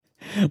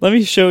Let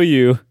me show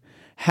you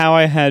how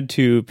I had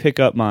to pick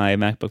up my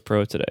MacBook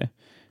Pro today.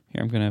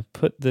 Here, I'm going to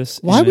put this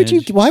Why image.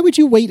 would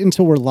you wait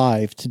until we're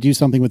live to do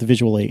something with a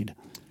visual aid?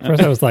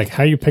 First I was like,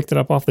 how you picked it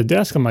up off the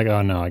desk? I'm like,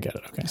 oh no, I get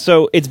it. Okay.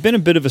 So it's been a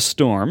bit of a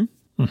storm.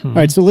 Mm-hmm. All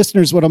right, so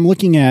listeners, what I'm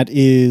looking at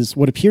is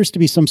what appears to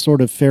be some sort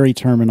of ferry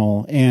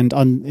terminal, and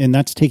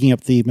that's taking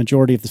up the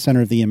majority of the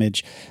center of the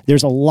image.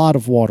 There's a lot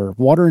of water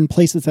in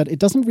places that it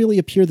doesn't really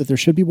appear that there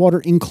should be water,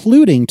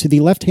 including to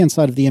the left-hand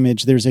side of the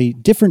image, there's a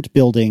different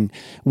building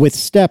with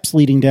steps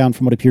leading down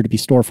from what appear to be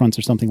storefronts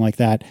or something like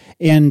that,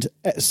 and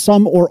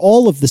some or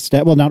all of the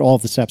steps, well, not all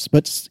of the steps,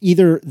 but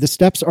either the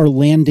steps are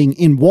landing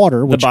in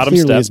water, which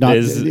clearly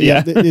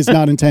is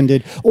not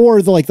intended,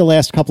 or the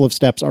last couple of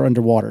steps are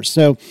underwater.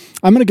 So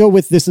I'm going to go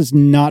with this is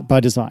not by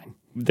design.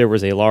 There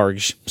was a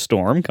large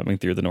storm coming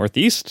through the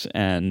Northeast,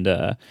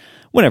 and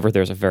whenever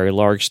there's a very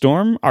large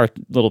storm, our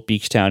little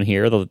beach town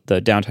here, the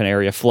downtown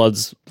area,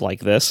 floods like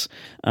this.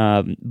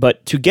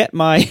 But to get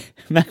my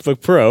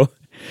MacBook Pro,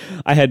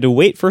 I had to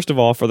wait, first of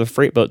all, for the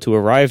freight boat to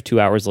arrive 2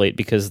 hours late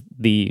because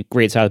the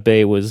Great South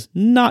Bay was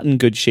not in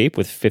good shape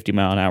with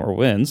 50-mile-an-hour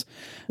winds.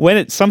 When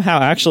it somehow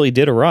actually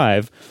did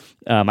arrive,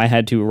 I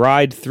had to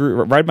ride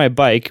my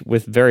bike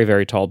with very,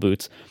 very tall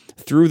boots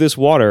through this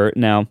water.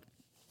 Now,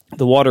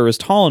 the water is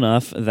tall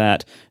enough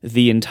that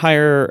the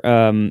entire,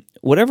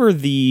 whatever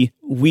the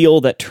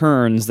wheel that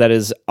turns that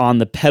is on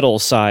the pedal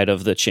side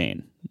of the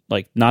chain,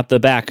 like not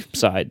the back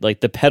side, like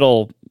the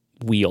pedal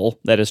wheel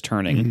that is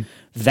turning,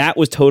 that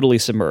was totally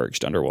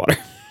submerged underwater.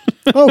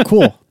 Oh,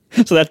 cool.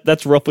 So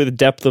that's roughly the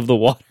depth of the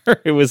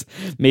water. It was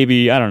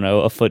maybe, I don't know,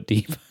 a foot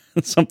deep,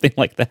 something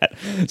like that.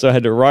 So I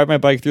had to ride my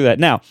bike through that.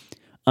 Now,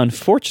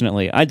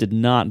 unfortunately, I did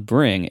not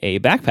bring a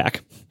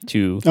backpack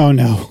to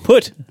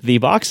put the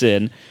box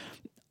in.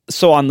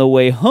 So on the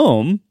way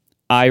home,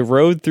 I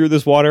rode through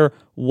this water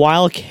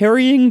while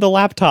carrying the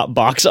laptop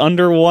box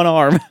under one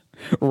arm,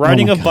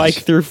 riding a bike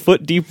through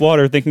foot-deep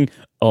water, thinking,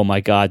 oh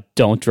my God,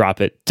 don't drop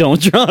it,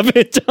 don't drop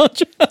it, don't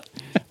drop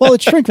it. Well,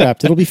 it's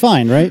shrink-wrapped. It'll be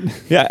fine, right?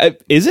 Yeah,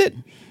 is it?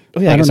 Oh,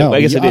 yeah, I don't know.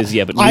 I guess it is,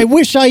 yeah. But I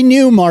wish I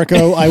knew,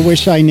 Marco. I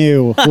wish I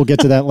knew. We'll get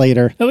to that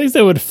later. At least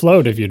it would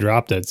float if you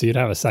dropped it, so you'd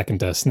have a second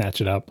to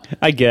snatch it up.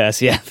 I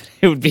guess, yeah.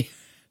 It would be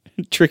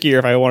trickier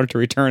if I wanted to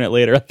return it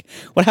later. Like,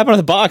 what happened to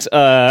the box?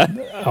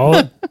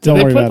 Did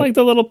they put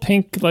the little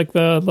pink, like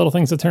the little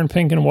things that turn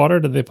pink in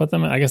water? Did they put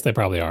them in? I guess they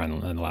probably are in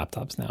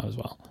laptops now as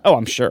well. Oh,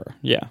 I'm sure.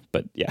 Yeah,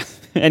 but yeah.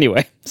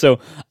 Anyway, so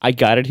I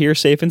got it here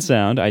safe and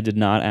sound. I did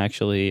not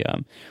actually.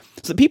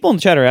 So people in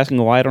the chat are asking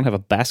why I don't have a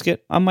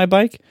basket on my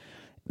bike.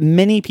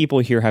 Many people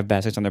here have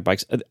baskets on their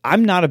bikes.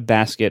 I'm not a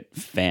basket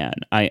fan.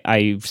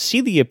 I see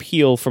the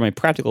appeal from a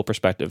practical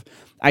perspective.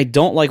 I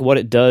don't like what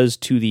it does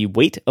to the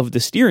weight of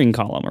the steering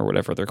column or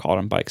whatever they're called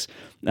on bikes,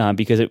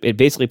 because it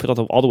basically puts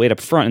all the weight up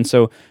front. And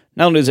so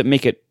not only does it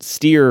make it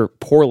steer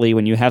poorly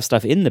when you have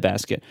stuff in the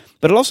basket,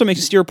 but it also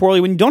makes it steer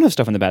poorly when you don't have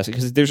stuff in the basket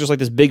because there's just like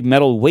this big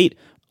metal weight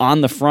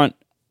on the front,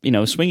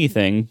 swingy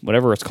thing,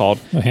 whatever it's called.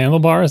 The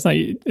handlebar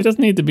it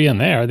doesn't need to be in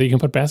there. You can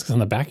put baskets on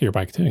the back of your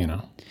bike too,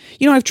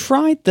 I've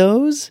tried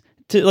those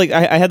to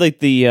I had like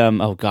the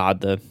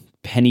the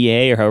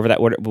Penier or however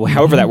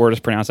that word is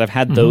pronounced. I've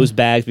had those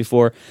bags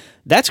before.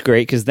 That's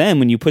great because then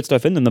when you put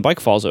stuff in them, the bike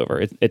falls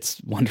over. It's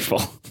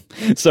wonderful.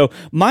 So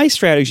my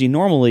strategy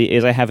normally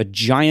is I have a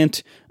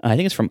giant, I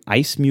think it's from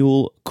Ice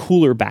Mule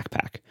cooler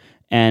backpack,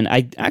 and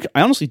I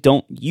honestly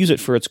don't use it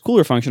for its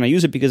cooler function. I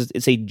use it because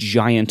it's a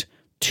giant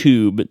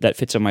tube that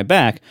fits on my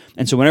back,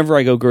 and so whenever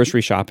I go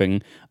grocery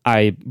shopping,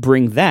 I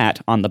bring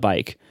that on the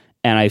bike.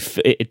 And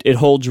it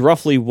holds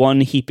roughly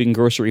one heaping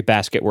grocery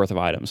basket worth of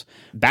items.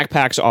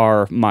 Backpacks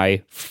are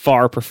my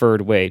far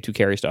preferred way to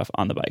carry stuff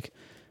on the bike.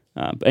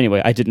 But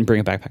anyway, I didn't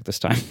bring a backpack this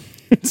time.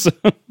 So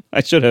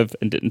I should have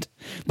and didn't.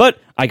 But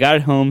I got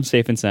it home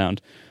safe and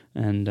sound.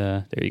 And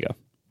there you go.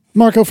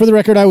 Marco, for the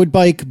record, I would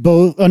bike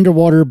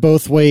underwater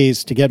both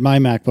ways to get my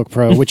MacBook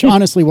Pro, which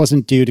honestly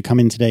wasn't due to come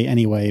in today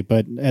anyway,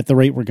 but at the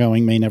rate we're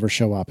going, may never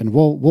show up. And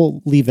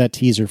we'll leave that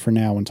teaser for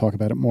now and talk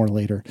about it more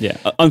later. Yeah.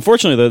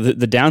 Unfortunately, though,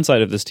 the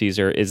downside of this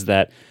teaser is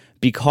that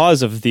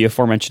because of the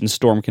aforementioned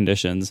storm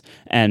conditions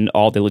and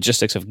all the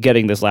logistics of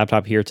getting this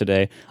laptop here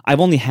today, I've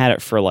only had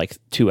it for like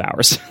 2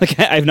 hours.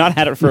 I've not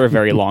had it for a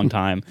very long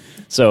time.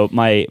 So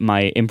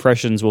my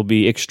impressions will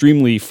be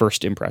extremely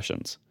first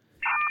impressions.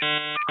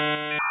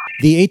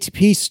 The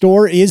ATP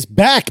store is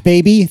back,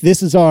 baby.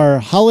 This is our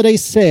holiday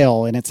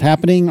sale, and it's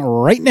happening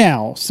right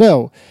now.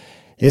 So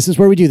this is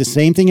where we do the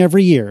same thing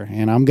every year,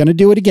 and I'm going to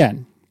do it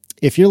again.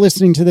 If you're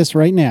listening to this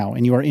right now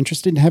and you are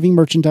interested in having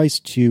merchandise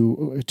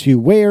to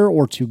wear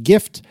or to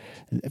gift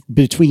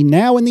between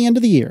now and the end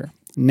of the year,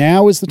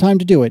 now is the time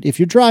to do it. If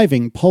you're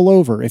driving, pull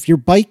over. If you're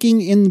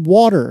biking in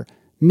water,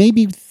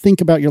 maybe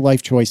think about your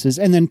life choices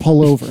and then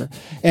pull over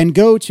and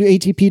go to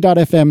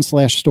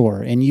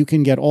atp.fm/store and you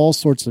can get all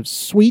sorts of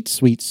sweet,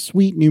 sweet,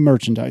 sweet new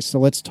merchandise. So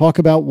let's talk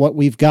about what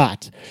we've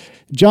got.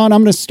 John,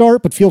 I'm going to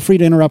start, but feel free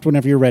to interrupt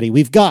whenever you're ready.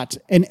 We've got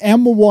an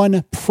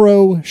M1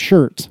 Pro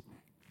shirt.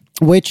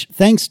 which,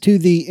 thanks to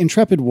the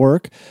intrepid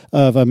work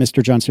of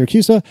Mr. John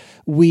Siracusa,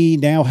 we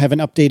now have an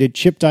updated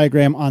chip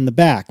diagram on the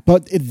back.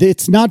 But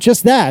it's not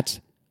just that.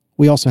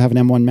 We also have an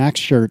M1 Max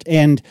shirt.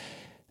 And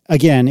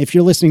again, if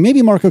you're listening,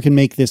 maybe Marco can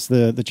make this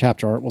the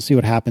chapter art. We'll see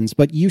what happens.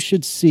 But you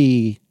should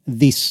see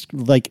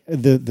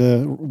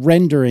the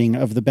rendering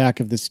of the back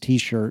of this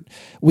T-shirt.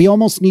 We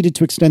almost needed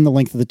to extend the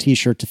length of the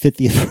T-shirt to fit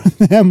the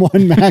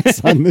M1 Max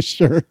on the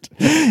shirt.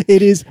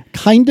 It is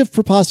kind of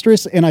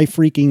preposterous, and I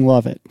freaking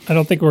love it. I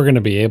don't think we're going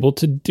to be able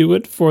to do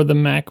it for the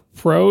Mac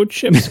Pro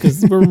chips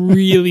because we're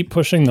really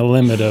pushing the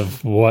limit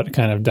of what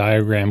kind of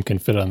diagram can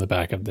fit on the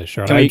back of this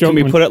shirt. Can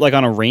we put it like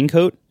on a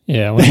raincoat?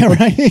 Yeah,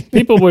 right.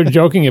 People were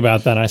joking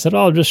about that. I said,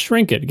 "Oh, just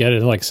shrink it, get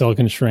it like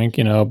silicon shrink,"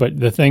 But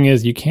the thing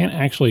is, you can't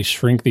actually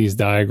shrink these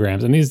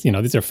diagrams, and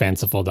these are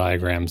fanciful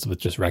diagrams with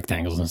just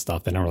rectangles and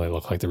stuff. They don't really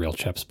look like the real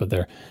chips, but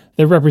they're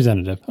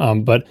representative.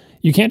 But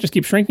you can't just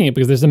keep shrinking it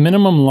because there's a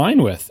minimum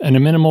line width and a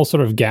minimal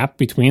sort of gap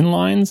between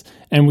lines,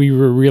 and we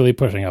were really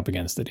pushing up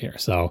against it here.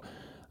 So,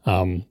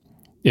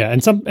 yeah,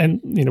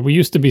 we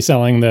used to be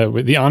selling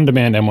the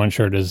on-demand M1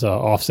 shirt is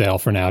off sale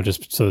for now,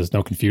 just so there's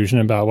no confusion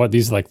about what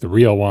these are, like the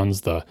real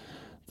ones, the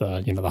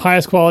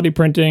highest quality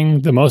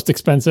printing, the most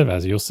expensive,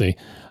 as you'll see.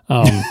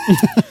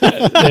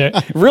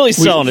 Really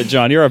selling it,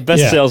 John. You're our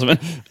best salesman.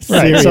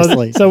 Right.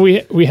 Seriously. So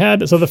we had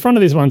the front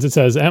of these ones. It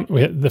says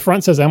the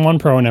front says M1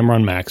 Pro and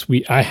M1 Max.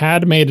 I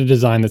had made a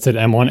design that said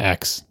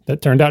M1X.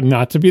 That turned out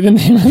not to be the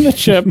name of the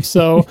chip.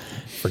 So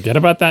forget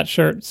about that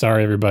shirt.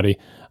 Sorry, everybody.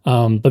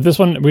 But this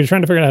one, we were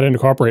trying to figure out how to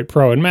incorporate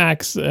Pro and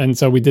Max, and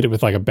so we did it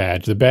with like a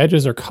badge. The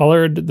badges are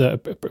colored. The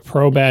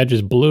Pro badge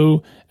is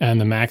blue, and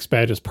the Max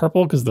badge is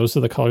purple, because those are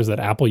the colors that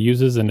Apple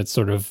uses, and it's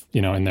sort of,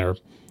 in their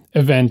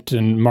event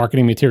and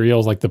marketing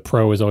materials, like the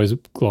Pro is always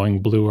glowing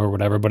blue or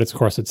whatever, but of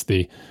course it's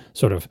the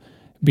sort of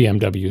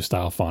BMW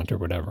style font or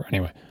whatever.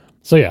 Anyway,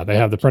 so yeah, they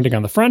have the printing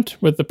on the front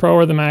with the Pro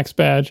or the Max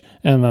badge,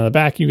 and on the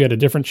back you get a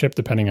different chip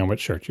depending on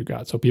which shirt you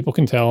got. So people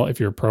can tell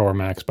if you're Pro or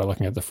Max by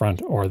looking at the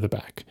front or the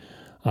back.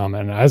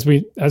 And as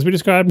we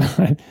described,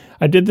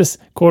 I did this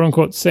quote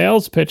unquote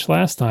sales pitch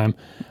last time.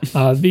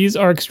 These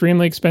are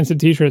extremely expensive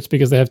T-shirts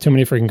because they have too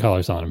many freaking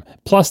colors on them.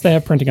 Plus, they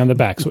have printing on the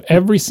back, so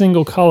every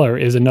single color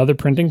is another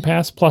printing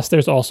pass. Plus,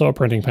 there's also a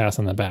printing pass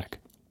on the back.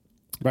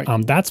 Right.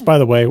 That's, by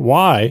the way,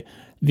 why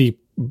the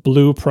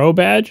blue Pro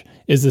badge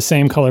is the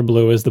same color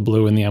blue as the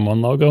blue in the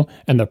M1 logo,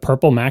 and the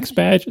purple Max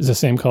badge is the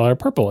same color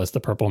purple as the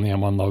purple in the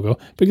M1 logo,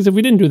 because if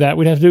we didn't do that,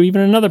 we'd have to do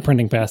even another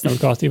printing pass that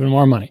would cost even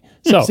more money.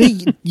 So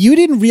see, you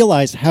didn't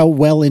realize how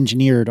well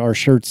engineered our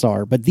shirts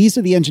are, but these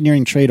are the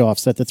engineering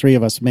trade-offs that the three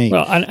of us made.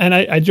 Well, and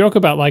I joke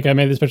about, like, I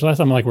made this picture last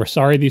time, I'm like, we're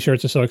sorry these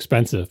shirts are so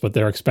expensive, but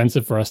they're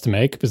expensive for us to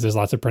make because there's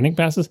lots of printing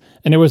passes,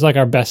 and it was like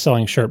our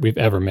best-selling shirt we've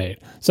ever made.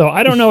 So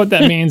I don't know what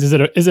that means. Is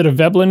it a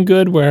Veblen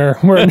good where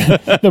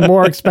the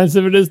more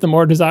expensive it is, the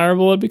more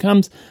desirable it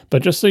becomes?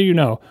 But just so you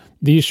know,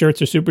 these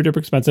shirts are super duper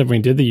expensive. We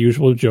did the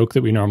usual joke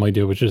that we normally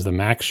do, which is the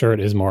Max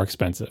shirt is more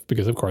expensive,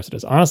 because of course it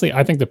is. Honestly,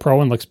 I think the Pro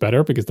one looks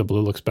better because the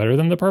blue looks better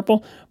than the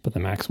purple, but the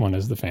Max one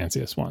is the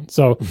fanciest one.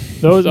 So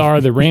those are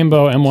the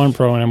rainbow M1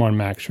 Pro and M1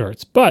 Max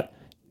shirts. But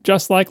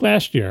just like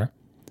last year,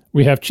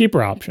 we have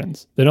cheaper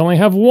options that only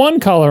have one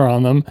color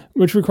on them,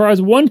 which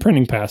requires one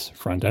printing pass,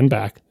 front and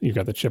back. You've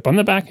got the chip on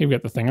the back, you've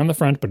got the thing on the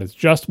front, but it's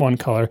just one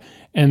color.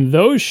 And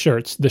those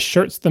shirts, the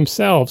shirts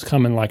themselves,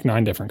 come in like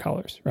 9 different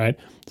colors, right?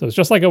 So it's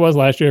just like it was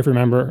last year, if you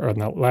remember, or in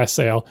the last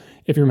sale.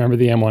 If you remember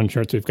the M1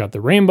 shirts, we've got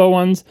the rainbow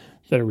ones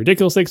that are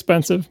ridiculously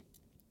expensive,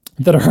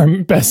 that are our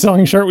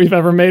best-selling shirt we've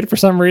ever made for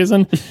some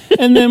reason.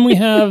 And then we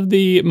have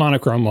the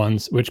monochrome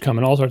ones, which come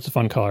in all sorts of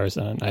fun colors,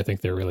 and I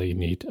think they're really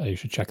neat. You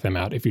should check them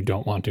out if you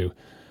don't want to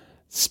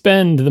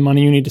spend the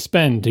money you need to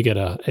spend to get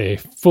a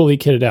fully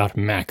kitted out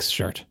Max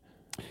shirt.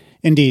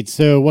 Indeed.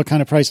 So what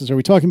kind of prices are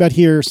we talking about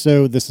here?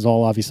 So this is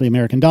all obviously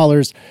American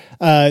dollars.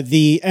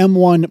 The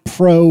M1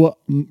 Pro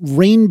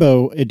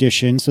Rainbow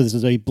Edition. So this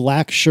is a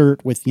black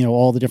shirt with,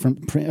 all the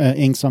different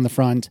inks on the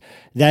front.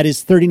 That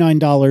is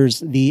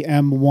 $39. The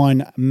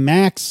M1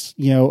 Max,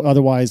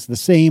 otherwise the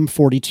same,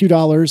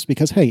 $42,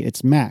 because, hey,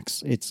 it's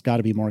Max. It's got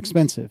to be more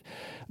expensive.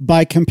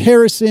 By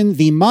comparison,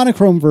 the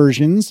monochrome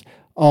versions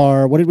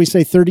are, what did we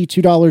say,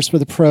 $32 for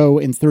the Pro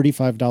and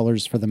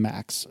 $35 for the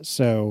Max.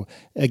 So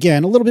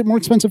again, a little bit more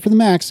expensive for the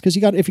Max, because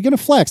if you're going to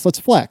flex, let's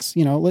flex.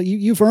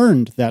 You've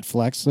earned that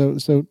flex, so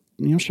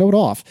show it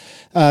off.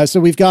 So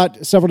we've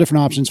got several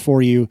different options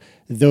for you.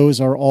 Those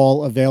are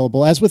all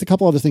available. As with a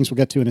couple other things we'll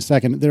get to in a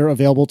second, they're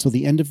available till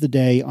the end of the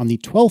day on the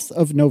 12th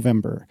of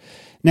November.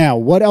 Now,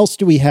 what else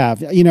do we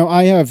have? I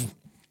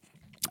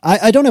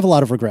don't have a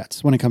lot of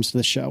regrets when it comes to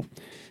this show.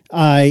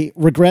 I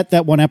regret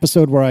that one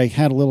episode where I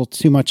had a little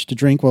too much to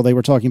drink while they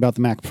were talking about the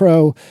Mac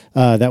Pro.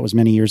 That was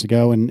many years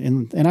ago,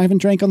 and I haven't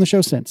drank on the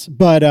show since.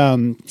 But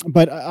other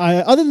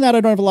than that, I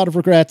don't have a lot of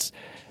regrets.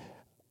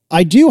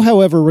 I do,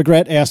 however,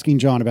 regret asking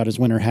John about his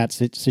winter hat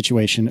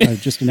situation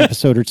just an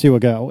episode or two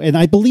ago. And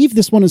I believe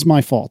this one is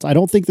my fault. I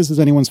don't think this is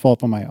anyone's fault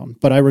but my own,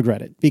 but I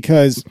regret it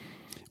because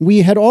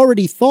we had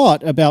already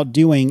thought about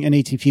doing an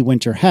ATP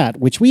winter hat,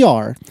 which we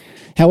are.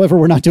 However,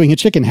 we're not doing a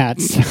chicken hat.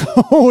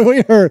 So we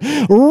are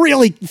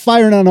really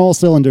firing on all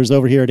cylinders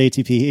over here at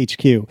ATP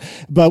HQ.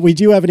 But we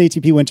do have an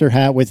ATP winter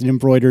hat with an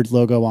embroidered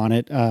logo on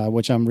it,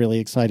 which I'm really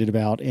excited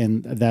about.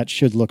 And that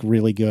should look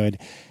really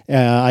good.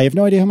 I have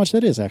no idea how much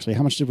that is, actually.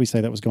 How much did we say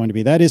that was going to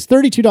be? That is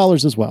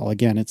 $32 as well.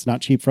 Again, it's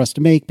not cheap for us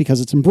to make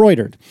because it's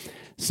embroidered.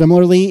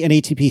 Similarly, an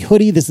ATP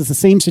hoodie. This is the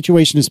same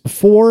situation as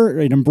before,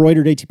 an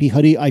embroidered ATP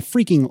hoodie. I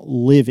freaking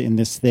live in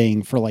this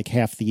thing for like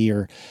half the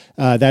year.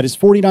 That is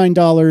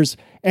 $49.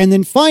 And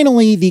then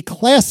finally, the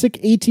classic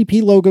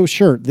ATP logo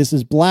shirt. This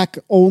is black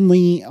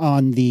only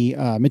on the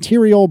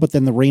material, but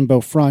then the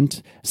rainbow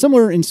front.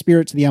 Similar in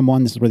spirit to the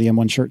M1. This is where the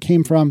M1 shirt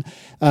came from.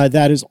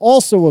 That is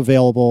also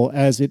available,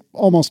 as it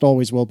almost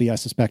always will be, I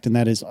suspect, and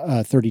that is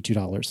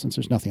 $32 since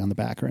there's nothing on the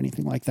back or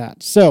anything like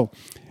that. So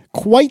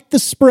quite the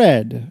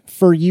spread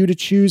for you to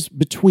choose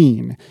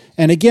between.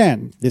 And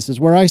again, this is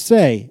where I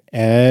say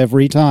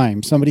every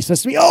time somebody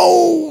says to me,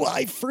 oh,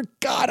 I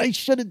forgot, I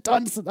should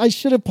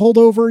have pulled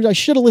over, I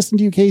should have listened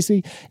to you,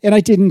 Casey, and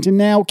I didn't. And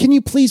now, can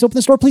you please open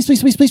the store? Please,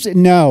 please, please, please.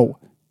 No,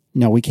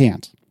 we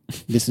can't.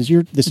 This is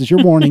your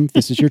warning.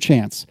 This is your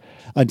chance.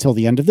 Until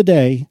the end of the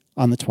day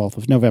on the 12th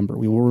of November.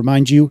 We will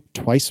remind you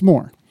twice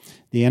more.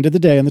 The end of the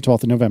day on the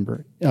 12th of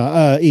November.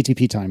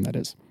 ATP time, that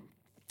is.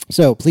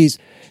 So please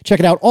check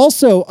it out.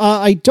 Also,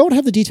 I don't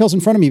have the details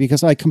in front of me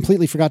because I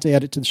completely forgot to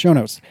add it to the show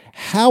notes.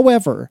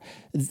 However,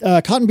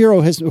 Cotton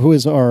Bureau, who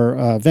is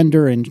our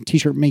vendor and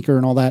t-shirt maker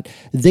and all that,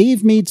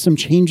 they've made some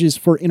changes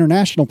for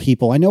international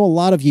people. I know a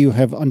lot of you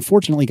have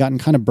unfortunately gotten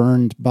kind of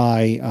burned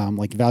by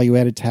like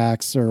value-added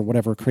tax or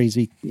whatever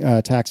crazy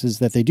taxes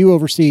that they do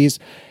overseas.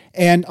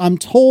 And I'm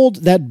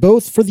told that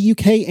both for the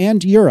UK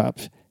and Europe,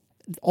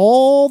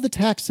 all the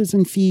taxes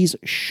and fees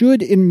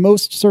should, in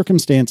most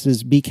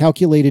circumstances, be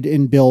calculated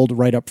and billed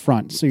right up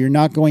front. So you're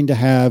not going to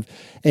have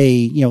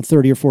a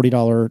 $30 or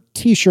 $40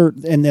 t-shirt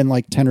and then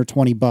like 10 or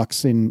 20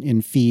 bucks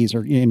in fees or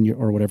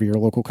or whatever your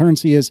local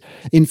currency is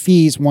in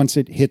fees once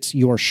it hits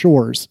your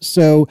shores.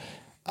 So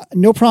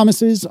no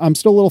promises. I'm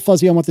still a little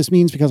fuzzy on what this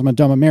means because I'm a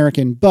dumb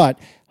American, but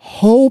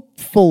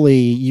hopefully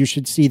you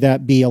should see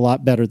that be a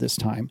lot better this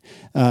time.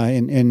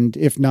 And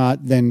if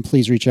not, then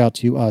please reach out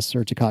to us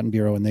or to Cotton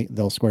Bureau and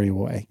they'll square you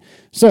away.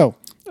 So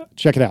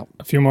check it out.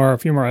 A few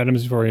more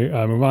items before we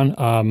move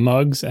on.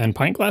 Mugs and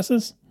pint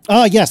glasses.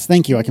 Yes,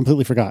 thank you. I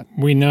completely forgot.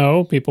 We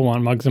know people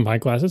want mugs and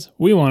pint glasses.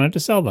 We wanted to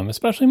sell them,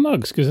 especially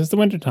mugs because it's the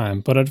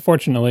wintertime. But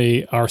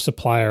unfortunately, our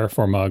supplier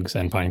for mugs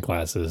and pint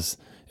glasses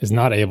is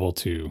not able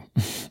to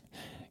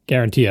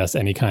guarantee us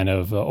any kind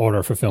of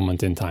order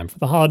fulfillment in time for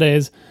the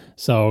holidays.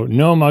 So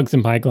no mugs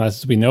and pint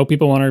glasses. We know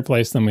people want to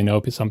replace them. We know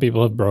some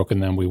people have broken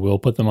them. We will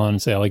put them on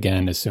sale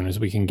again as soon as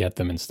we can get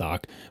them in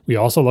stock. We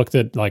also looked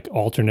at like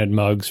alternate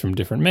mugs from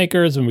different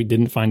makers and we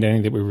didn't find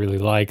any that we really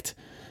liked.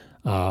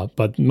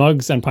 But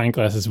mugs and pint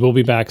glasses will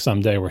be back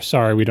someday. We're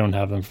sorry we don't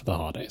have them for the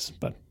holidays,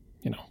 but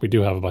we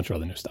do have a bunch of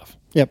other new stuff.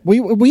 Yep.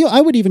 I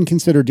would even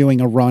consider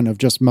doing a run of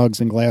just mugs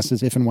and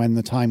glasses if and when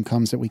the time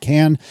comes that we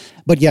can.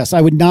 But yes,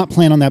 I would not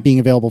plan on that being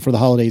available for the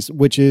holidays,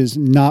 which is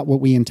not what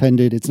we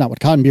intended. It's not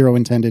what Cotton Bureau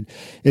intended.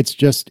 It's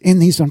just in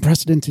these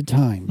unprecedented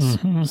times.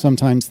 Mm-hmm.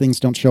 Sometimes things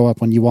don't show up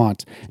when you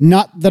want.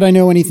 Not that I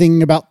know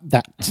anything about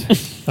that.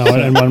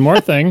 And one more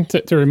thing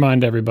to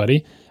remind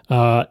everybody.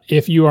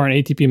 If you are an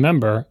ATP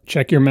member,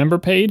 check your member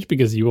page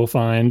because you will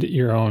find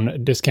your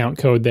own discount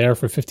code there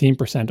for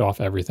 15% off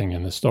everything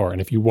in the store.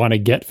 And if you want to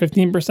get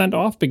 15%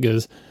 off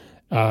because,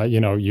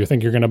 you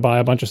think you're going to buy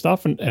a bunch of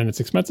stuff and it's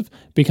expensive,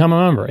 become a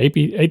member.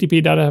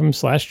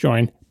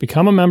 ATP.fm/join.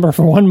 Become a member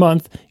for 1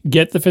 month,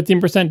 get the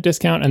 15%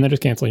 discount, and then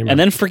just cancel your membership.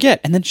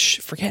 And then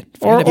forget. Forget.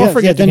 Or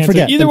forget.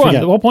 Either one.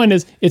 Forget. The whole point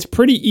is it's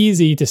pretty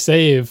easy to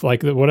save,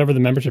 like whatever the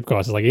membership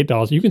cost is, like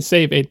 $8. You can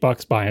save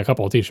 $8 buying a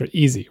couple of t-shirts.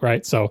 Easy,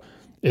 right? So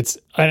and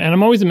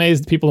I'm always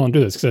amazed that people don't do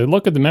this because I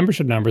look at the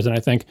membership numbers and I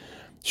think,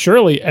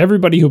 surely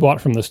everybody who bought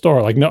from the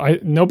store,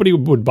 nobody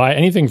would buy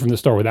anything from the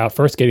store without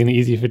first getting the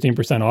easy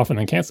 15% off and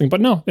then canceling.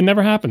 But no, it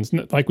never happens.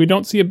 Like we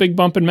don't see a big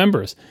bump in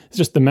members. It's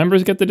just the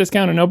members get the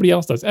discount and nobody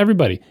else does.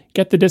 Everybody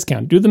get the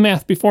discount. Do the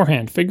math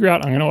beforehand. Figure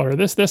out, I'm going to order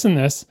this, this, and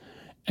this.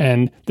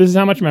 And this is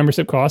how much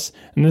membership costs.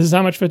 And this is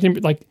how much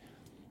 15%,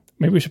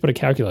 maybe we should put a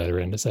calculator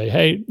in to say,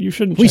 hey, you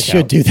shouldn't check We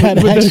should out do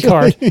that, with this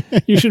card.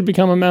 You should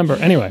become a member.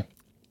 Anyway.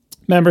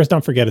 Members,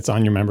 don't forget it's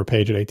on your member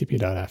page at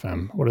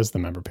atp.fm. What is the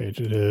member page?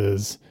 It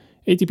is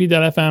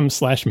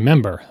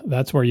atp.fm/member.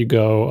 That's where you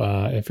go.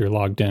 If you're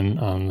logged in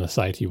on the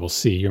site, you will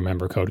see your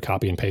member code,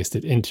 copy and paste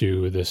it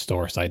into the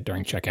store site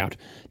during checkout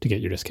to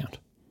get your discount.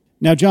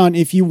 Now, John,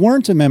 if you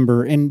weren't a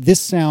member, and this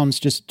sounds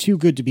just too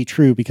good to be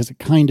true because it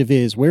kind of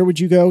is, where would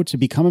you go to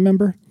become a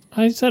member?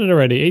 I said it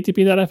already,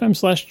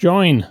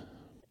 atp.fm/join.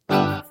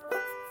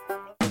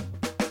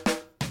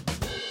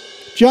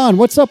 John,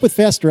 what's up with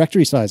fast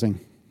directory sizing?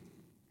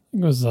 It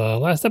was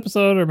last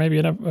episode or maybe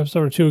an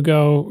episode or two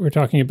ago, we were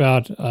talking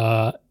about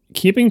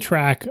keeping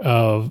track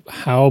of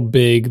how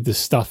big the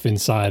stuff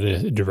inside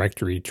a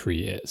directory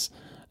tree is.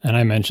 And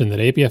I mentioned that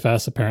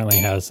APFS apparently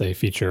has a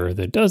feature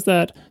that does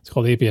that. It's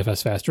called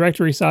APFS Fast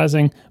Directory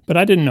Sizing, but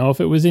I didn't know if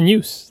it was in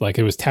use. Like,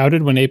 it was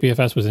touted when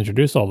APFS was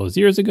introduced all those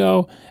years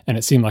ago, and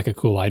it seemed like a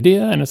cool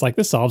idea. And it's like,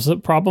 this solves a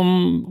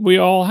problem we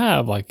all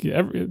have. Like,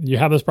 you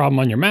have this problem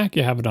on your Mac,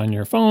 you have it on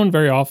your phone.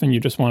 Very often you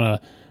just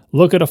want to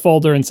look at a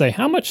folder and say,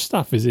 how much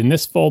stuff is in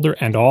this folder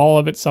and all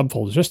of its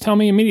subfolders? Just tell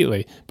me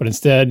immediately. But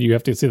instead, you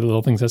have to see the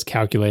little things as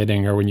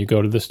calculating, or when you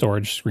go to the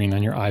storage screen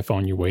on your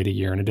iPhone, you wait a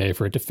year and a day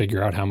for it to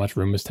figure out how much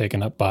room is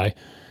taken up by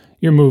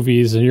your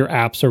movies and your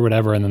apps or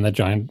whatever, and then the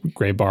giant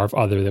gray bar of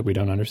other that we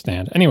don't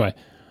understand. Anyway,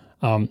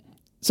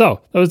 so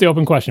that was the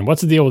open question.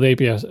 What's the deal with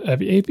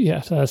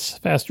APFS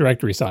Fast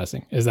Directory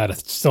Sizing? Is that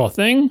still a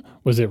thing?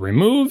 Was it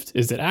removed?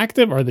 Is it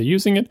active? Are they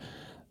using it?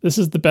 This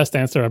is the best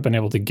answer I've been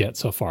able to get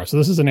so far. So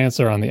this is an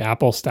answer on the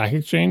Apple Stack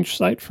Exchange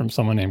site from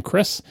someone named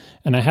Chris,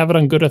 and I have it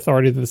on good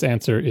authority that this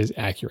answer is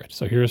accurate.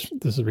 So this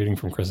is reading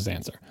from Chris's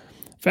answer.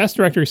 Fast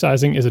directory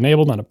sizing is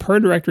enabled on a per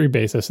directory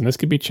basis, and this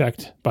can be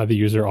checked by the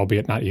user,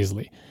 albeit not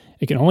easily.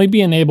 It can only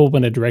be enabled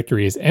when a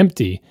directory is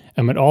empty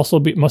and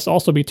must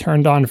also be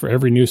turned on for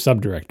every new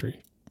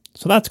subdirectory.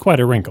 So that's quite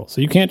a wrinkle.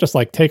 So you can't just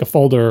like take a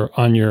folder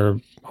on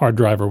your hard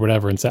drive or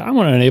whatever and say, I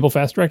want to enable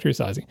fast directory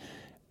sizing.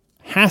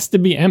 Has to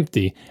be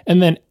empty,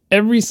 and then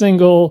every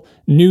single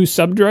new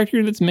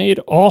subdirectory that's made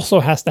also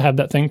has to have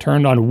that thing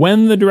turned on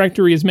when the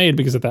directory is made,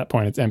 because at that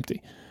point it's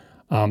empty.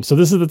 So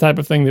this is the type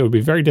of thing that would be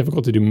very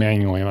difficult to do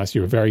manually unless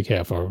you were very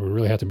careful. It would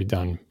really have to be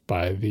done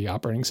by the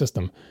operating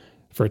system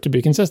for it to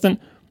be consistent.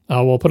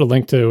 We'll put a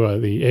link to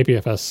the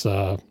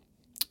APFS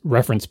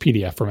reference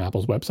PDF from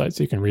Apple's website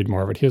so you can read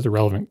more of it. Here's a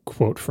relevant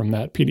quote from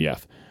that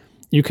PDF.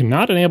 You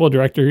cannot enable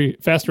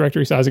fast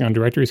directory sizing on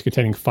directories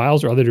containing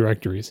files or other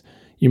directories.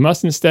 You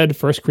must instead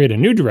first create a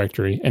new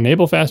directory,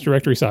 enable fast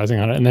directory sizing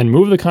on it, and then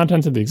move the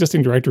contents of the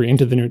existing directory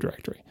into the new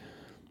directory.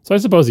 So I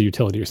suppose a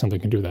utility or something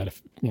can do that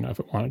if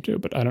it wanted to,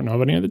 but I don't know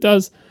of any that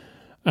does.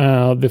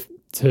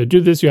 To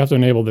do this, you have to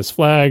enable this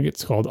flag.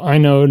 It's called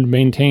inode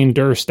maintain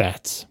dir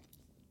stats,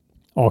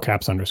 all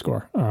caps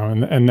underscore,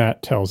 and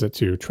that tells it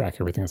to track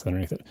everything that's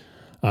underneath it.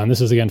 And this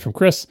is again from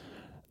Chris.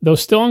 Though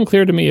still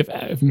unclear to me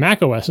if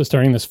macOS is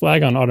turning this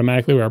flag on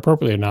automatically or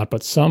appropriately or not,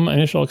 but some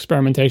initial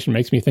experimentation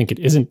makes me think it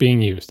isn't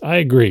being used. I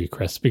agree,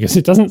 Chris, because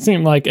it doesn't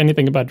seem like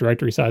anything about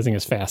directory sizing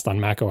is fast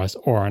on macOS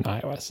or on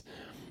iOS.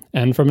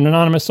 And from an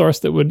anonymous source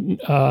that would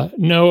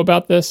know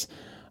about this,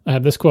 I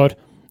have this quote,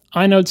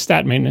 inode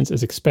stat maintenance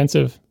is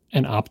expensive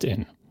and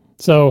opt-in.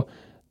 So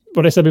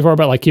what I said before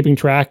about like keeping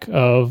track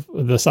of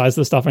the size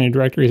of the stuff on your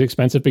directory is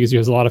expensive because you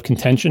have a lot of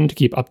contention to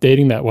keep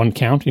updating that one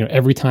count.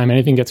 Every time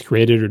anything gets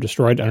created or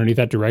destroyed underneath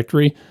that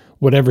directory,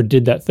 whatever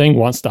did that thing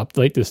wants to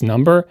update this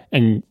number,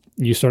 and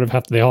you sort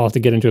of they all have to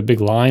get into a big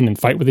line and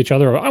fight with each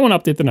other. I want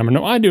to update the number.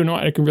 No, I do. No,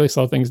 I can really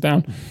slow things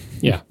down.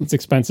 Yeah, it's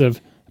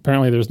expensive.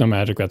 Apparently there's no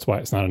magic. That's why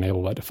it's not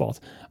enabled by default.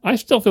 I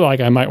still feel like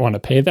I might want to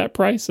pay that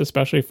price,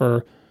 especially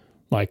for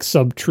like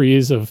sub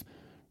trees of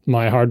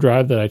my hard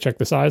drive that I check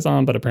the size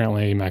on, but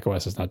apparently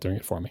macOS is not doing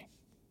it for me.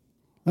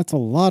 That's a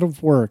lot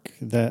of work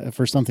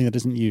for something that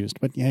isn't used,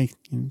 but yeah,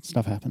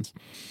 stuff happens.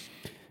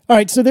 All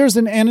right, so there's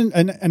an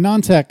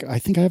AnonTech. I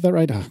think I have that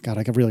right. Oh, God,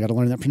 I really got to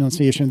learn that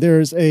pronunciation.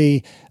 There's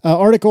a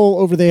article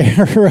over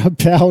there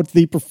about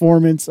the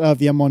performance of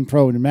the M1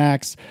 Pro and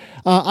Max.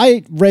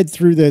 I read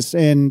through this,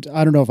 and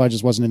I don't know if I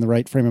just wasn't in the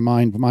right frame of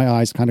mind, but my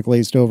eyes kind of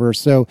glazed over.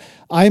 So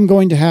I'm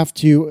going to have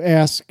to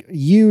ask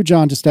you,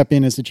 John, to step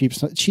in as the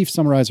chief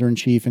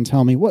summarizer-in-chief and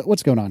tell me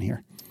what's going on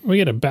here. We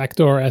get a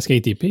backdoor Ask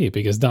ATP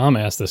because Dom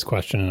asked this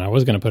question, and I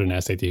was going to put an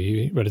Ask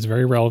ATP, but it's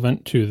very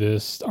relevant to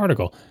this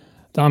article.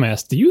 Dom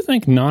asked, do you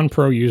think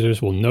non-Pro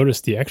users will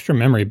notice the extra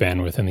memory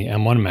bandwidth in the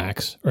M1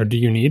 Max, or do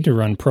you need to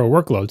run Pro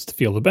workloads to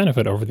feel the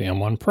benefit over the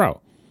M1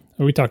 Pro?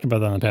 We talked about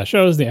that on the past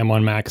shows. The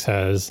M1 Max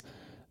has,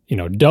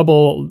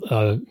 double,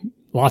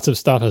 lots of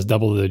stuff, has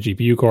double the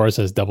GPU cores,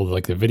 has double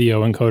like the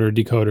video encoder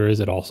decoders.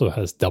 It also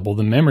has double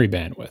the memory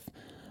bandwidth.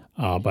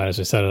 But as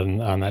I said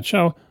on that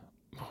show,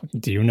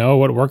 do you know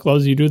what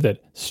workloads you do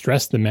that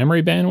stress the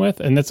memory bandwidth?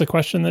 And that's a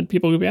question that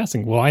people will be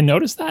asking. Will I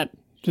notice that?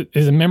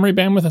 Is the memory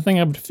bandwidth a thing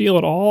I would feel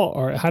at all?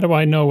 Or how do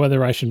I know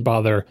whether I should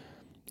bother,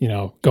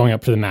 going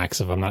up to the max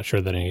if I'm not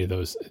sure that any of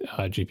those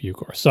GPU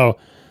cores? So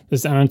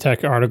this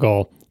AnonTech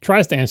article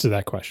tries to answer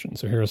that question.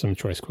 So here are some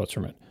choice quotes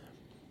from it.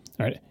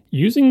 All right.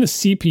 Using the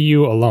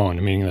CPU alone,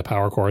 meaning the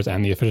power cores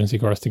and the efficiency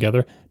cores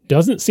together,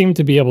 doesn't seem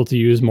to be able to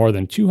use more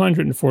than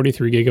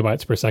 243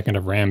 gigabytes per second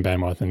of RAM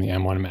bandwidth in the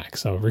M1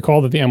 Max. So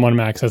recall that the M1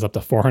 Max has up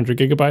to 400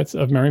 gigabytes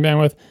of memory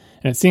bandwidth.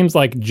 And it seems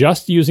like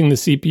just using the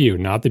CPU,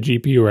 not the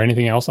GPU or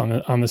anything else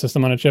on the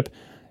system on a chip,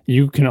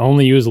 you can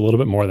only use a little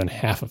bit more than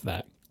half of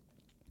that.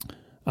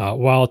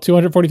 While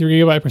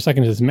 243 gigabytes per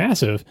second is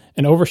massive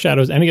and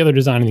overshadows any other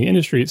design in the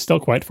industry, it's still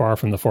quite far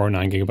from the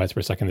 409 gigabytes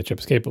per second the chip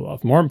is capable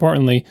of. More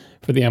importantly,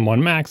 for the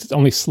M1 Max, it's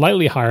only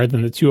slightly higher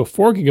than the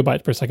 204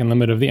 gigabytes per second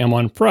limit of the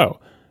M1 Pro.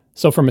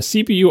 So from a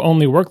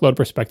CPU-only workload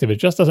perspective, it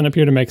just doesn't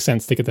appear to make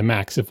sense to get the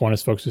Max if one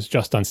is focused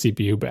just on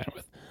CPU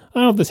bandwidth. I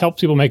don't know if this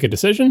helps people make a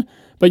decision,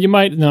 but you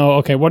might know,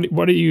 okay,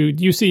 do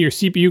you see your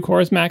CPU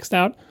cores maxed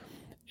out?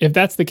 If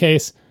that's the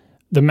case,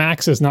 the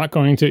Max is not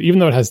going to, even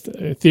though it has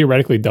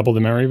theoretically double the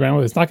memory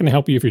bandwidth, it's not going to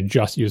help you if you're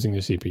just using the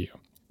CPU.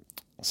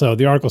 So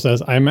the article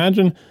says, I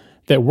imagine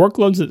that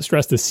workloads that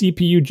stress the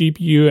CPU,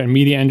 GPU, and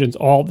media engines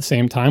all at the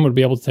same time would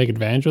be able to take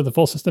advantage of the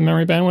full system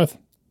memory bandwidth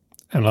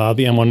and allow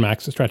the M1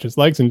 Max to stretch its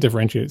legs and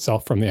differentiate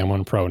itself from the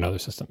M1 Pro and other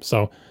systems.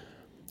 So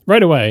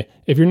right away,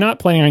 if you're not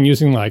planning on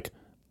using like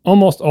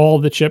almost all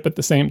of the chip at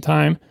the same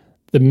time,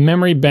 the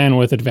memory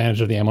bandwidth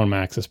advantage of the M1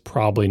 Max is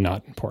probably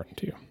not important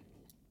to you.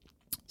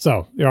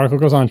 So the article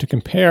goes on to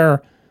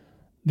compare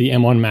the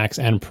M1 Max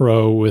and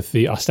Pro with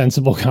the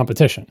ostensible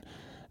competition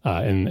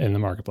in the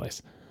marketplace.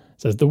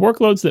 It says the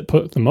workloads that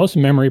put the most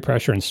memory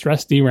pressure and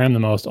stress DRAM the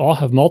most all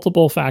have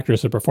multiple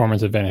factors of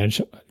performance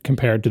advantage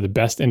compared to the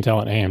best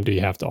Intel and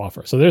AMD have to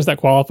offer. So there's that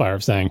qualifier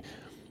of saying,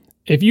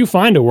 if you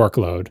find a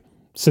workload,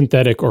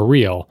 synthetic or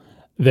real,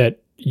 that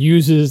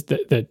uses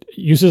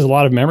a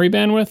lot of memory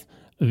bandwidth,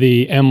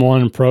 the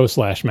M1 Pro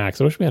 / Max,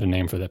 I wish we had a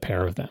name for the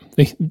pair of them.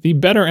 The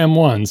better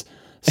M1s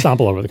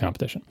stomp all over the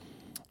competition.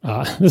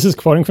 This is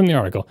quoting from the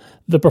article.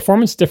 The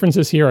performance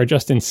differences here are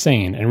just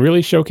insane and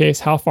really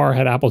showcase how far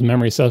ahead Apple's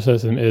memory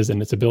subsystem is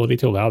in its ability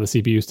to allow the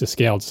CPUs to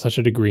scale to such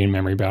a degree in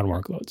memory-bound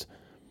workloads.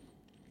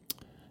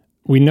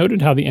 We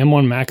noted how the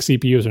M1 Max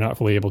CPUs are not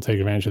fully able to take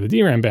advantage of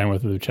the DRAM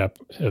bandwidth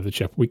of the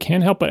chip. We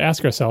can't help but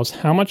ask ourselves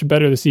how much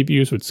better the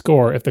CPUs would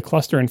score if the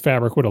cluster and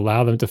fabric would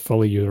allow them to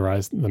fully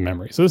utilize the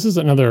memory. So this is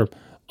another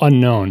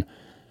unknown.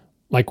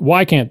 Like,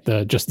 why can't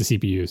just the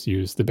CPUs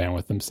use the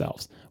bandwidth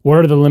themselves? What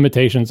are the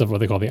limitations of what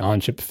they call the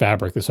on-chip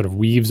fabric that sort of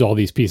weaves all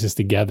these pieces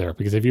together?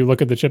 Because if you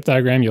look at the chip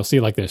diagram, you'll see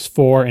like there's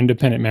 4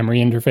 independent memory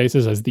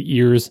interfaces as the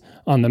ears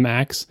on the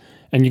Max,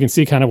 and you can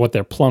see kind of what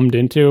they're plumbed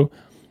into.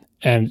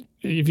 And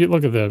if you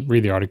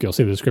read the article, you'll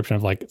see the description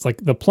of like, it's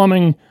like the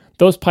plumbing,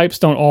 those pipes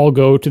don't all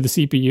go to the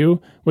CPU,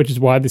 which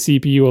is why the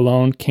CPU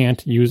alone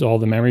can't use all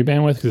the memory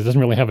bandwidth because it doesn't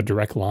really have a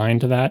direct line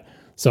to that.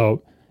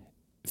 So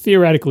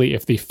theoretically,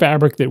 if the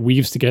fabric that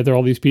weaves together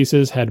all these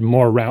pieces had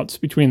more routes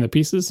between the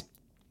pieces,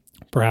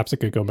 perhaps it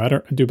could do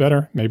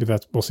better. Maybe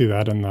we'll see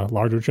that in the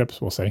larger chips.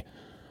 We'll see.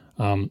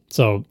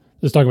 So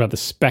let's talk about the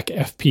Spec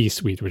FP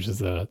suite, which is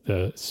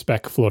the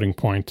Spec floating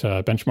point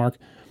benchmark.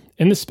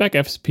 In the Spec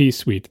FP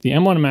suite, the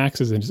M1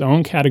 Max is in its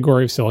own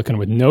category of silicon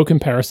with no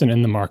comparison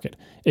in the market.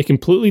 It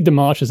completely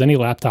demolishes any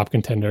laptop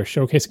contender,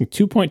 showcasing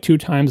 2.2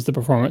 times the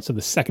performance of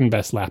the second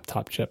best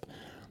laptop chip.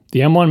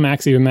 The M1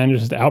 Max even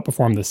manages to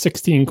outperform the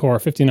 16-core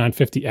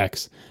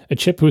 5950X, a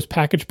chip whose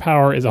package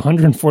power is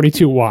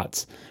 142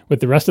 watts, with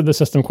the rest of the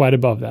system quite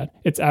above that.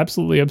 It's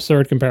absolutely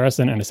absurd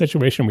comparison and a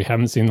situation we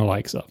haven't seen the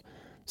likes of.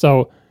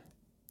 So,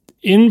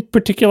 in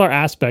particular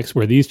aspects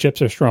where these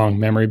chips are strong,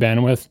 memory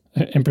bandwidth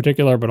in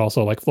particular, but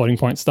also like floating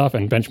point stuff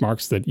and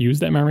benchmarks that use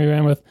that memory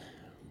bandwidth,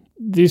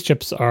 these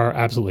chips are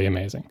absolutely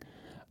amazing.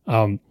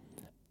 And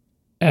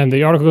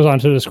the article goes on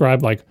to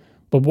describe like,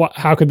 but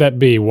how could that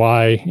be?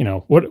 Why,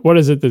 what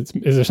is it is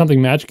there something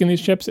magic in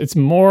these chips? It's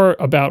more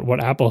about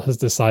what Apple has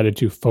decided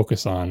to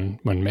focus on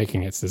when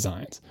making its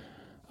designs.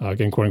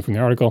 Again, quoting from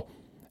the article,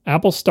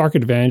 Apple's stark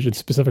advantage in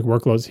specific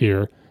workloads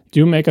here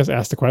do make us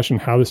ask the question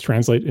how this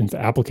translates into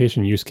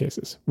application use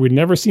cases. We'd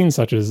never seen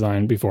such a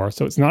design before,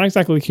 so it's not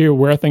exactly clear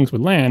where things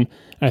would land.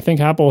 And I think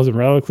Apple has been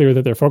rather clear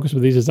that their focus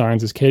with these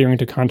designs is catering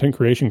to content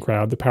creation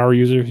crowd, the power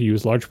users who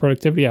use large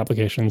productivity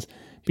applications,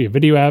 be it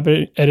video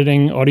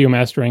editing, audio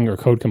mastering, or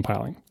code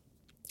compiling.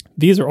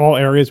 These are all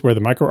areas where the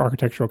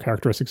microarchitectural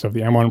characteristics of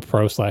the M1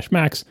 Pro /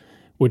 Max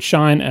would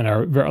shine and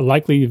are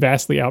likely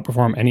vastly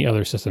outperform any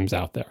other systems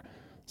out there.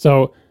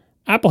 So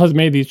Apple has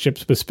made these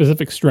chips with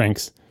specific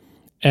strengths,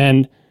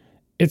 and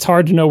it's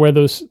hard to know where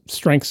those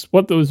strengths,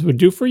 what those would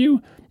do for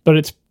you, but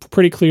it's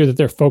pretty clear that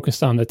they're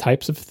focused on the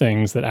types of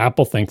things that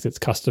Apple thinks its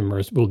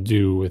customers will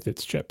do with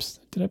its chips.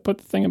 Did I put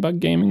the thing about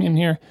gaming in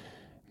here?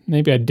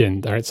 Maybe I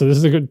didn't. All right, so this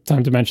is a good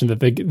time to mention that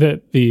they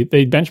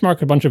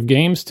benchmark a bunch of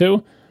games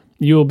too.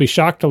 You will be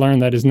shocked to learn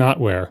that is not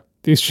where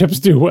these chips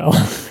do well.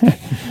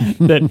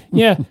 That,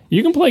 yeah,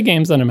 you can play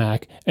games on a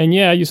Mac. And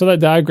yeah, you saw that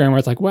diagram where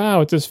it's like,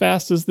 wow, it's as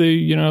fast as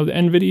the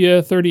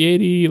NVIDIA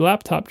 3080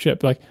 laptop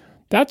chip. Like,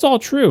 that's all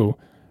true.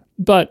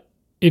 But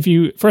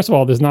first of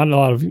all, there's not a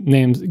lot of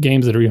games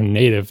that are even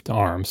native to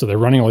ARM. So they're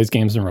running all these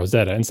games in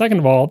Rosetta. And second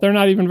of all, they're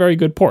not even very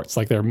good ports.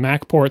 Like, they're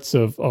Mac ports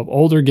of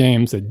older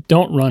games that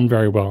don't run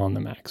very well on the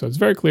Mac. So it's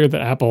very clear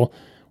that Apple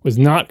was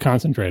not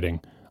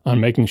concentrating on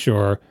making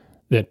sure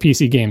that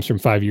PC games from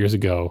 5 years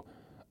ago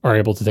are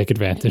able to take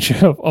advantage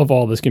of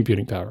all this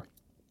computing power.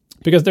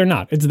 Because they're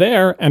not. It's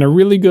there, and a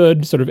really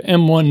good sort of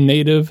M1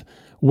 native,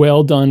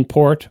 well-done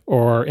port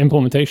or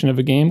implementation of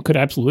a game could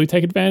absolutely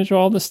take advantage of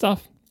all this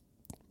stuff.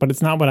 But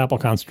it's not what Apple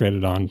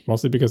concentrated on,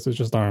 mostly because there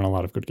just aren't a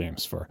lot of good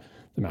games for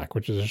the Mac,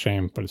 which is a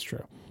shame, but it's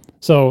true.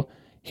 So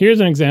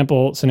here's an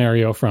example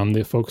scenario from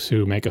the folks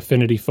who make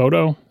Affinity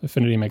Photo.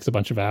 Affinity makes a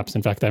bunch of apps.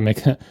 In fact, I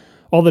make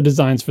all the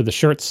designs for the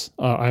shirts.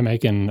 I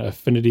make in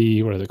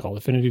Affinity, what are they called?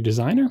 Affinity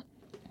Designer?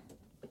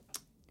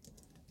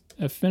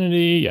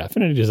 Affinity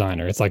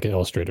Designer. It's like an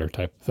Illustrator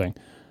type thing.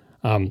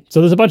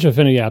 So there's a bunch of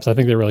Affinity apps. I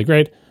think they're really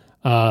great.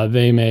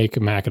 They make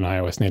Mac and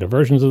iOS native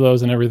versions of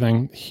those and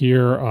everything.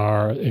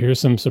 Here's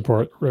some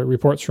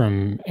reports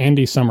from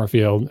Andy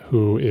Summerfield,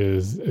 who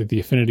is the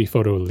Affinity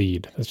Photo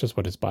lead. That's just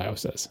what his bio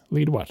says.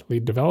 Lead what?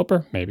 Lead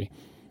developer? Maybe.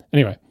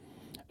 Anyway,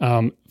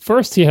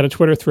 first he had a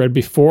Twitter thread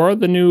before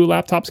the new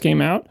laptops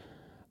came out,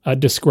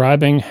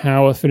 describing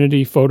how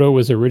Affinity Photo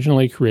was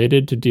originally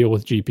created to deal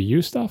with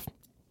GPU stuff.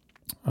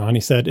 And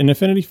he said, in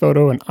Affinity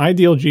Photo, an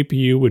ideal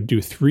GPU would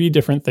do 3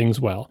 different things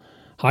well: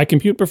 high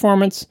compute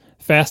performance,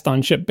 fast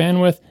on-chip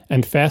bandwidth,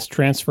 and fast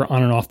transfer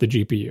on and off the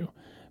GPU.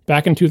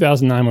 Back in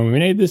 2009, when we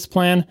made this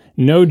plan,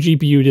 no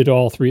GPU did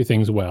all 3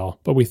 things well,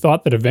 but we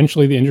thought that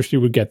eventually the industry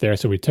would get there,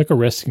 so we took a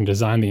risk and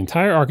designed the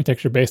entire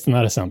architecture based on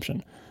that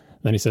assumption.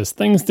 Then he says,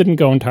 things didn't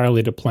go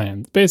entirely to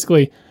plan.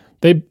 Basically,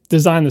 they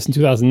designed this in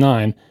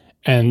 2009,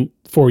 and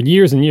for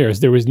years and years,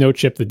 there was no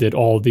chip that did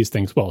all of these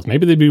things well.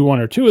 Maybe there'd be 1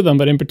 or 2 of them,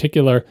 but in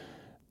particular,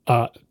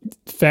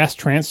 fast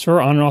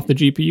transfer on and off the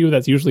GPU,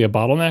 that's usually a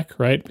bottleneck,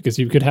 right? Because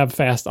you could have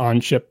fast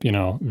on-chip,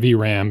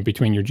 VRAM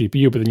between your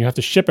GPU, but then you have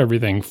to ship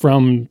everything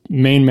from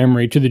main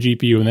memory to the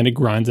GPU, and then it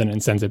grinds it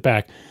and sends it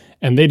back.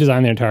 And they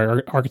designed their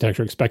entire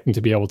architecture expecting to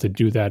be able to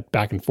do that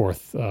back and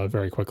forth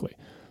very quickly.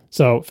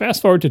 So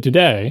fast forward to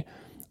today,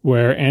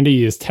 where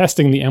Andy is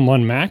testing the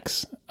M1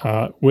 Max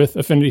with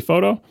Affinity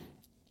Photo.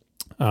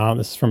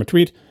 This is from a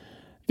tweet.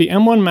 The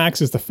M1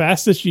 Max is the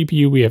fastest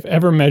GPU we have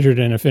ever measured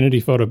in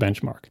Affinity Photo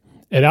benchmark.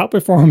 It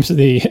outperforms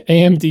the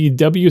AMD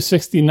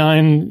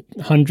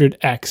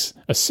W6900X,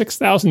 a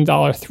 $6,000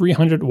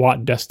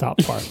 300-watt desktop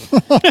part,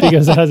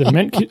 because it has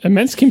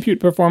immense compute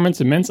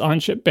performance, immense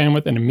on-chip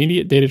bandwidth, and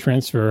immediate data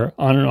transfer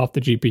on and off the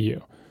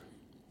GPU.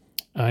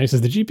 He says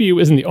the GPU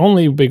isn't the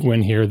only big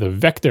win here. The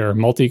Vector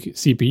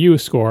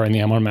multi-CPU score in the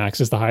M1 Max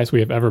is the highest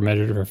we have ever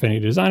measured for Affinity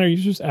Designer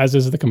users, as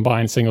is the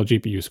combined single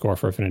GPU score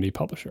for Affinity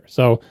Publisher.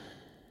 So,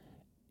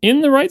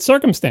 in the right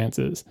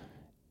circumstances,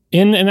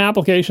 in an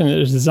application that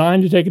is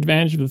designed to take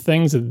advantage of the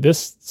things that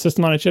this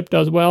system on a chip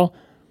does well,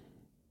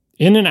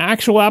 in an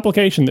actual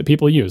application that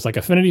people use, like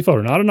Affinity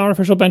Photo, not an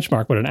artificial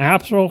benchmark, but an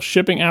actual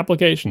shipping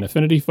application,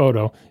 Affinity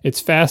Photo, it's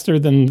faster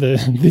than the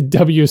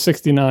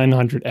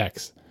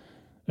W6900X.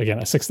 Again,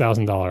 a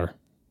 $6,000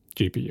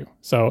 GPU.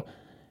 So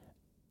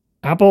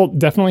Apple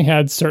definitely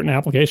had certain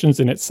applications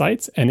in its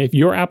sights, and if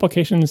your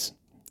applications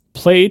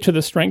play to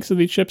the strengths of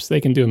these chips,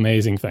 they can do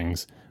amazing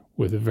things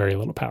with very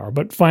little power.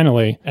 But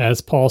finally,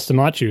 as Paul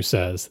Stamachu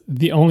says,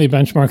 the only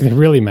benchmark that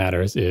really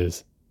matters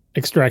is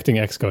extracting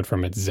Xcode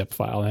from its zip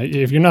file. Now,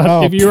 if you're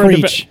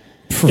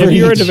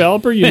a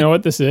developer, you know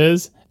what this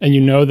is, and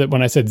you know that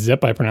when I said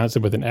zip, I pronounced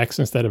it with an X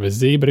instead of a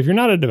Z. But if you're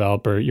not a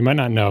developer, you might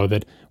not know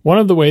that one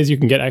of the ways you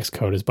can get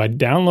Xcode is by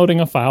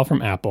downloading a file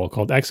from Apple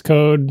called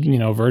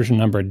Xcode, version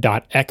number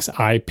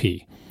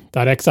 .xip.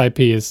 .xip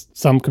is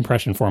some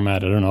compression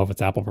format. I don't know if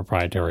it's Apple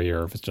proprietary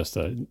or if it's just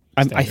a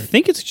standard. I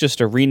think it's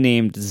just a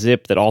renamed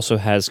zip that also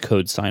has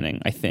code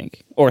signing, I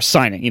think. Or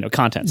signing,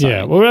 content signing.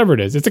 Yeah, well, whatever it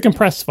is. It's a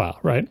compressed file,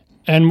 right?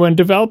 And when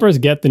developers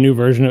get a new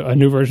version of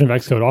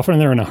Xcode, often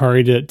they're in a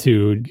hurry to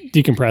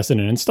decompress it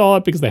and install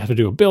it because they have to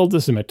do a build to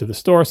submit to the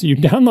store. So you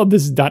download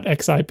this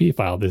 .xip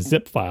file, this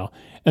zip file,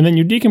 and then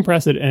you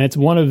decompress it, and it's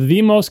one of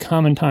the most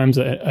common times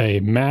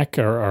a Mac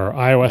or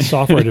iOS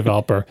software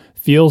developer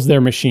feels their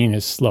machine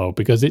is slow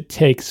because it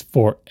takes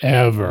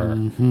forever.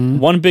 Mm-hmm.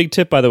 One big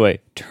tip, by the way,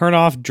 turn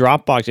off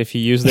Dropbox if you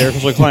use their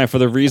official client for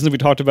the reasons we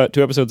talked about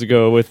 2 episodes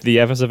ago with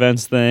the FS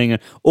Events thing,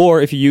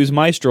 or if you use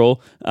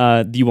Mistral,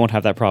 you won't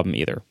have that problem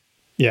either.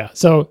 Yeah.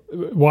 So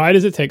why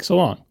does it take so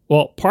long?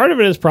 Well, part of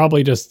it is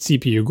probably just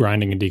CPU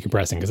grinding and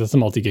decompressing because it's a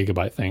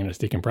multi-gigabyte thing and it's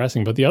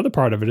decompressing. But the other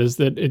part of it is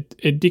that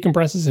it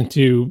decompresses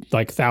into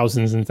like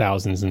thousands and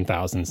thousands and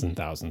thousands and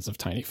thousands of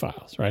tiny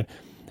files, right?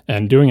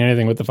 And doing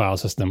anything with the file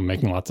system,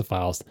 making lots of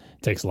files,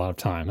 takes a lot of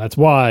time. That's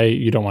why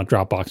you don't want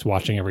Dropbox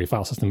watching every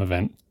file system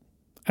event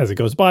as it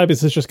goes by,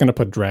 because it's just going to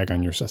put drag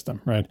on your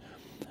system, right?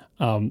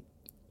 And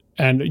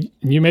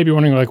you may be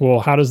wondering, like,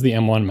 well, how does the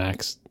M1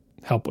 Max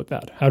help with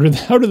that? How do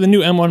the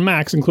new M1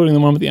 Max, including the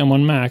one with the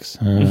M1 Max,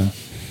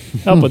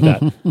 help with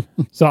that?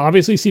 So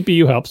obviously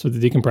CPU helps with the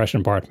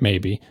decompression part,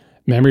 maybe.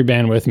 Memory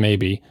bandwidth,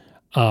 maybe.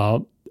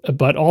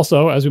 But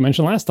also, as we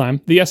mentioned last time,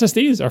 the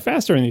SSDs are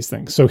faster in these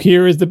things. So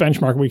here is the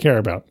benchmark we care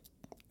about.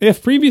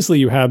 If previously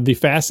you had the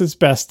fastest,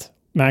 best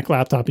Mac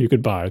laptop you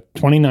could buy,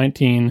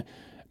 2019,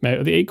 the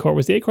 8-core,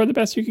 was the 8-core the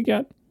best you could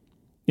get?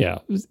 Yeah,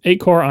 it was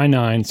 8-core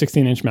i9,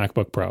 16-inch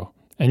MacBook Pro.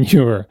 And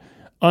you were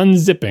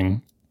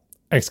unzipping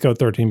Xcode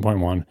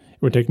 13.1. It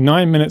would take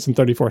 9 minutes and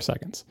 34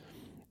 seconds.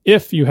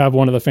 If you have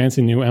one of the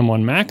fancy new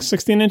M1 Max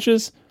 16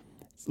 inches,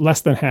 it's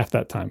less than half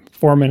that time,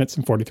 4 minutes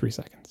and 43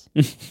 seconds.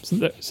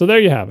 So there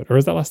you have it. Or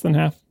is that less than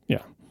half?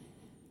 Yeah.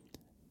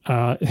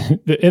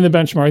 In the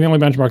benchmark, the only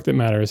benchmark that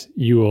matters,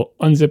 you will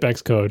unzip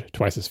Xcode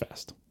twice as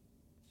fast.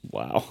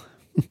 Wow.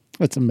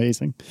 That's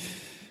amazing.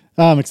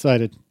 I'm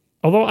excited.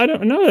 Although I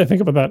don't know that I think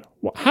about that.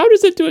 How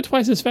does it do it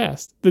twice as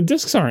fast? The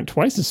disks aren't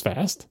twice as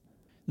fast.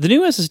 The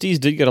new SSDs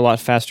did get a lot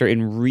faster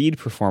in read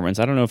performance.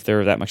 I don't know if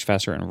they're that much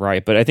faster in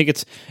write, but I think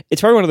it's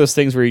probably one of those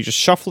things where you're just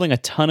shuffling a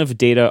ton of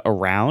data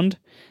around.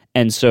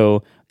 And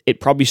so it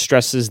probably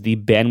stresses the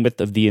bandwidth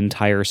of the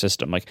entire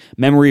system, like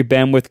memory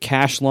bandwidth,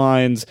 cache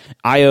lines,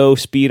 I/O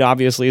speed.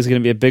 Obviously, is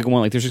going to be a big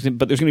one. Like there's going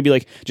to be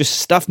like just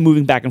stuff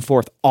moving back and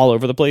forth all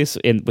over the place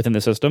within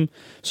the system.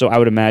 So I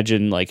would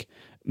imagine like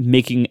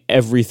making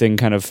everything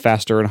kind of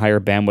faster and higher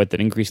bandwidth,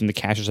 and increasing the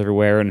caches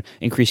everywhere, and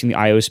increasing the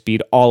I/O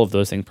speed. All of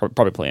those things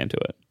probably play into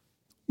it.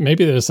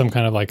 Maybe there's some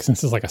kind of like,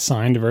 since it's like a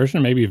signed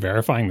version, maybe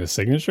verifying the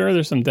signature.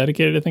 There's some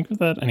dedicated, I think, with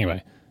that.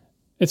 Anyway,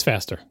 it's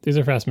faster. These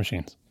are fast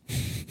machines.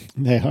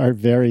 They are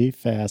very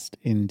fast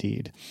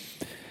indeed.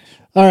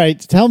 All right,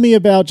 tell me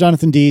about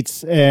Jonathan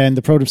Dietz and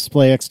the Pro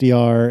Display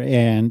XDR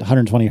and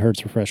 120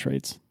 hertz refresh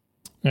rates.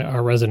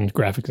 Our resident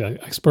graphics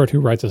expert who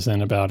writes us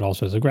in about all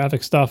sorts of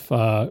graphic stuff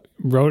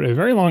wrote a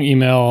very long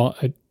email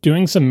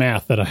doing some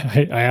math that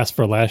I asked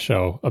for last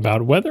show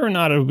about whether or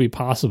not it would be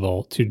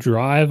possible to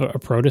drive a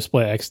Pro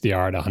Display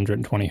XDR at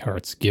 120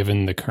 hertz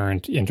given the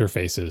current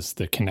interfaces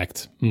that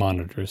connect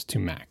monitors to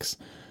Macs.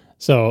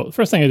 So the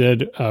first thing I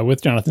did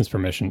with Jonathan's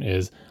permission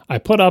is I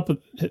put up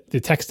the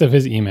text of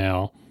his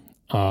email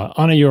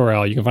on a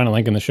URL. You can find a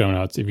link in the show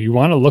notes if you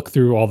want to look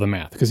through all the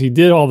math, because he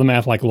did all the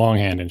math like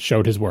longhand and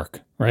showed his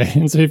work, right?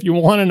 And so if you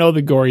want to know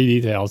the gory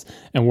details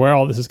and where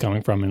all this is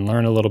coming from and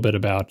learn a little bit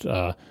about,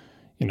 I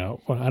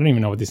don't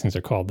even know what these things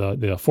are called, the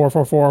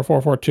 444,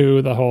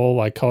 442, the whole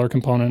like color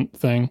component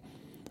thing,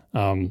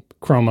 chroma,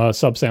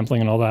 subsampling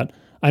and all that.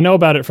 I know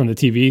about it from the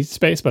TV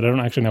space, but I don't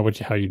actually know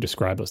how you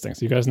describe those things.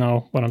 Do you guys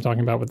know what I'm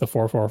talking about with the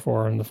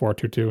 444 and the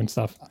 422 and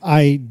stuff?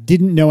 I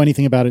didn't know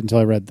anything about it until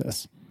I read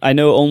this. I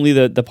know only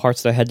the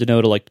parts that I had to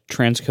know to like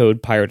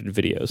transcode pirated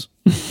videos.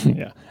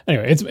 Yeah.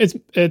 Anyway,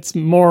 it's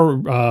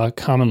more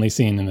commonly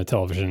seen in the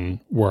television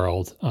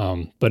world,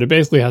 but it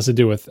basically has to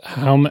do with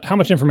how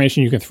much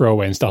information you can throw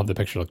away and still have the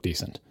picture look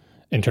decent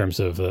in terms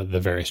of the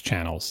various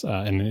channels.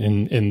 And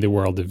in the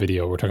world of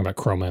video, we're talking about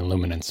chroma and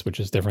luminance,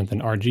 which is different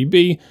than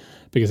RGB,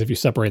 because if you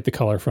separate the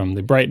color from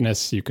the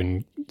brightness, you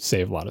can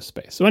save a lot of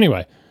space. So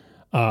anyway,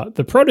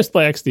 the Pro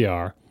Display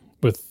XDR,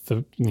 with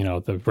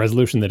the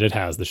resolution that it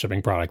has, the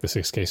shipping product, the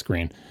 6K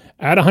screen,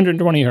 at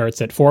 120 hertz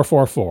at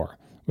 444,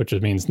 which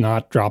means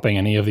not dropping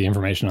any of the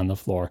information on the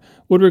floor,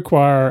 would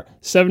require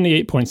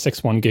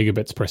 78.61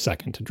 gigabits per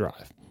second to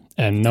drive.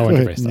 And no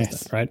interface does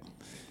that,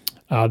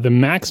 right? The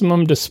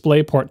maximum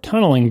DisplayPort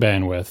tunneling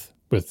bandwidth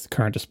with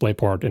current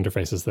DisplayPort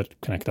interfaces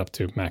that connect up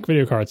to Mac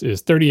video cards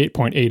is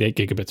 38.88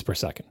 gigabits per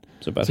second.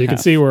 So you can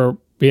see where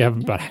we have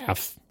about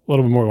half, a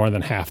little bit more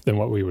than half than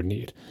what we would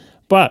need.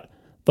 But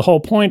the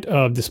whole point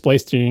of display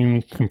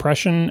stream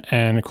compression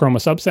and chroma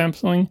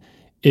subsampling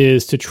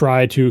is to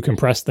try to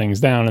compress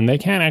things down, and they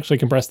can actually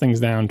compress things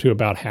down to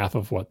about half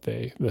of what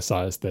the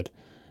size that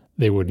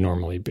they would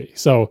normally be.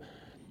 So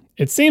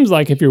it seems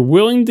like if you're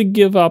willing to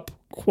give up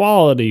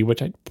quality,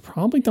 which I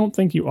probably don't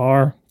think you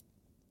are,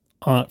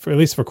 for at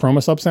least for chroma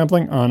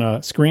subsampling on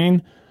a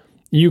screen,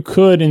 you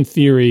could, in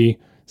theory,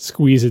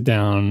 squeeze it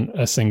down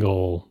a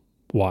single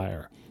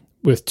wire.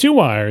 With two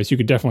wires, you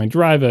could definitely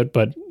drive it,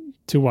 but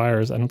two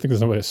wires, I don't think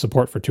there's no way to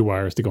support for two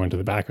wires to go into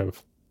the back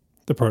of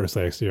the Pro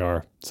Display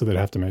XDR, so they'd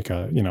have to make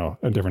a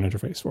different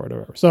interface for it or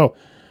whatever. So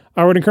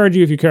I would encourage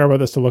you, if you care about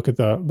this, to look at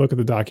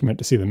the document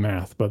to see the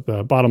math. But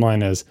the bottom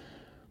line is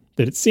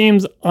that it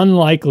seems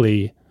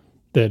unlikely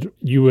that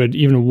you would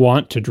even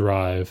want to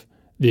drive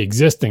the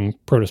existing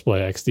Pro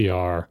Display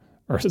XDR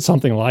or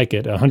something like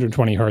it at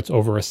 120 hertz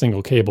over a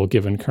single cable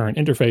given current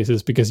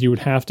interfaces, because you would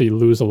have to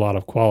lose a lot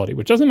of quality,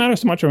 which doesn't matter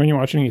so much when you're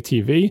watching a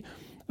TV.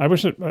 I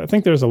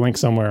think there's a link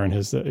somewhere in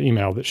his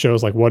email that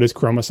shows like what is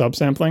chroma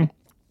subsampling.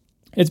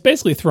 It's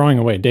basically throwing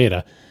away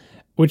data,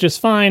 which is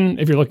fine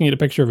if you're looking at a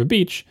picture of a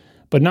beach,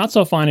 but not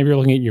so fine if you're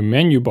looking at your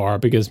menu bar,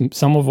 because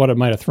some of what it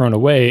might have thrown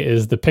away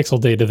is the pixel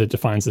data that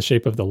defines the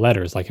shape of the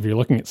letters. Like if you're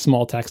looking at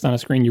small text on a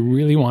screen, you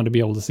really want to be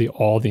able to see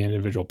all the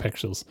individual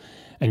pixels.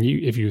 And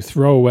if you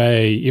throw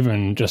away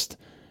even just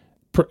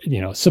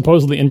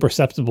supposedly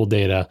imperceptible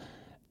data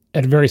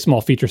at very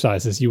small feature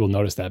sizes, you will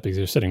notice that because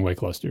you're sitting way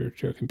close to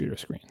your computer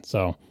screen.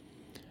 So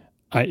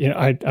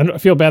I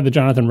feel bad that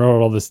Jonathan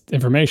wrote all this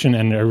information,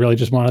 and I really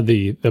just wanted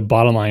the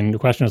bottom line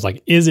question is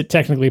like, is it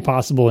technically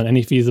possible in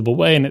any feasible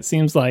way? And it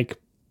seems like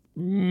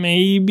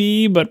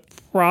maybe, but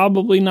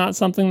probably not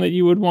something that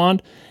you would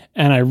want.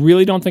 And I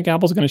really don't think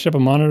Apple's going to ship a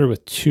monitor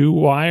with two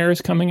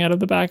wires coming out of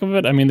the back of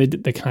it. I mean,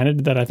 they kind of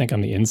did that, I think,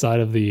 on the inside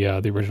of the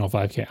original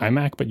 5K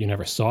iMac, but you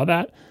never saw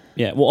that.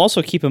 Yeah, well,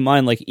 also keep in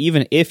mind, like,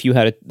 even if you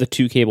had the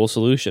two-cable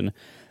solution,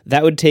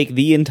 that would take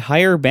the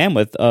entire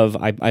bandwidth of,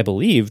 I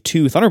believe,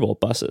 2 Thunderbolt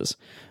buses.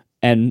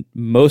 And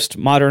most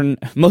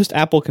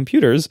Apple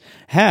computers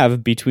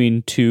have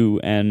between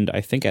 2 and,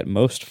 I think, at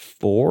most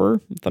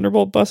 4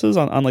 Thunderbolt buses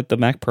on like, the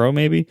Mac Pro,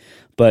 maybe.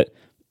 But,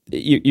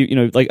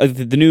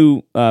 the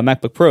new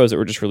MacBook Pros that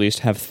were just released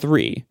have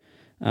 3.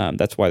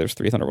 That's why there's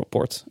 3 Thunderbolt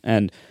ports.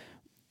 And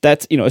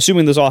that's,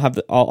 assuming those all have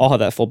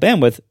that full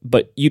bandwidth,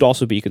 but you'd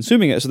also be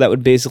consuming it. So that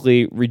would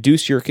basically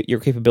reduce your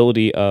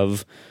capability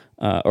of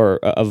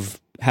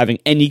having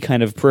any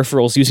kind of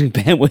peripherals using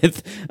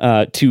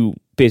bandwidth to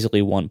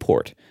basically one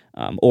port.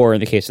 Or in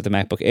the case of the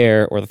MacBook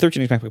Air or the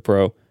 13-inch MacBook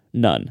Pro,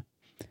 none.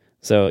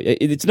 So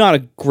it's not a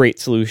great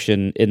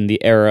solution in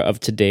the era of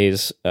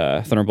today's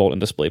Thunderbolt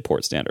and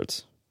DisplayPort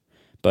standards.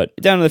 But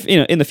down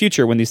in the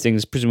future, when these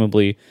things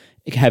presumably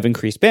have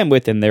increased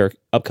bandwidth in their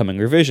upcoming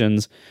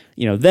revisions,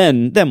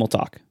 then we'll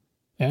talk.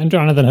 And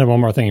Jonathan had one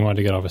more thing he wanted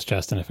to get off his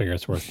chest, and I figure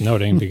it's worth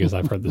noting because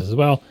I've heard this as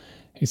well.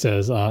 He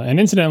says, and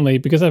incidentally,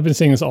 because I've been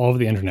seeing this all over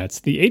the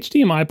internets, the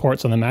HDMI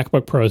ports on the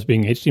MacBook Pros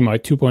being HDMI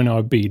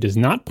 2.0B does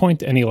not point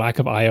to any lack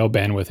of I/O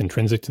bandwidth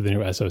intrinsic to the new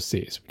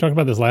SoCs. We talked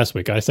about this last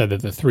week. I said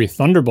that the 3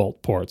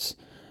 Thunderbolt ports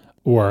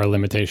were a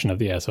limitation of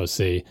the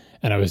SoC,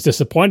 and I was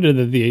disappointed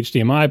that the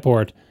HDMI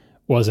port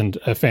wasn't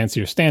a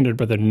fancier standard,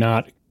 but they're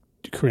not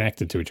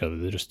connected to each other.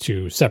 They're just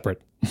 2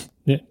 separate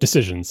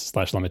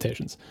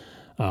decisions/limitations.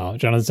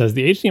 Jonathan says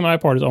the HDMI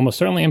port is almost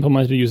certainly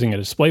implemented using a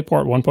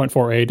DisplayPort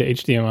 1.4a to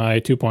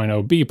HDMI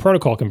 2.0b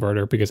protocol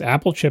converter because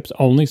Apple chips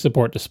only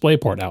support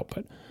DisplayPort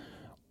output.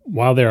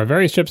 While there are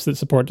various chips that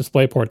support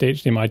DisplayPort to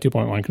HDMI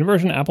 2.1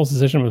 conversion, Apple's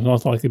decision was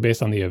most likely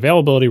based on the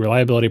availability,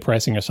 reliability,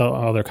 pricing, or some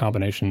other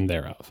combination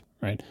thereof.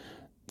 Right.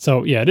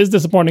 So yeah, it is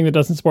disappointing that it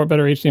doesn't support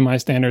better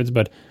HDMI standards,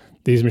 but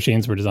these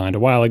machines were designed a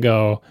while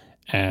ago,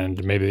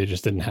 and maybe they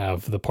just didn't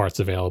have the parts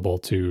available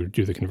to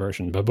do the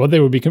conversion. But what they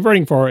would be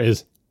converting for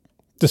is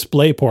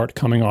DisplayPort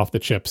coming off the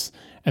chips,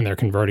 and they're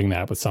converting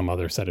that with some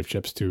other set of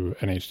chips to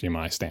an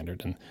HDMI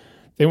standard. And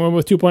they went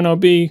with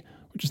 2.0B,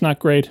 which is not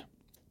great.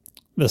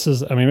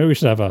 Maybe we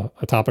should have a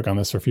topic on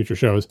this for future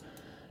shows.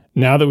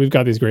 Now that we've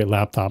got these great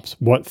laptops,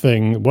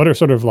 what are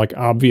sort of like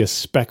obvious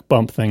spec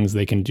bump things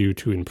they can do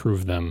to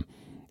improve them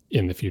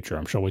in the future?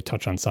 I'm sure we'll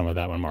touch on some of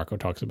that when Marco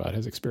talks about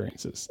his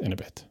experiences in a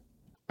bit.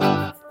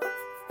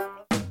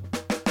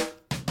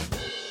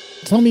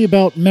 Tell me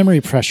about memory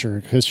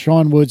pressure, because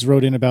Sean Woods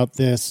wrote in about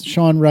this.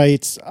 Sean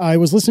writes, I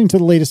was listening to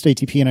the latest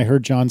ATP and I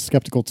heard John's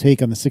skeptical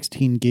take on the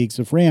 16 gigs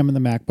of RAM in the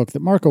MacBook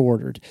that Marco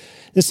ordered.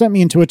 This sent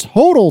me into a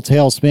total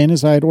tailspin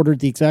as I had ordered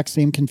the exact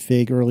same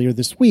config earlier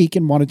this week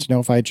and wanted to know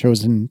if I had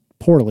chosen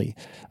poorly.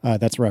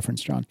 That's a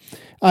reference, John.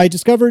 I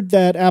discovered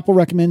that Apple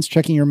recommends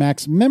checking your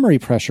Mac's memory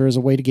pressure as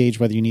a way to gauge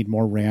whether you need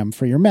more RAM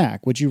for your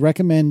Mac. Would you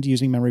recommend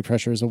using memory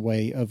pressure as a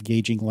way of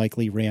gauging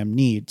likely RAM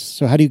needs?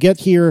 So how do you get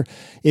here?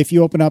 If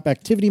you open up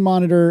Activity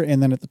Monitor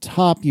and then at the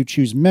top you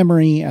choose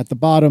memory, at the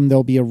bottom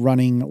there'll be a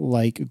running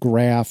like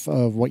graph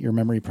of what your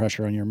memory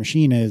pressure on your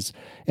machine is,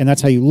 and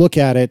that's how you look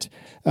at it.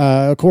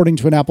 According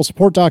to an Apple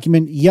support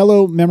document,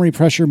 yellow memory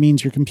pressure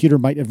means your computer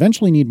might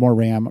eventually need more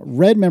RAM.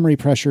 Red memory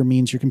pressure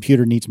means your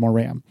computer needs more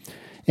RAM.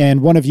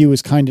 And one of you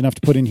was kind enough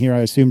to put in here,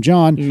 I assume,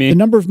 John, Me. the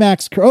number of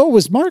Macs. Oh, it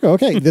was Marco.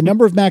 Okay. The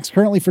number of Macs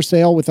currently for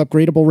sale with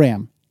upgradable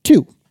RAM.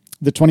 2,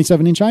 the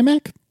 27-inch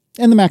iMac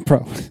and the Mac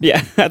Pro. Yeah,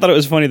 I thought it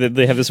was funny that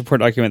they have the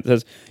support document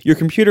that says your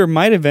computer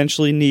might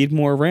eventually need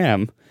more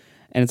RAM.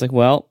 And it's like,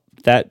 well,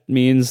 that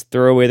means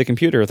throw away the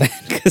computer then.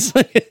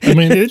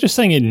 They're just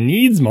saying it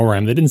needs more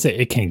RAM. They didn't say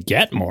it can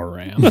get more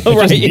RAM. It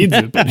Right. just needs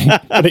it,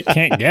 but it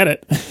can't get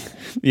it.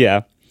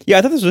 Yeah. Yeah,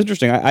 I thought this was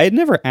interesting. I had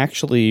never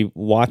actually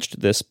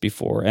watched this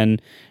before,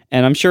 and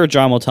I'm sure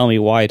John will tell me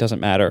why it doesn't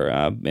matter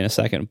in a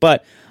second.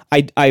 But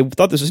I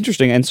thought this was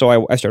interesting, and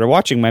so I started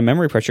watching my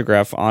memory pressure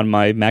graph on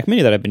my Mac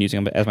Mini that I've been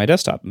using as my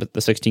desktop,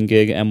 the 16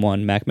 gig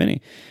M1 Mac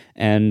Mini.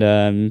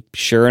 And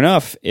sure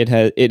enough, it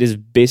is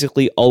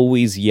basically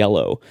always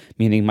yellow,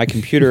 meaning my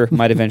computer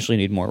might eventually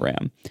need more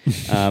RAM.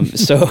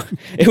 So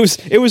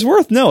it was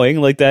worth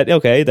knowing, like that.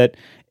 Okay,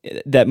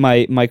 that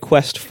my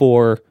quest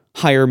for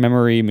higher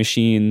memory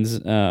machines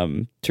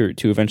to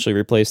eventually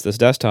replace this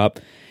desktop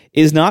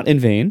is not in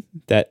vain.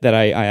 That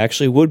I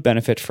actually would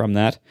benefit from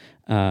that,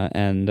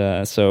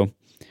 so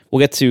we'll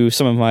get to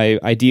some of my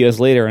ideas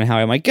later on how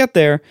I might get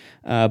there.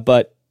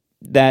 But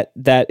that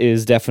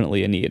is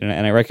definitely a need,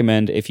 and I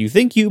recommend if you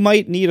think you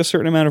might need a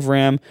certain amount of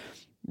RAM,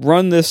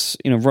 run this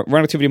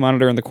run Activity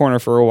Monitor in the corner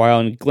for a while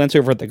and glance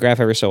over at the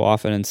graph every so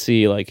often and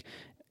see like,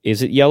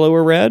 is it yellow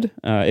or red?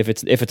 If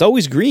it's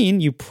always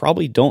green, you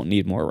probably don't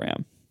need more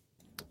RAM.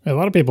 A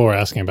lot of people were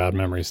asking about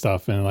memory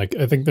stuff, and I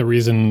think the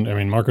reason,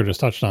 Marco just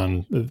touched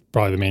on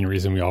probably the main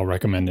reason we all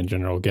recommend in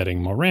general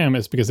getting more RAM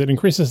is because it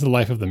increases the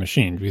life of the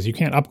machine, because you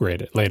can't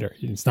upgrade it later.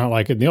 It's not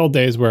like in the old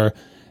days where,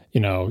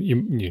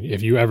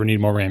 if you ever need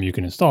more RAM, you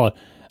can install it.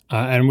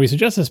 And we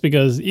suggest this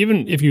because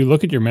even if you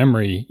look at your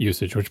memory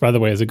usage, which by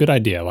the way is a good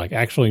idea, like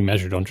actually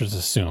measure, don't just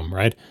assume,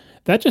 right?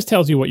 That just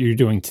tells you what you're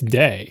doing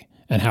today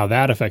and how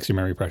that affects your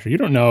memory pressure. You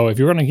don't know if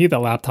you're going to keep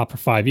that laptop for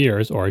 5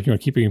 years, or if you're going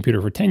to keep your computer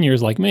for 10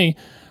 years like me.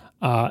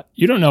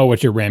 You don't know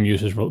what your RAM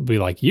usage will be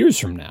like years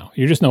from now.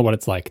 You just know what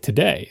it's like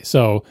today.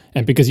 So,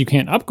 and because you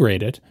can't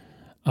upgrade it,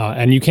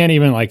 and you can't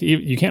even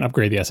you can't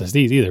upgrade the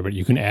SSDs either, but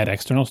you can add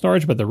external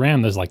storage, but the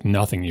RAM, there's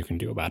nothing you can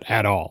do about it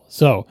at all.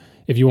 So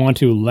if you want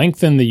to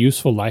lengthen the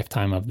useful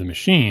lifetime of the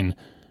machine,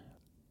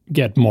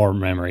 get more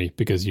memory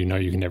because you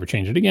can never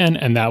change it again.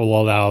 And that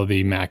will allow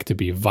the Mac to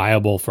be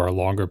viable for a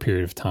longer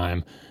period of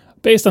time,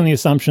 based on the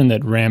assumption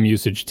that RAM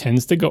usage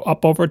tends to go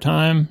up over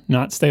time,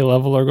 not stay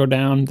level or go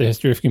down. The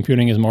history of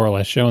computing has more or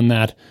less shown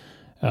that.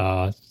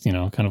 kind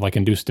of like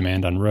induced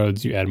demand on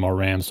roads. You add more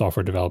RAM,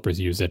 software developers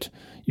use it,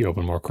 you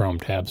open more Chrome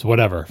tabs,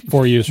 whatever.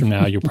 4 years from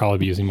now, you'll probably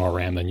be using more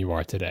RAM than you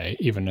are today,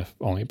 even if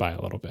only by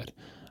a little bit.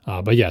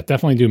 But yeah,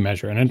 definitely do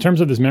measure. And in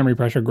terms of this memory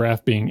pressure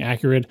graph being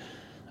accurate,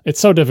 it's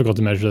so difficult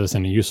to measure this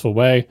in a useful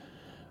way.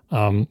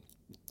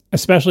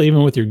 Especially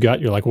even with your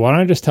gut, you're like, why don't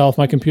I just tell if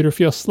my computer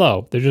feels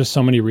slow? There's just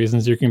so many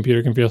reasons your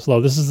computer can feel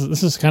slow. This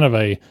is kind of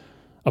a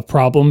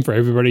problem for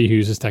everybody who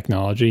uses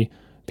technology.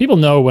 People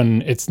know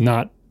when it's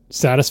not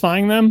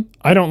satisfying them.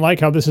 I don't like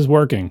how this is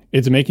working.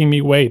 It's making me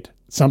wait.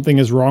 Something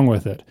is wrong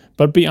with it.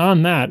 But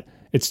beyond that,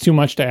 it's too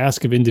much to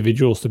ask of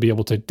individuals to be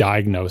able to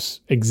diagnose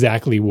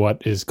exactly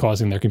what is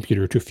causing their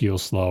computer to feel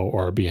slow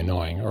or be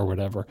annoying or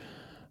whatever.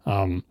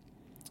 And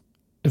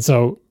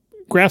so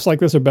graphs like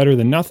this are better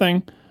than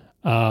nothing.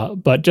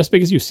 But just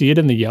because you see it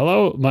in the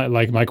yellow,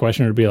 my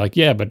question would be like,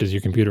 yeah, but does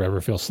your computer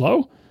ever feel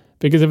slow?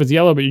 Because if it's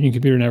yellow, but your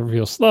computer never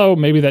feels slow,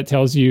 maybe that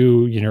tells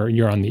you,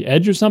 you're on the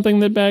edge of something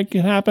that bad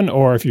can happen.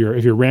 Or if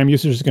your RAM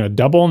usage is going to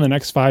double in the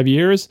next 5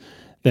 years,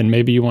 then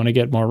maybe you want to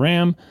get more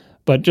RAM.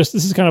 But this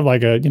is kind of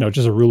like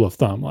just a rule of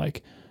thumb.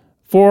 Like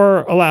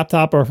for a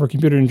laptop or for a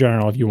computer in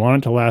general, if you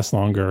want it to last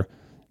longer,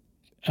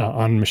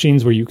 on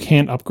machines where you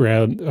can't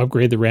upgrade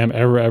the RAM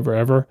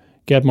ever,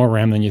 get more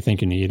RAM than you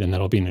think you need, and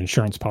that'll be an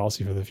insurance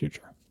policy for the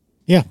future.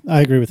 Yeah,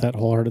 I agree with that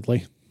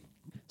wholeheartedly.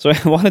 So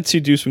I wanted to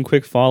do some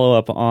quick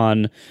follow-up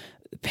on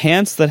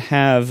pants that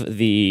have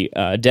the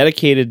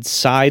dedicated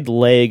side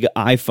leg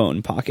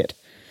iPhone pocket,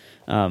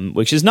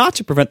 which is not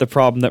to prevent the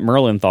problem that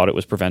Merlin thought it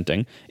was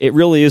preventing. It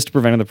really is to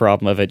prevent the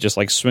problem of it just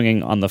like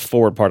swinging on the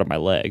forward part of my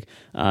leg.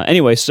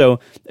 Anyway, so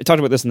I talked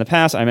about this in the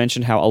past. I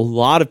mentioned how a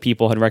lot of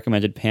people had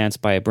recommended pants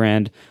by a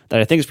brand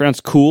that I think is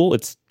pronounced Cool.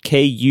 It's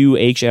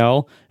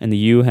Kuhl, and the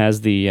U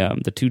has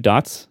the 2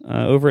 dots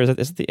over. Is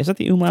that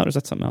the umlaut, or is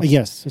that something else?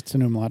 Yes, it's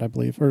an umlaut, I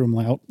believe, or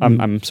umlaut.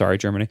 I'm sorry,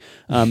 Germany.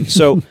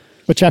 So.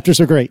 But chapters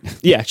are great.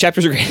 Yeah,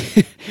 chapters are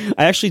great.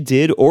 I actually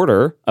did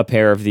order a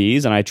pair of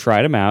these, and I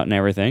tried them out and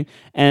everything,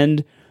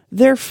 and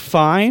they're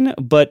fine,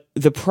 but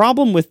the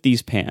problem with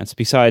these pants,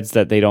 besides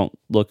that they don't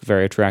look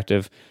very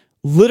attractive,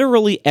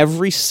 literally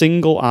every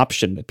single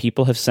option that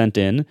people have sent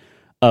in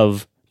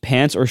of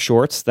pants or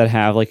shorts that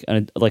have like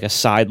a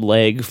side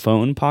leg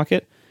phone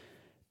pocket,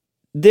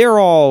 they're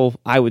all,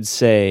 I would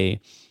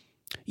say,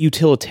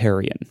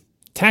 utilitarian.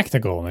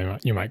 Tactical,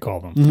 you might call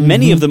them. Mm-hmm.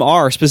 Many of them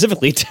are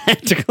specifically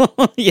tactical,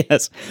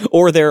 yes.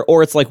 Or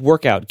it's like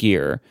workout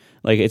gear,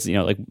 like it's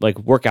like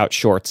workout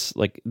shorts.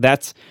 Like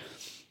that's,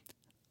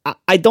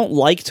 I don't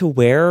like to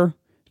wear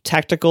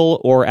tactical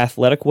or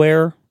athletic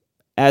wear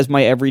as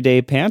my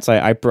everyday pants.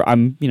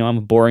 I'm a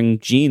boring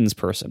jeans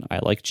person. I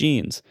like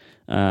jeans,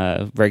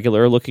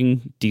 regular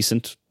looking,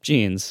 decent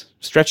jeans,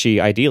 stretchy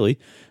ideally.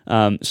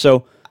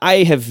 So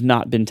I have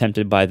not been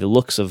tempted by the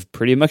looks of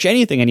pretty much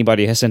anything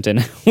anybody has sent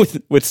in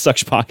with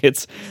such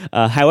pockets.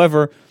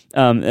 However,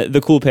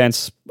 the Cool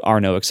pants are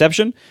no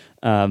exception.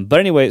 But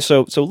anyway,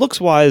 so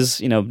looks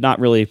wise, not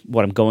really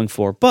what I'm going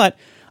for. But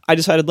I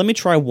decided let me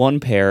try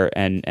one pair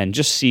and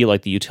just see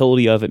like the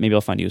utility of it. Maybe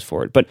I'll find use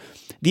for it. But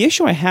the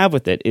issue I have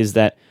with it is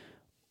that,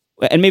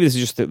 and maybe this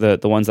is just the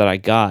ones that I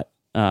got,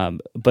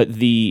 but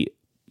the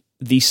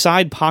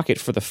side pocket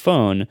for the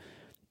phone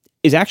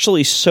is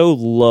actually so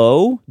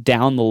low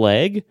down the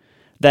leg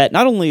that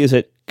not only is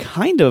it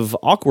kind of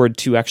awkward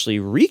to actually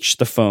reach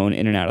the phone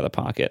in and out of the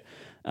pocket,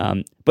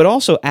 but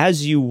also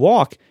as you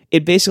walk,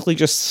 it basically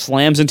just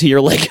slams into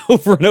your leg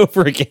over and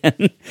over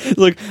again.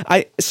 Look,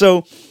 I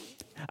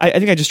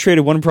think I just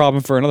traded one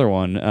problem for another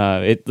one.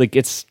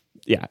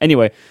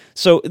 Anyway,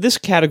 so this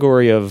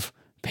category of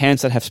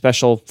pants that have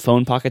special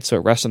phone pockets so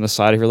it rests on the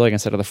side of your leg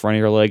instead of the front of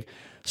your leg,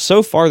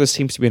 so far this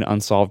seems to be an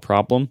unsolved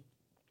problem.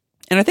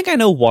 And I think I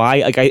know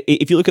why.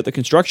 If you look at the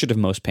construction of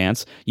most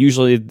pants,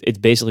 usually it's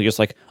basically just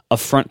like a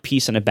front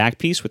piece and a back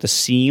piece with a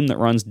seam that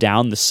runs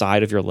down the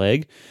side of your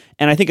leg.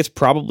 And I think it's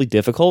probably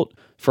difficult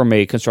from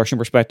a construction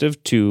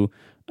perspective to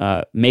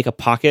make a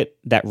pocket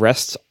that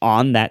rests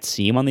on that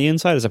seam on the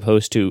inside as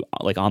opposed to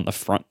like on the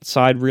front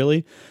side,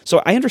 really.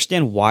 So I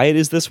understand why it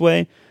is this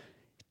way.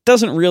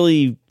 Doesn't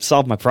really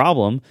solve my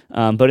problem,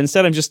 but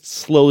instead I'm just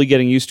slowly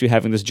getting used to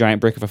having this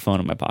giant brick of a phone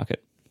in my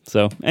pocket.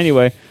 So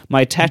anyway,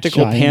 my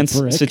tactical pants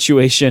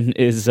situation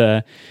is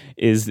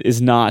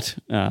not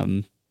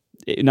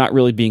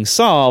really being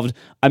solved.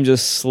 I'm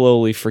just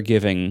slowly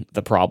forgiving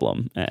the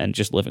problem and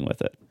just living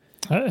with it.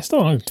 I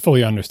still don't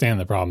fully understand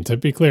the problem. To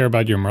be clear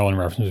about your Merlin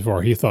reference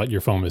before, he thought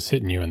your phone was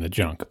hitting you in the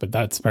junk, but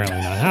that's apparently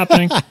not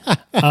happening.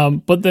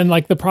 But then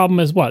like the problem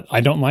is what?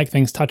 I don't like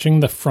things touching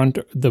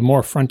the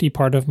more fronty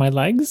part of my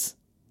legs.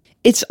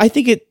 I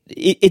think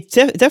it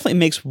definitely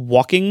makes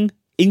walking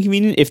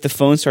inconvenient if the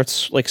phone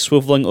starts like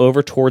swiveling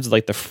over towards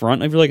like the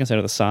front of your leg instead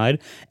of the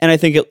side, and I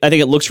think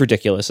it looks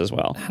ridiculous as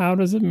well. How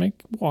does it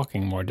make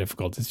walking more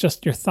difficult? It's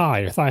just your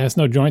thigh. Your thigh has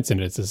no joints in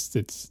it.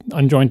 It's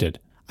unjointed.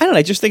 I don't know.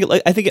 I just think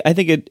I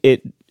think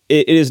it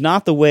it is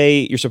not the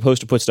way you're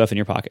supposed to put stuff in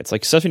your pockets.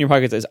 Like stuff in your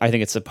pockets is, I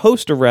think it's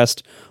supposed to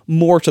rest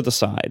more to the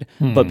side.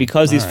 But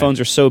because these phones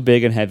are so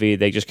big and heavy,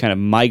 they just kind of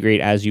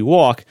migrate as you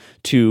walk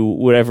to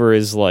whatever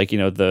is like,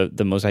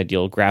 the most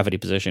ideal gravity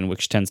position,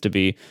 which tends to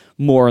be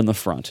more in the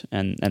front.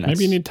 And that's,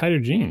 maybe you need tighter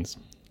jeans.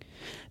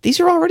 These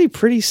are already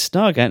pretty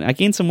snug. I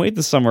gained some weight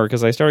this summer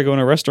because I started going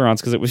to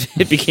restaurants because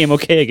it became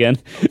okay again.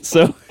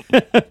 So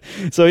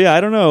yeah,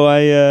 I don't know.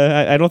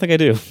 I don't think I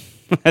do.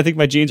 I think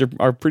my jeans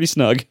are pretty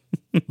snug.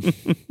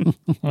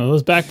 Well,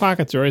 those back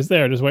pockets are always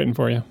there, just waiting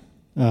for you.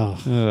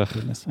 Oh,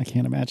 goodness. I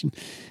can't imagine.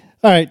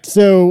 All right.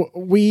 So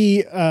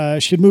we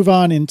should move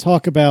on and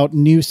talk about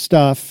new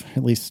stuff,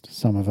 at least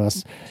some of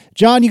us.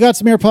 John, you got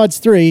some AirPods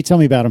 3. Tell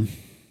me about them.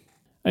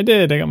 I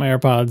did. I got my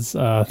AirPods.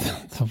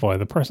 Oh boy,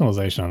 the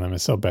personalization on them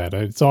is so bad.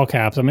 It's all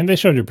caps. I mean, they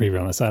showed you a preview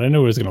on the side. I knew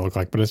what it was going to look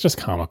like, but it's just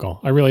comical.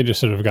 I really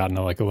just should have gotten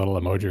a little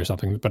emoji or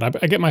something. But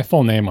I get my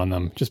full name on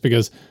them just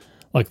because,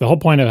 like, the whole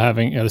point of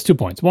having, there's 2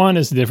 points. One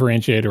is to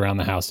differentiate around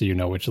the house so you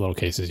know which little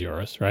case is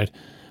yours, right?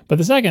 But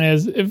the second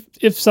is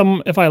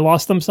if I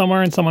lost them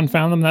somewhere and someone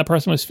found them, that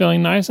person was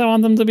feeling nice, I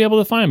want them to be able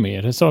to find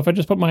me. So if I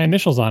just put my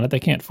initials on it,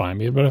 they can't find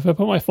me. But if I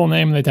put my full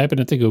name and they type it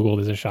into Google,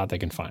 there's a shot they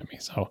can find me.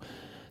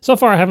 So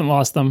far I haven't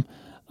lost them.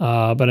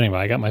 But anyway,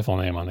 I got my full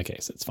name on the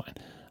case. It's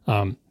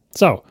fine.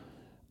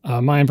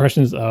 My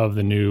impressions of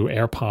the new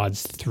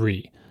AirPods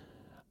 3.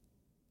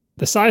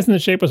 The size and the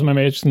shape was my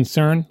major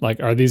concern. Like,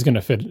 are these going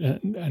to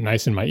fit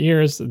nice in my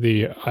ears?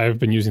 I've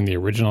been using the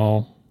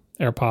original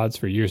AirPods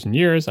for years and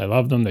years. I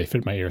love them. They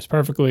fit my ears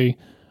perfectly.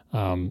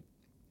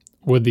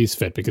 Would these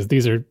fit? Because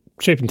these are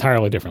shaped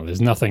entirely differently. There's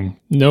nothing,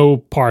 no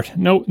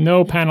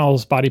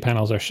panels, body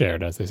panels are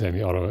shared, as they say in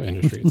the auto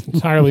industry. It's an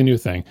entirely new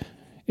thing.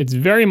 It's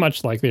very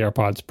much like the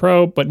AirPods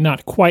Pro, but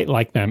not quite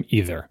like them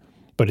either.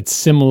 But it's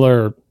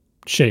similar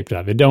shaped.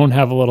 They don't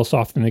have a little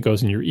soft thing that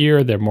goes in your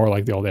ear. They're more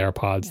like the old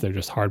AirPods. They're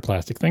just hard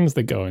plastic things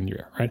that go in your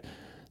ear, right?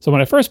 So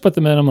when I first put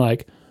them in, I'm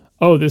like,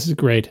 oh, this is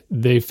great.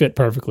 They fit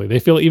perfectly. They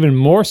feel even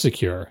more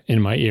secure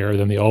in my ear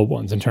than the old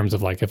ones in terms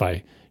of, like, if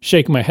I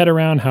shake my head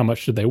around, how much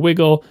should they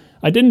wiggle?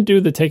 I didn't do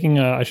the taking,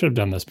 I should have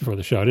done this before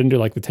the show. I didn't do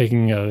like the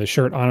taking the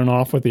shirt on and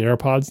off with the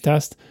AirPods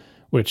test,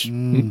 which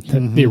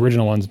the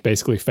original ones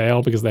basically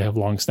fail because they have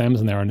long stems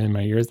and they aren't in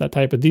my ears that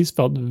type. But these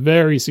felt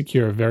very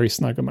secure, very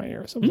snug in my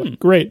ear. So I was like,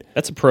 great.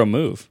 That's a pro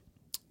move.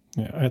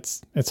 Yeah,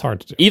 it's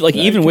hard to do.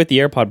 Even with the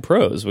AirPod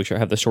Pros, which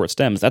have the short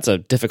stems, that's a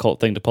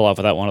difficult thing to pull off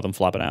without one of them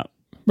flopping out.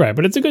 Right,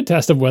 but it's a good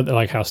test of whether,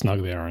 like, how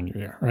snug they are in your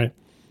ear, right?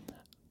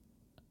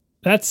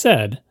 That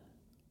said,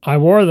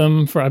 I've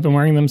been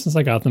wearing them since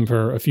I got them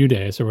for a few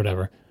days or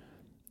whatever.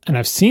 And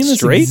I've seen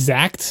this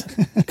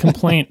exact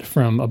complaint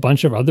from a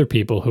bunch of other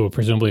people who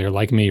presumably are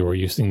like me, were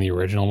using the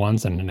original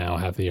ones and now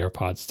have the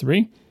AirPods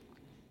 3.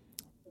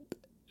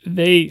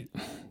 They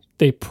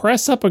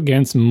press up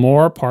against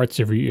more parts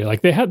of your ear.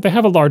 Like they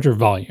have a larger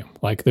volume.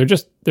 Like they're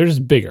just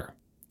bigger.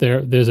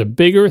 There's a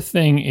bigger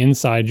thing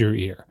inside your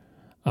ear.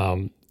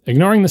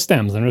 Ignoring the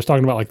stems, I'm just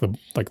talking about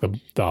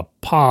the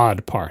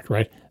pod part,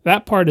 right?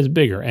 That part is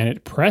bigger, and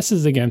it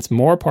presses against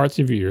more parts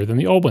of your ear than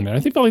the old one. And I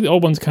think the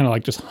old ones kind of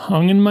like just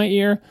hung in my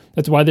ear.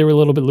 That's why they were a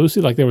little bit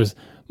loosey, like there was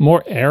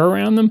more air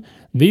around them.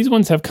 These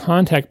ones have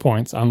contact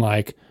points on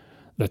like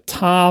the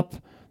top,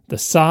 the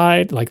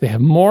side, like they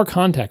have more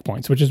contact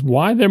points, which is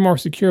why they're more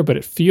secure, but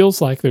it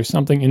feels like there's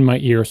something in my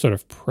ear sort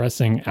of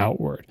pressing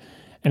outward.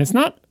 And it's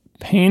not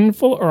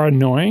painful or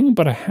annoying,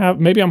 but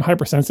maybe I'm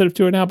hypersensitive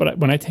to it now, but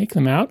when I take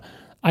them out,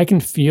 I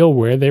can feel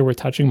where they were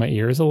touching my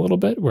ears a little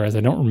bit, whereas I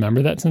don't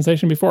remember that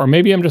sensation before. Or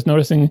maybe I'm just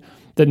noticing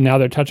that now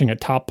they're touching a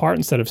top part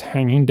instead of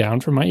hanging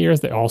down from my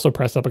ears. They also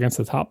press up against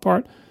the top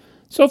part.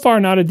 So far,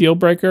 not a deal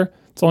breaker.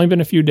 It's only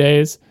been a few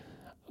days,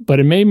 but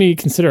it made me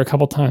consider a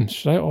couple times,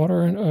 should I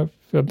order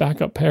a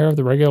backup pair of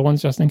the regular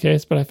ones just in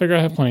case? But I figure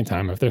I have plenty of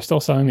time. If they're still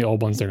selling the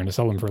old ones, they're going to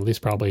sell them for at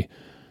least probably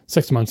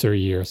 6 months or a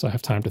year, so I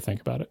have time to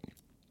think about it.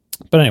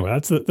 But anyway,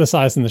 that's the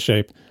size and the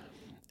shape.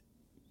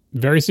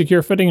 Very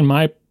secure fitting in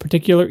my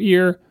particular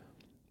ear.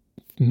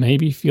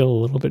 Maybe feel a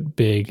little bit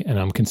big, and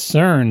I'm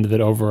concerned that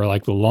over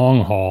like the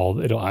long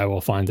haul, I will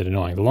find it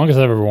annoying. The longest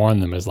I've ever worn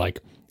them is like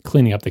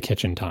cleaning up the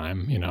kitchen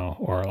time,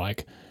 or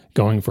like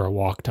going for a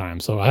walk time.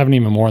 So I haven't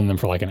even worn them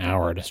for like an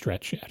hour at a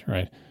stretch yet,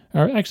 right?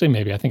 Or actually,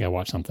 maybe I think I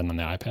watched something on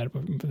the iPad,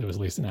 but it was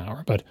at least an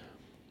hour. But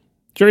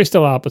jury's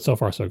still out, but so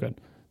far so good.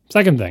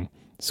 Second thing,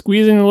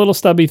 squeezing the little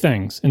stubby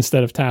things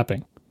instead of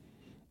tapping.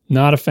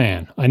 Not a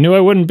fan. I knew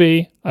I wouldn't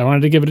be. I wanted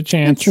to give it a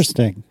chance.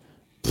 Interesting.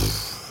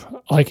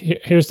 Like,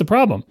 here's the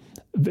problem.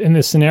 In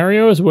the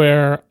scenarios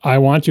where I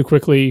want to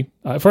quickly,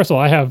 first of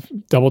all, I have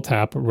double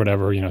tap or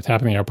whatever,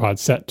 tapping the AirPods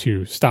set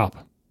to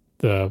stop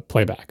the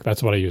playback.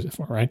 That's what I use it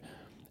for, right?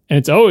 And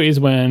it's always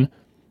when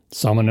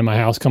someone in my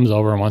house comes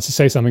over and wants to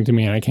say something to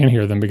me and I can't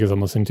hear them because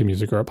I'm listening to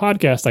music or a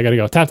podcast. I got to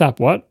go tap, tap,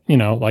 what?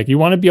 Like you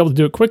want to be able to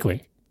do it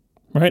quickly,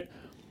 right?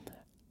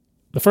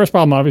 The first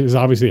problem is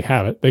obviously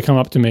habit. They come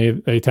up to me,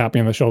 they tap me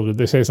on the shoulder,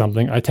 they say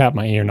something, I tap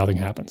my ear, nothing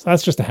happens.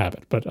 That's just a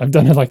habit, but I've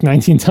done it like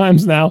 19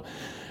 times now.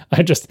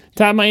 I just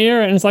tap my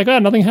ear and it's like, oh,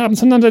 nothing happens.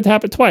 Sometimes I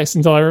tap it twice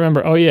until I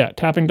remember, oh yeah,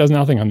 tapping does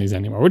nothing on these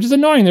anymore, which is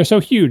annoying. They're so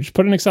huge.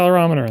 Put an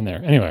accelerometer in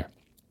there. Anyway.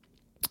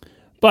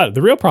 But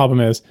the real problem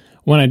is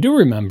when I do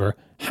remember,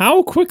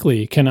 how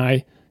quickly can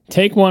I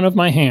take one of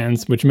my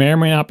hands, which may or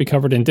may not be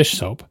covered in dish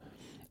soap,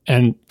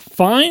 and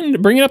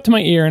bring it up to my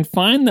ear and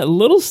find that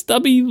little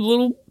stubby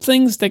little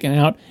thing sticking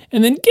out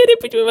and then get it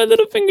between my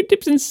little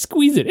fingertips and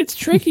squeeze it. It's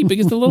tricky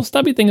because the little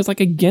stubby thing is like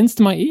against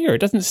my ear. It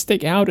doesn't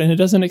stick out and it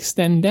doesn't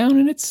extend down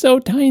and it's so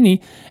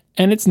tiny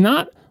and it's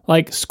not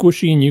like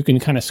squishy and you can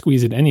kind of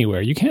squeeze it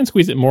anywhere. You can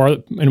squeeze it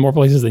in more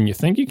places than you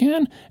think you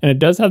can. And it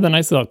does have the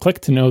nice little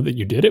click to know that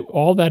you did it.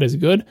 All that is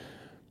good.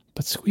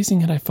 But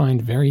squeezing it I find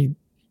very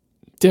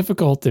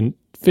difficult and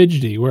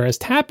fidgety, whereas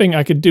tapping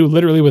I could do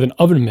literally with an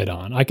oven mitt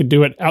on. I could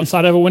do it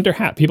outside of a winter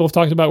hat. People have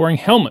talked about wearing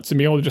helmets and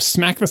being able to just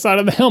smack the side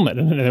of the helmet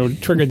and it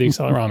would trigger the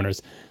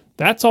accelerometers.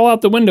 That's all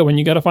out the window when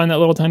you got to find that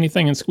little tiny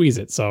thing and squeeze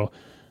it. So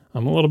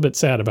I'm a little bit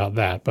sad about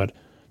that. But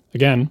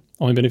again,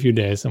 only been a few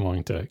days. I'm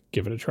willing to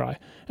give it a try.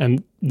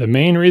 And the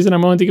main reason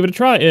I'm willing to give it a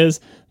try is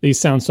these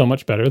sound so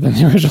much better than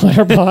the original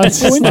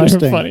AirPods. Oh, interesting. Not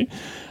even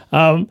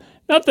funny.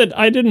 Not that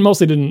I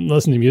mostly didn't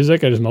listen to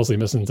music. I just mostly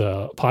listened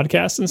to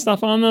podcasts and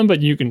stuff on them,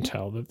 but you can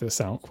tell that the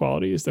sound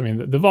quality is, I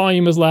mean, the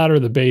volume is louder,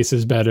 the bass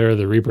is better,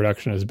 the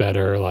reproduction is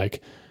better.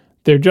 Like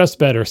they're just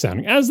better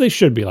sounding as they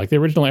should be. Like the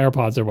original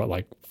AirPods are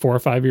like 4 or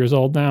 5 years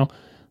old now.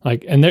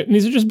 Like, and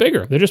these are just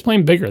bigger. They're just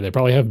plain bigger. They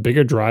probably have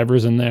bigger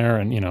drivers in there.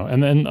 And,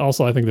 and then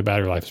also I think the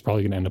battery life is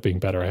probably going to end up being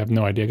better. I have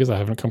no idea because I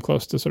haven't come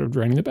close to sort of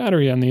draining the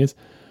battery on these,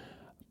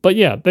 but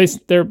yeah,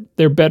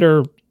 they're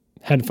better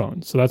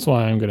headphones. So that's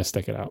why I'm going to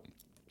stick it out.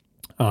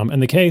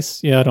 And the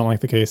case, I don't like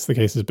the case. The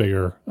case is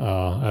bigger.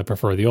 I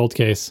prefer the old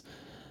case.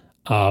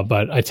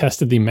 But I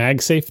tested the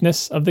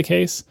MagSafeness of the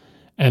case,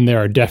 and there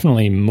are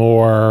definitely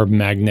more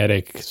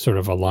magnetic sort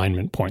of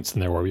alignment points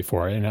than there were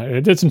before. And I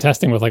did some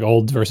testing with like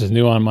old versus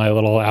new on my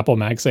little Apple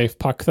MagSafe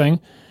puck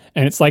thing.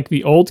 And it's like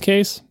the old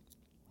case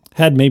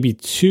had maybe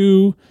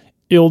 2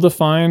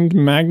 ill-defined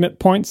magnet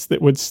points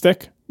that would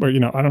stick. Or, I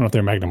don't know if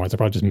they're magnet points. They're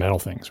probably just metal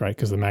things, right?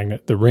 Because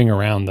the ring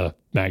around the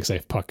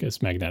MagSafe puck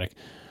is magnetic.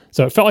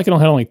 So it felt like it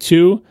had only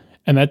 2,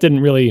 and that didn't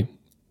really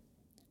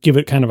give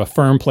it kind of a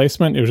firm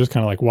placement. It was just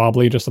kind of like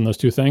wobbly just on those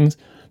 2 things.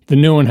 The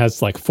new one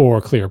has like 4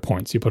 clear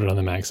points. You put it on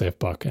the MagSafe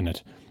puck, and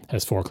it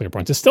has 4 clear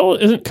points. It still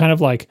isn't kind of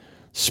like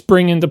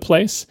spring into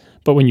place,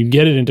 but when you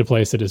get it into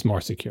place, it is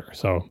more secure.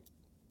 So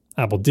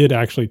Apple did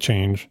actually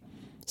change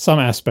some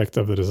aspect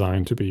of the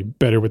design to be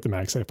better with the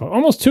MagSafe puck.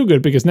 Almost too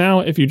good, because now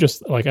if you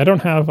just like, I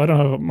don't have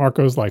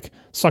Marco's like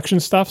suction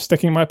stuff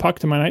sticking my puck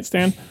to my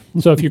nightstand.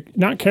 So if you're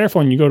not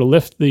careful and you go to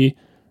lift the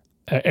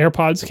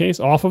AirPods case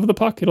off of the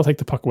puck, it'll take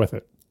the puck with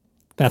it.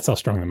 That's how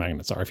strong the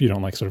magnets are if you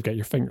don't like sort of get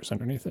your fingers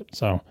underneath it.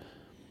 So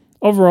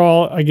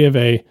overall, I give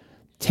a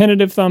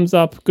tentative thumbs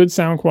up. Good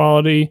sound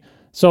quality.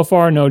 So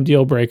far, no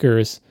deal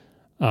breakers,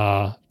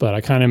 but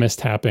I kind of miss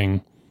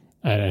tapping.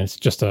 And it's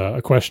just a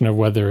question of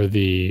whether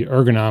the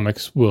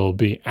ergonomics will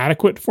be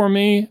adequate for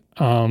me,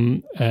 or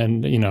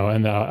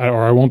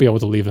I won't be able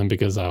to leave them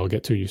because I'll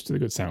get too used to the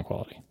good sound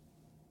quality.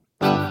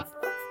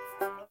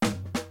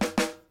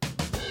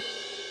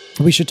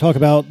 We should talk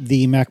about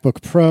the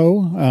MacBook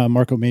Pro.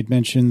 Marco made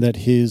mention that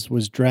his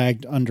was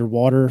dragged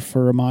underwater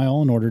for a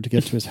mile in order to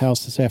get to his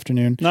house this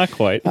afternoon. Not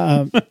quite.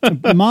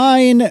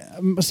 Mine,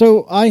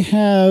 so I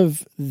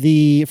have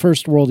the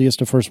first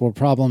worldiest of first world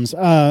problems.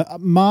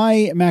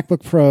 My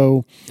MacBook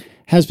Pro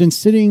has been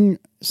sitting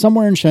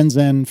somewhere in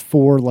Shenzhen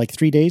for like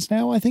 3 days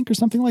now, I think, or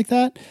something like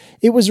that.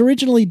 It was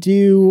originally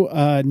due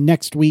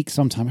next week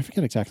sometime. I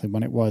forget exactly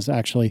when it was,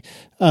 actually.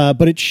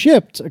 But it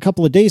shipped a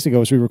couple of days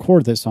ago as we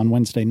record this on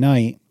Wednesday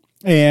night.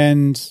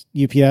 And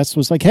UPS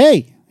was like,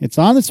 hey, it's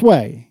on its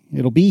way.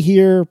 It'll be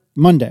here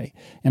Monday.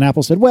 And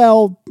Apple said,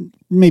 well,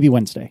 maybe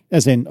Wednesday,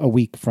 as in a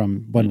week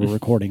from when we're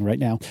recording right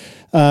now.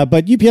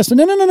 But UPS said,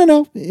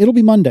 no, it'll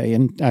be Monday.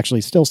 And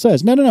actually still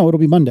says, no, it'll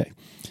be Monday.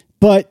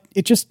 But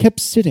it just kept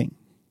sitting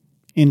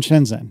in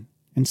Shenzhen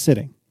and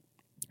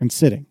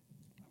sitting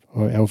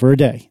over a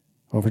day,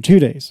 over 2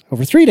 days,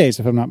 over 3 days,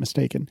 if I'm not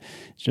mistaken.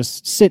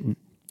 Just sitting,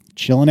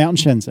 chilling out in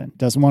Shenzhen.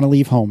 Doesn't want to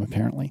leave home,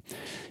 apparently.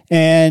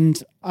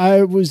 And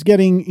I was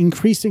getting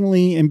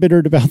increasingly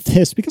embittered about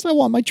this because I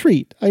want my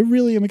treat. I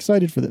really am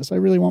excited for this. I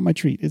really want my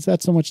treat. Is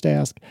that so much to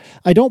ask?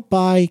 I don't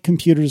buy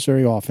computers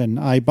very often.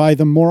 I buy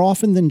them more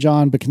often than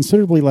John, but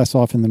considerably less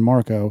often than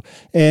Marco.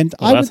 And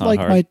I would like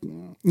hard.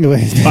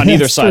 On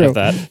either side of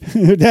that.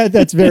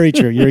 That's very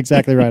true. You're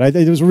exactly right.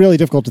 It was really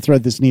difficult to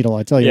thread this needle,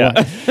 I tell you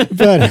what.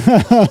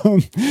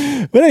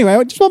 But anyway,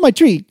 I just want my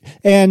treat.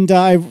 And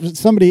a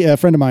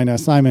friend of mine,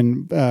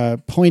 Simon,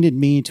 pointed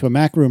me to a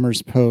Mac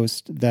Rumors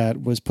post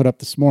that was put up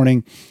this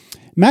morning.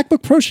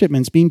 MacBook Pro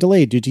shipments being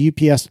delayed due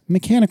to UPS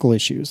mechanical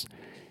issues.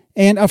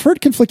 And I've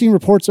heard conflicting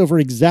reports over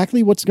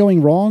exactly what's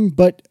going wrong,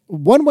 but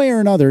one way or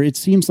another, it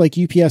seems like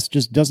UPS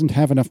just doesn't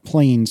have enough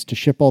planes to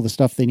ship all the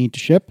stuff they need to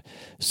ship.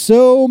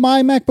 So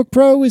my MacBook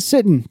Pro is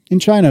sitting in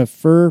China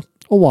for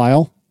a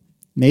while.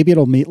 Maybe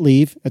it'll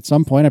leave at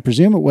some point. I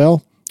presume it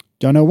will.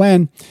 don't know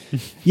when.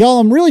 Y'all,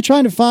 I'm really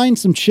trying to find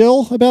some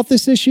chill about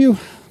this issue.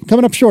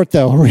 Coming up short,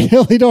 though.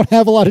 Really don't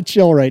have a lot of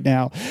chill right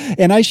now.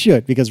 And I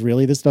should, because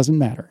really this doesn't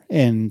matter.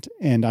 And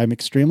I'm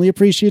extremely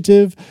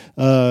appreciative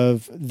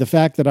of the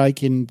fact that I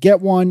can get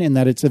one and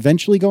that it's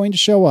eventually going to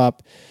show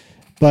up.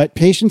 But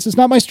patience is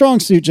not my strong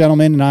suit,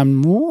 gentlemen, and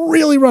I'm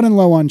really running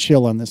low on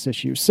chill on this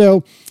issue.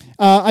 So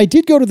I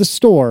did go to the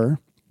store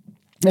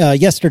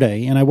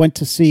yesterday, and I went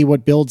to see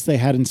what builds they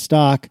had in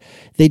stock.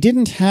 They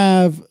didn't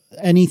have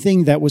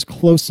anything that was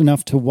close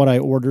enough to what I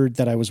ordered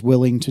that I was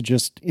willing to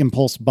just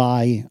impulse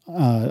buy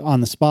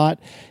on the spot.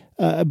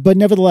 But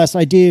nevertheless,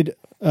 I did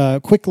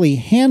quickly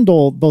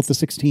handle both the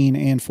 16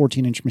 and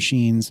 14-inch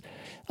machines.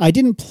 I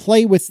didn't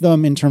play with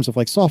them in terms of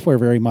like software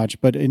very much,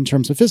 but in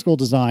terms of physical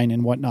design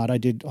and whatnot, I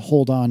did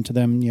hold on to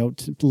them,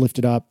 to lift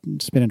it up,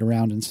 spin it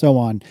around, and so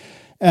on.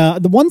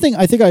 The one thing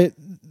I think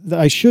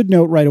I should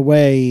note right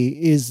away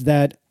is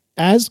that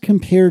as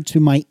compared to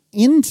my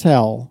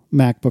Intel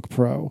MacBook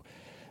Pro,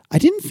 I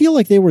didn't feel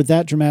like they were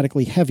that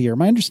dramatically heavier.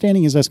 My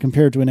understanding is as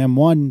compared to an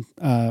M1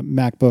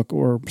 MacBook,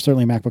 or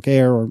certainly a MacBook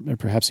Air, or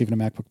perhaps even a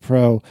MacBook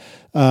Pro,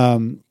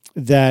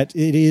 that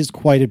it is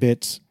quite a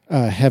bit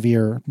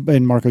heavier.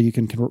 And Marco, you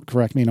can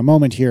correct me in a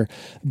moment here.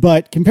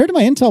 But compared to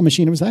my Intel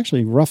machine, it was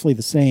actually roughly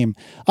the same.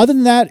 Other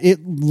than that,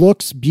 it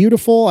looks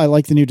beautiful. I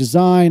like the new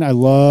design. I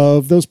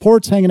love those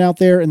ports hanging out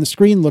there, and the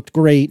screen looked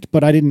great,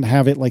 but I didn't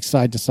have it like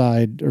side to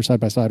side or side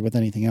by side with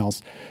anything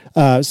else.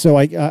 So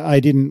I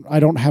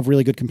don't have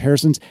really good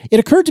comparisons. It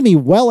occurred to me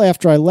well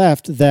after I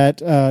left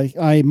that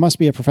I must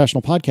be a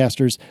professional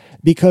podcaster,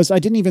 because I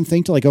didn't even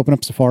think to like open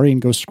up Safari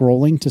and go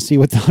scrolling to see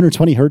what the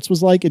 120 hertz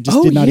was like. It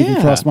just did not even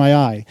cross my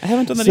eye. I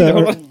haven't done that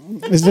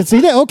either. Is it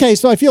see that? Okay,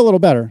 so I feel a little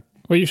better.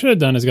 What you should have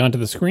done is gone to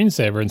the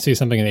screensaver and see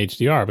something in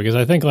HDR, because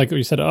I think, like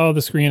you said,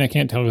 the screen, I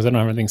can't tell because I don't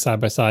have anything side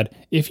by side.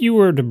 If you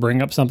were to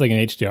bring up something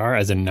in HDR,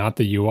 as in not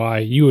the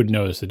UI, you would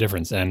notice the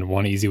difference. And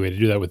one easy way to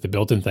do that with the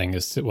built-in thing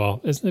is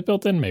isn't it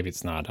built in? Maybe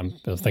it's not. I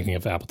was thinking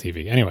of Apple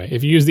TV. Anyway,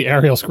 if you use the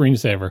Arial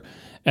screensaver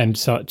and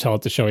tell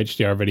it to show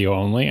HDR video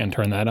only and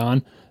turn that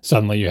on,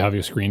 suddenly you have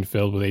your screen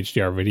filled with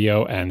HDR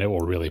video, and it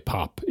will really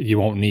pop. You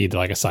won't need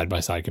like a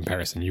side-by-side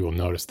comparison. You will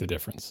notice the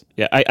difference.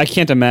 Yeah, I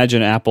can't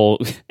imagine Apple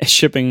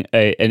shipping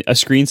a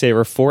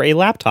screensaver for a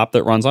laptop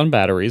that runs on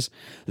batteries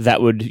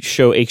that would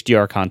show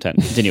HDR content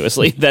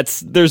continuously.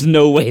 There's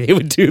no way they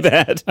would do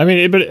that. I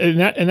mean, but in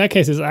that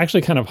case, it's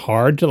actually kind of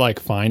hard to like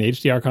find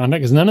HDR content,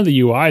 because none of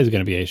the UI is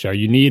going to be HDR.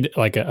 You need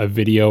like a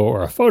video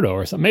or a photo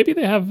or something. Maybe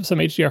they have some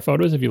HDR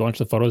photos if you launch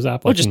the Photos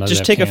app. Or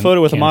just take a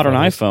photo with a modern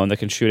iPhone that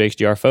can shoot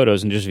HDR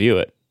photos and just view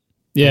it.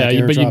 Yeah,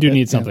 but you do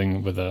need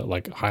something with a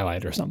like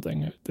highlight or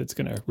something that's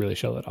going to really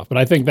show that off. But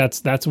I think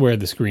that's where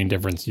the screen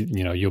difference,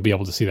 you'll be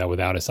able to see that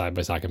without a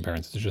side-by-side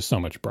comparison. It's just so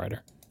much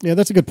brighter. Yeah,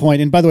 that's a good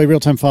point. And by the way,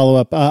 real-time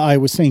follow-up, I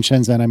was saying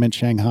Shenzhen, I meant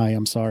Shanghai,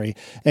 I'm sorry.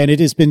 And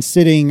it has been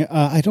sitting,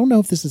 I don't know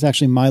if this is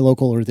actually my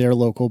local or their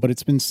local, but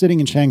it's been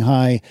sitting in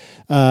Shanghai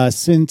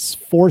since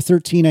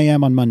 4:13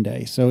 a.m. on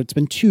Monday. So it's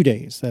been 2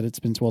 days that it's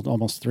been,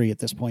 almost 3 at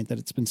this point, that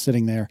it's been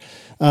sitting there.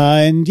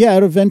 And yeah,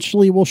 it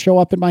eventually will show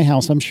up at my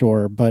house, I'm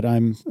sure, but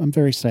I'm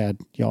very sad,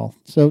 y'all.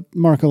 So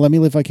Marco, let me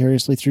live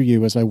vicariously through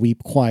you as I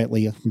weep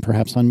quietly, and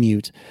perhaps on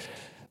mute.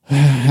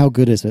 How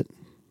good is it?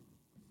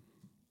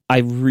 I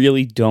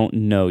really don't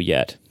know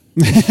yet.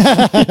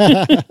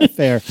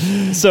 Fair.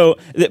 So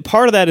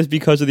part of that is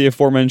because of the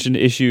aforementioned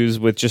issues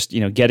with just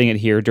getting it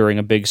here during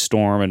a big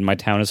storm, and my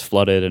town is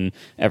flooded and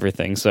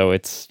everything. So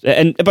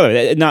and by the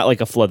way, not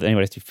like a flood that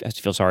anybody has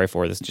to feel sorry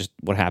for. This is just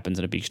what happens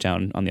in a beach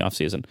town on the off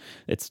season.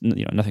 It's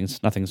nothing's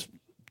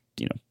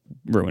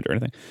ruined or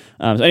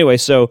anything.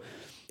 So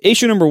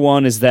issue number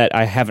 1 is that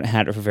I haven't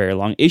had it for very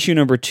long. Issue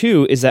number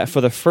 2 is that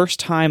for the first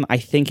time, I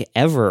think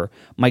ever,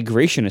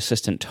 Migration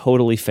Assistant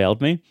totally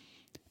failed me.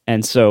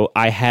 And so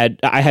I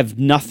have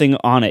nothing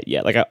on it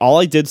yet. Like all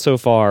I did so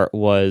far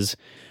was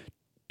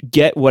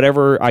get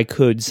whatever I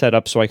could set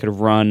up so I could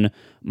run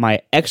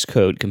my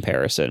Xcode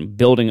comparison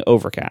building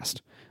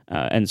Overcast.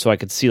 And so I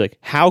could see like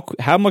how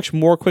much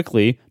more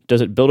quickly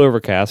does it build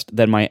Overcast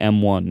than my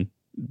M1,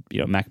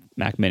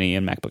 Mac Mini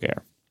and MacBook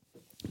Air.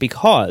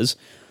 Because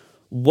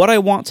what I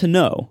want to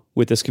know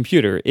with this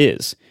computer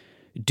is,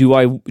 do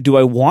I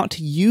want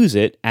to use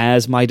it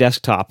as my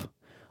desktop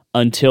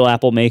until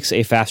Apple makes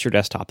a faster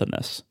desktop than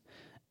this?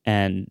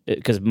 And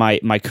because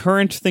my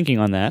current thinking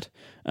on that,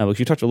 which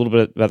we talked a little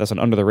bit about this on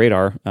Under the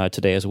Radar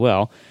today as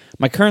well,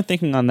 my current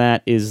thinking on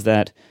that is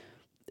that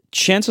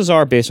chances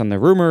are, based on the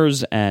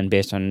rumors and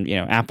based on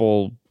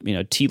Apple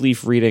tea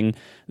leaf reading,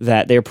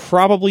 that they're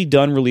probably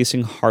done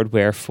releasing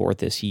hardware for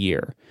this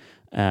year,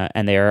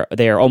 and they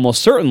are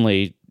almost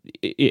certainly,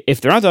 if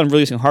they're not done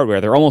releasing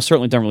hardware, they're almost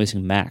certainly done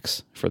releasing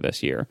Macs for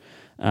this year.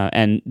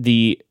 And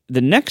the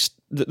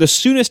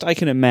soonest I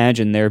can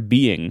imagine there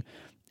being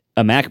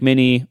a Mac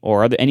Mini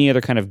or any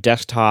other kind of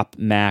desktop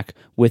Mac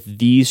with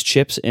these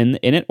chips in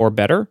it or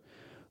better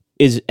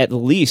is at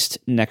least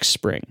next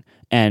spring.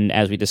 And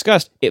as we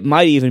discussed, it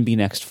might even be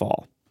next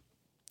fall.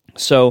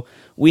 So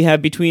we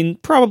have between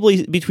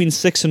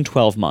 6 and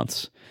 12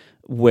 months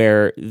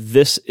where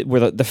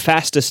the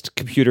fastest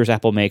computers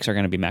Apple makes are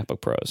going to be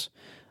MacBook Pros.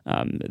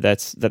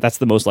 That's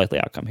the most likely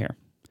outcome here.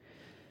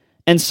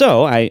 And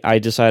so I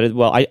decided,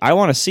 well, I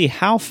want to see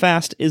how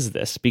fast is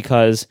this,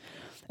 because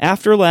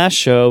after last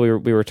show,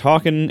 we were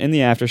talking in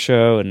the after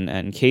show,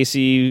 and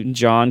Casey and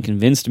John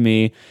convinced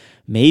me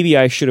maybe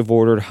I should have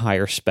ordered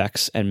higher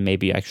specs, and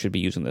maybe I should be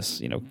using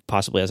this,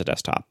 possibly as a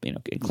desktop, in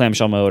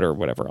clamshell mode or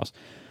whatever else.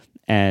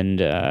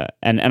 And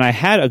I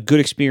had a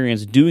good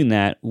experience doing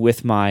that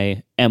with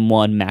my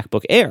M1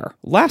 MacBook Air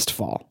last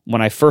fall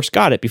when I first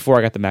got it, before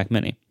I got the Mac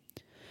Mini.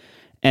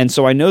 And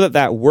so I know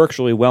that works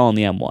really well on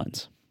the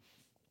M1s.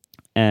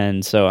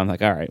 And so I'm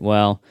like, all right,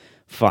 well,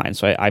 fine.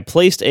 So I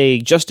placed a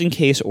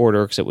just-in-case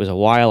order, because it was a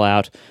while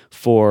out,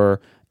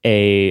 for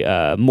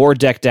a more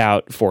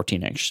decked-out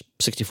 14-inch,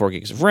 64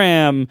 gigs of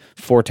RAM,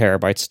 4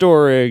 terabyte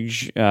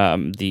storage,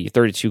 the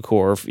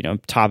 32-core,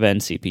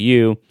 top-end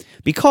CPU.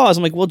 Because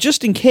I'm like, well,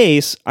 just in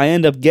case I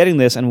end up getting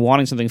this and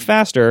wanting something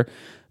faster,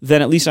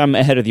 then at least I'm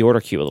ahead of the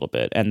order queue a little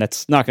bit. And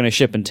that's not going to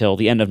ship until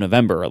the end of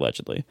November,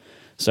 allegedly.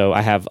 So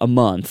I have a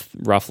month,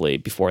 roughly,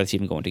 before it's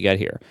even going to get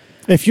here.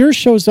 If yours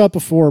shows up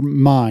before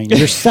mine,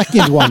 your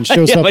second one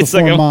shows up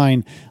before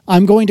mine,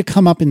 I'm going to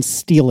come up and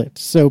steal it.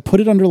 So put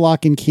it under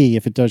lock and key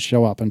if it does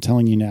show up. I'm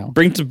telling you now.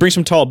 Bring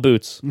some tall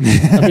boots.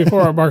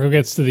 Before Marco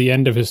gets to the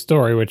end of his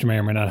story, which may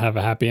or may not have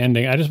a happy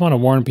ending, I just want to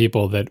warn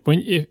people that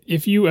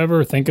if you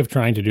ever think of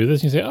trying to do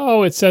this, you say,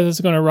 oh, it says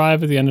it's going to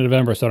arrive at the end of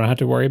November, so I don't have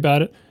to worry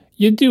about it.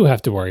 You do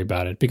have to worry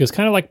about it, because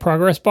kind of like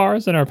progress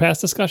bars in our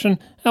past discussion,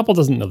 Apple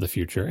doesn't know the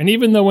future. And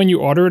even though when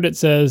you order it, it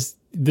says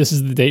this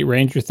is the date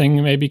range your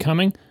thing may be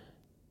coming,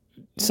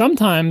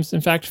 sometimes, in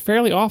fact,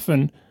 fairly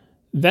often,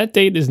 that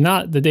date is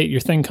not the date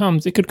your thing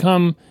comes. It could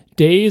come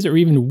days or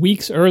even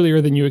weeks earlier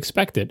than you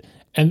expected.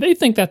 And they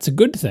think that's a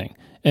good thing.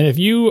 And if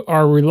you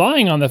are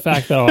relying on the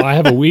fact that I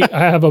have a week, I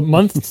have a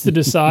month to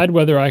decide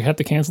whether I have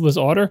to cancel this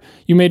order,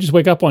 you may just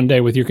wake up one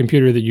day with your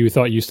computer that you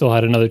thought you still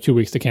had another 2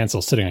 weeks to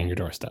cancel sitting on your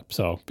doorstep.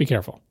 So be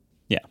careful.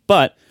 Yeah,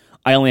 but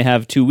I only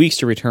have 2 weeks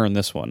to return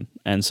this one.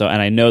 And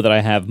I know that I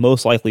have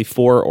most likely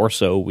 4 or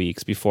so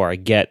weeks before I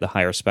get the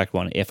higher spec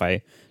one if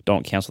I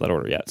don't cancel that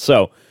order yet.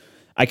 So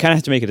I kind of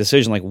have to make a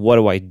decision, like, what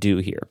do I do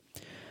here?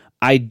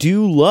 I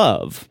do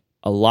love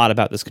a lot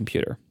about this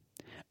computer.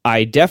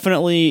 I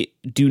definitely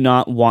do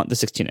not want the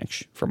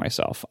 16-inch for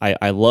myself.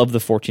 I love the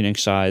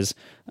 14-inch size.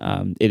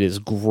 It is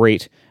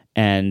great.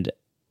 And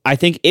I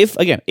think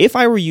if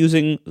I were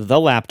using the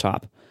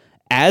laptop,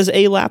 as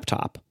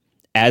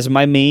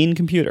my main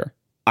computer,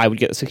 I would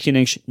get the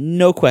 16-inch,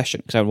 no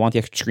question, because I would want the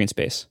extra screen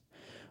space.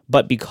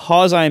 But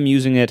because I'm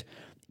using it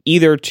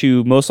either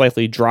to most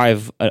likely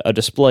drive a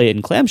display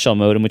in clamshell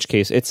mode, in which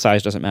case its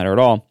size doesn't matter at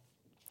all,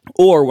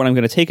 or when I'm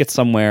going to take it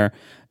somewhere,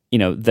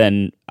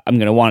 then I'm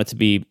going to want it to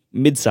be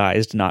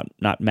mid-sized, not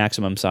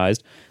maximum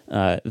sized,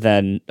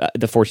 then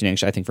the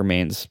 14-inch, I think,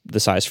 remains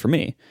the size for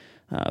me.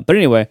 But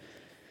anyway,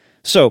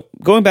 so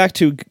going back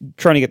to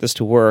trying to get this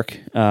to work,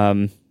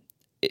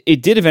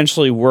 it did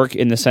eventually work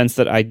in the sense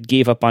that I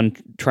gave up on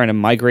trying to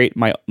migrate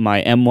my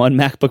M1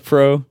 MacBook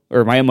Pro,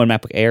 or my M1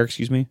 MacBook Air,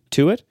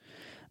 to it.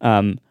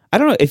 I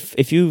don't know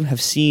if you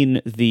have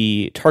seen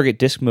the target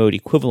disk mode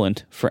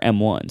equivalent for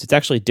M1s. It's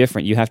actually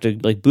different. You have to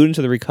boot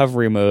into the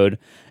recovery mode,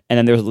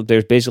 and then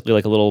there's basically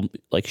a little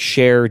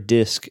share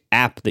disk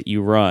app that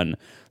you run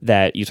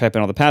that you type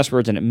in all the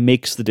passwords and it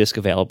makes the disk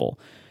available.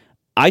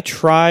 I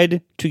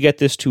tried to get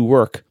this to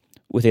work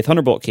with a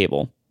Thunderbolt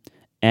cable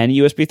and a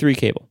USB 3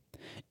 cable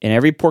in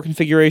every port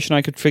configuration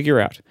I could figure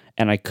out,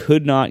 and I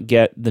could not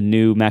get the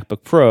new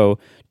MacBook Pro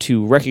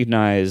to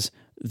recognize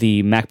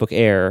the MacBook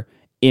Air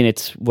in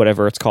its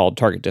whatever it's called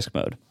target disk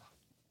mode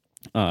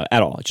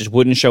at all. It just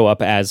wouldn't show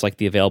up as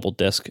the available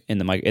disk in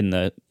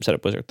the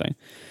Setup Wizard thing.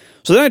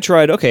 So then I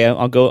tried, okay,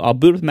 I'll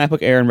boot with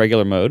MacBook Air in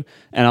regular mode,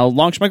 and I'll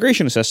launch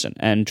Migration Assistant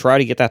and try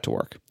to get that to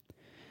work.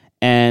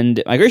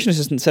 And Migration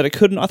Assistant said it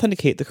couldn't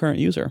authenticate the current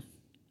user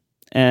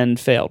and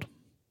failed.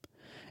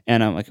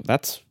 And I'm like,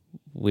 that's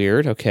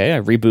weird. Okay, I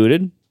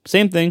rebooted.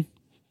 Same thing.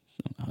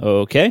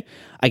 Okay,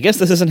 I guess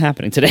this isn't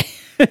happening today.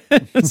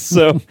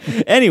 So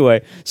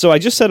anyway, so I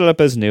just set it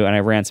up as new and I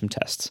ran some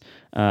tests.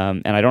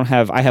 And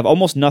I have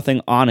almost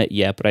nothing on it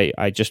yet, but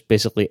I just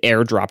basically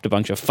airdropped a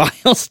bunch of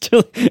files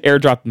to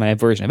airdrop my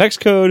version of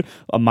Xcode,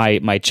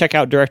 my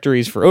checkout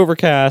directories for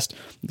Overcast,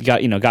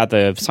 got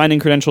the sign-in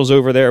credentials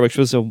over there, which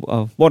was a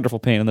wonderful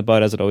pain in the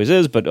butt, as it always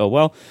is, but oh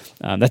well,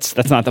 that's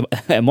not the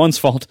M1's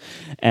fault.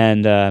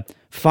 And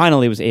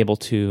finally was able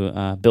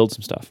to build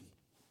some stuff.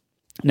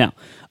 Now,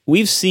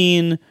 we've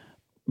seen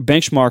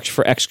benchmarks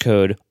for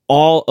Xcode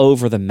all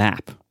over the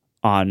map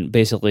on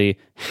basically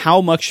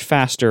how much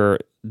faster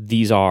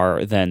these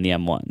are than the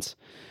M1s.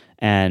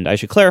 And I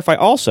should clarify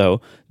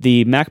also,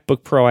 the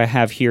MacBook Pro I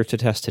have here to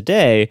test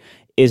today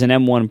is an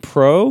M1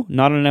 Pro,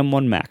 not an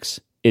M1 Max.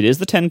 It is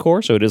the 10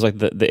 core, so it is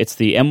it's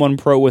the M1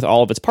 Pro with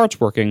all of its parts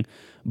working,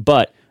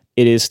 but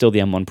it is still the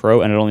M1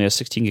 Pro, and it only has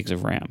 16 gigs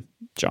of RAM,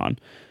 John.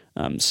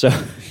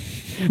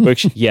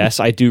 Which, yes,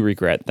 I do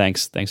regret.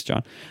 Thanks,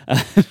 John.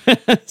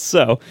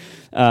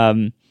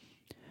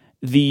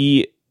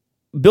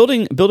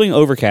 building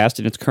Overcast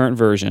in its current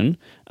version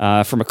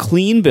from a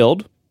clean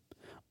build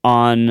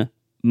on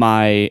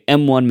my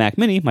M1 Mac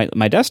Mini,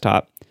 my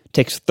desktop,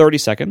 takes 30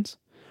 seconds.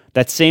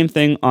 That same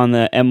thing on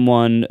the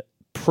M1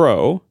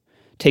 Pro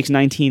takes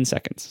 19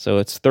 seconds. So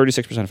it's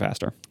 36%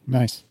 faster.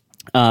 Nice.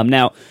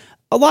 Now,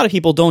 a lot of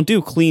people don't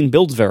do clean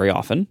builds very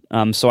often.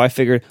 So I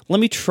figured, let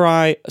me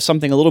try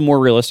something a little more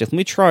realistic. Let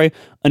me try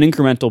an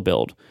incremental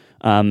build.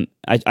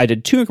 I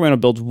did 2 incremental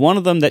builds. One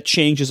of them that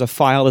changes a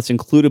file that's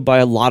included by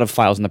a lot of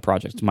files in the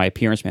project, my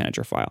Appearance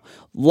Manager file.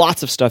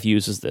 Lots of stuff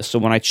uses this. So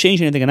when I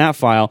change anything in that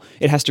file,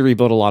 it has to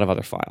rebuild a lot of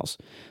other files.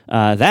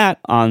 That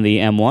on the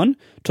M1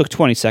 took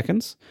 20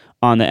 seconds.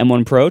 On the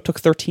M1 Pro took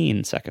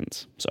 13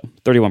 seconds. So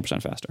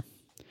 31% faster.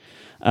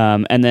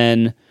 And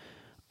then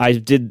I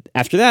did,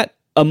 after that,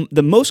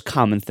 the most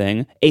common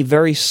thing, a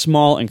very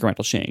small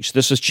incremental change.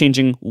 This was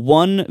changing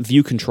one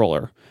view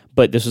controller,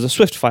 but this was a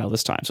Swift file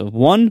this time. So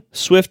one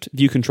Swift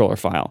view controller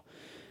file.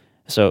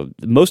 So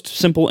the most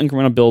simple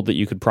incremental build that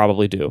you could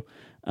probably do.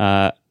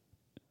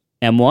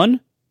 M1,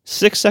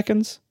 6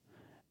 seconds.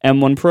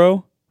 M1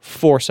 Pro,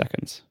 4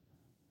 seconds.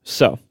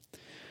 So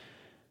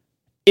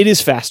it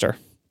is faster.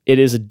 It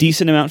is a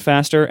decent amount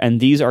faster, and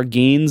these are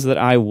gains that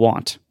I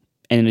want.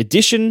 And in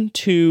addition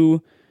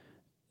to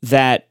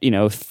that,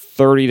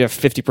 30 to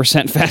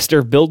 50%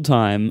 faster build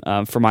time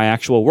for my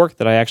actual work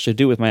that I actually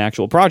do with my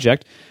actual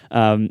project,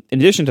 in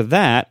addition to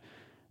that,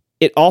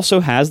 it also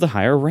has the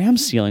higher RAM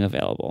ceiling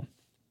available.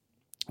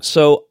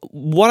 So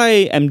what I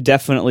am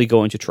definitely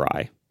going to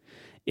try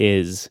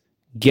is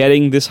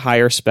getting this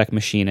higher spec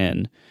machine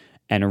in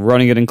and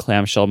running it in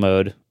clamshell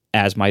mode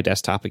as my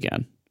desktop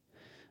again.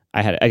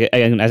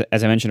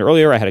 As I mentioned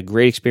earlier, I had a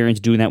great experience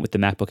doing that with the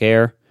MacBook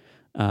Air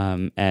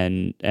and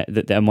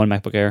the M1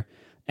 MacBook Air.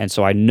 And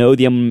so I know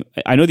the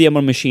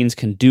M1 machines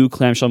can do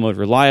clamshell mode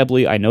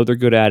reliably. I know they're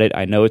good at it.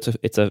 I know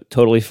it's a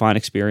totally fine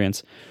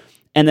experience.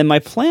 And then my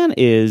plan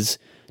is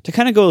to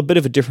kind of go a bit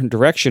of a different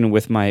direction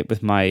with my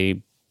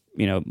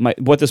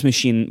what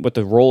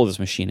the role of this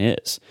machine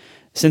is.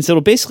 Since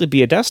it'll basically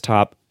be a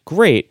desktop,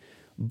 great,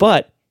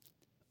 but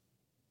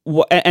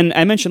and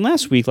I mentioned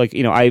last week,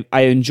 I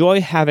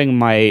enjoy having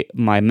my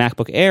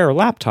MacBook Air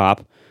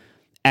laptop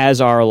as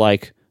our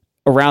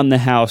around the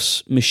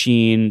house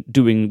machine,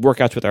 doing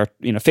workouts with our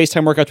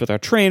FaceTime workouts with our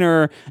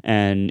trainer,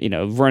 and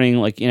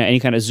running any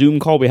kind of Zoom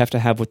call we have to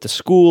have with the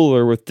school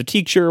or with the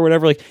teacher or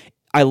whatever.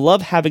 I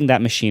love having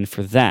that machine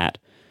for that.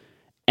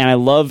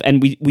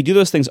 And we do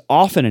those things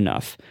often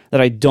enough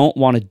that I don't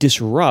want to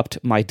disrupt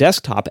my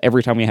desktop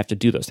every time we have to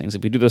do those things.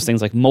 If we do those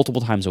things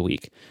multiple times a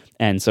week,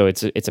 and so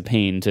it's a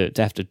pain to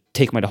have to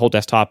take my whole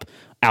desktop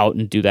out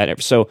and do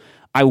that. So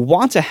I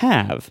want to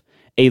have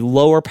a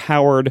lower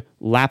powered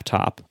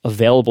laptop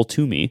available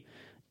to me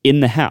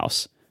in the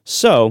house.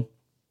 So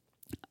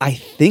I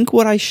think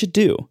what I should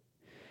do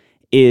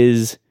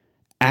is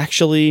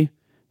actually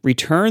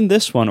return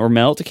this one or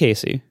mail it to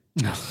Casey.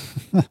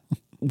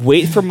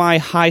 Wait for my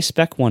high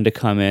spec one to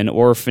come in,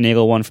 or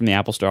finagle one from the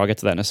Apple Store. I'll get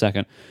to that in a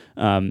second.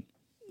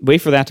 Wait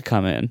for that to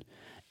come in.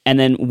 And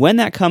then when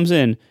that comes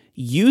in,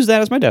 use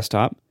that as my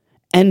desktop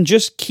and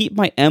just keep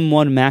my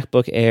M1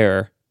 MacBook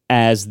Air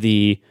as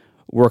the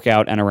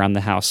workout and around the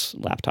house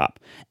laptop.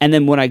 And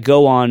then when I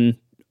go on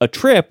a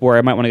trip where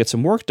I might want to get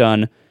some work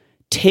done,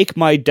 take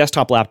my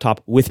desktop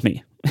laptop with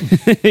me.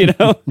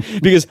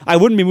 Because I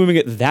wouldn't be moving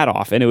it that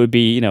often. It would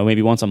be,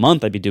 maybe once a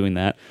month I'd be doing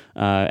that,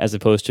 as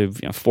opposed to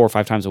 4 or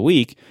 5 times a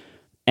week.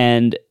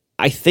 And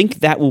I think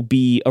that will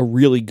be a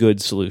really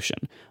good solution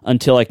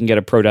until I can get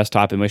a pro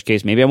desktop, in which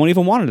case maybe I won't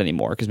even want it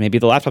anymore, because maybe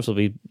the laptops will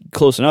be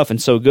close enough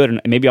and so good,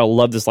 and maybe I'll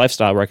love this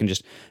lifestyle where I can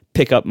just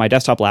pick up my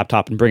desktop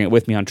laptop and bring it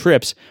with me on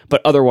trips, but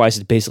otherwise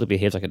it basically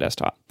behaves like a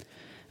desktop.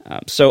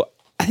 So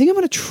I think I'm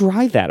going to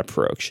try that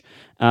approach.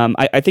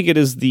 I think it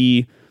is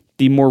the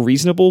more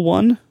reasonable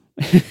one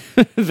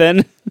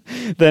than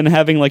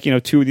having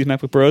 2 of these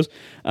MacBook Pros.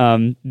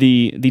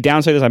 The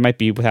downside is I might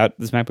be without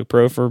this MacBook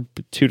Pro for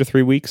 2 to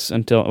 3 weeks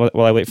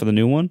while I wait for the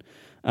new one.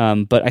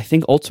 But I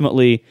think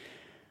ultimately,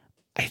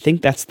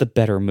 that's the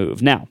better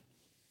move. Now,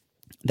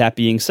 that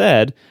being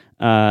said,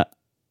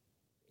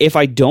 if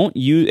I don't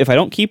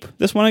keep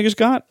this one I just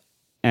got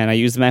and I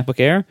use the MacBook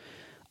Air,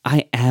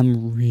 I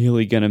am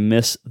really gonna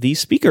miss these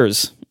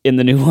speakers in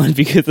the new one,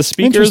 because the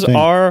speakers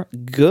are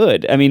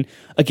good. I mean,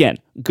 again,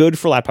 good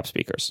for laptop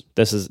speakers.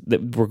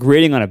 We're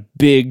grading on a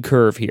big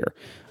curve here,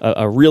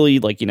 a really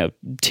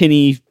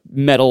tinny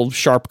metal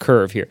sharp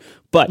curve here.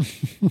 But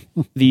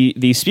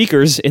the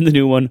speakers in the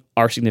new one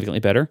are significantly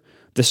better.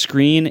 The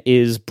screen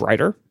is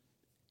brighter,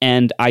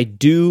 and I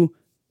do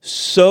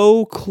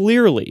so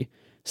clearly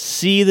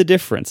see the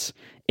difference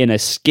in a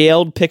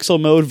scaled pixel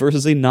mode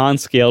versus a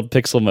non-scaled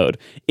pixel mode.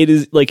 It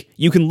is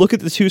you can look at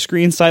the two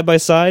screens side by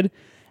side,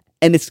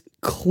 and it's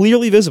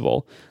clearly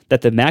visible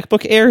that the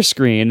MacBook Air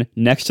screen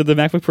next to the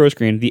MacBook Pro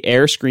screen, the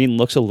Air screen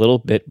looks a little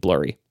bit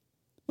blurry.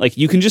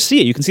 You can just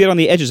see it. You can see it on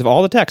the edges of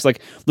all the text.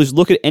 Just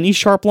look at any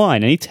sharp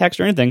line, any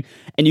text or anything,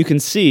 and you can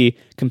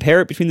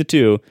compare it between the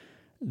two.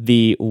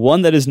 The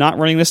one that is not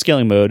running the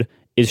scaling mode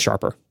is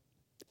sharper.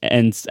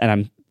 And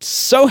I'm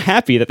so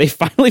happy that they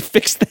finally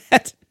fixed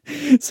that.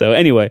 So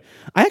anyway,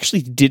 I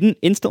actually didn't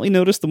instantly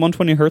notice the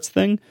 120 hertz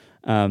thing.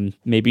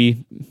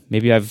 Maybe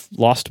I've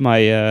lost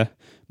my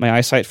my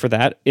eyesight for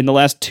that in the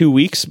last 2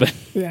 weeks, but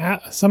Yeah,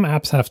 some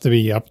apps have to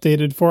be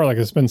updated for it. Like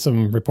there's been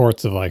some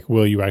reports of like,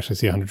 will you actually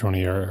see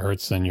 120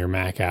 hertz in your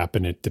Mac app?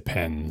 And it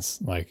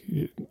depends. Like,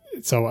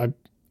 so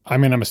I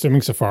mean, I'm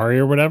assuming Safari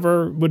or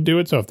whatever would do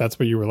it. So if that's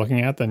what you were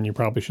looking at, then you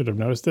probably should have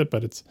noticed it.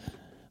 But it's,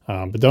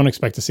 but don't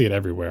expect to see it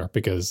everywhere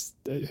because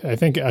I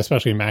think,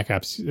 especially in Mac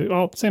apps,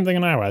 well, same thing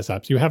in iOS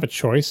apps. You have a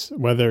choice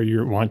whether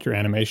you want your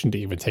animation to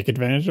even take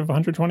advantage of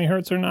 120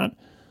 hertz or not.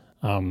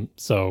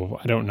 So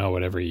I don't know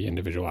what every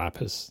individual app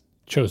has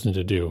chosen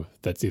to do.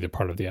 That's either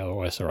part of the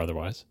iOS or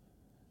otherwise.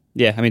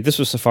 yeah, I mean, this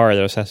was Safari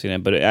that I was testing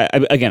it, but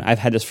again, I've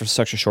had this for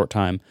such a short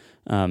time.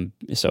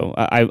 So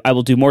I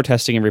will do more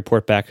testing and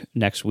report back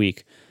next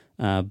week.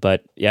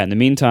 But yeah, in the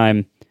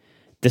meantime,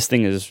 this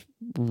thing is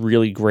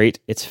really great.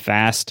 It's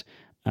fast.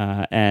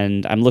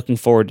 And I'm looking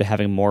forward to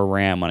having more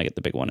RAM when I get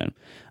the big one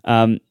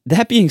in.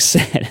 That being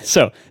said,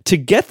 so to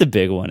get the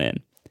big one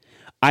in,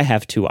 I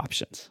have two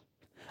options.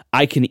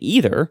 I can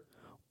either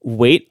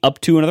wait up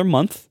to another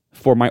month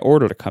for my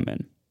order to come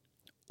in,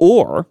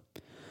 or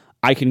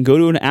I can go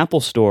to an Apple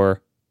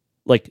store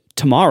like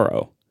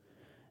tomorrow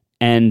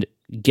and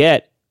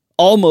get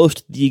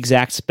almost the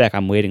exact spec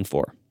I'm waiting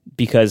for.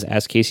 Because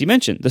as Casey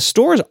mentioned, the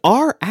stores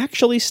are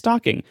actually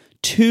stocking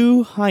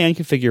two high-end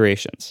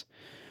configurations.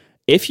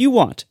 If you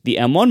want the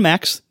M1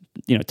 Max,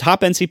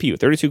 top end CPU,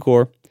 32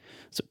 core,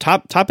 so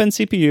top end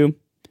CPU,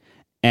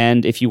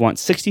 and if you want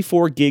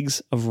 64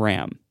 gigs of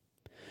RAM,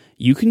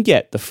 you can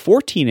get the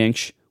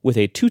 14-inch with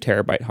a 2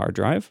 terabyte hard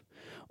drive,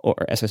 or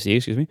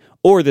SSD,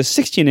 or the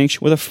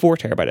 16-inch with a 4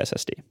 terabyte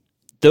SSD.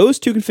 Those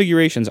two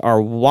configurations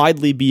are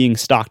widely being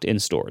stocked in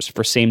stores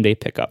for same-day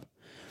pickup.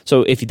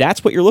 So if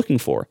that's what you're looking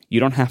for, you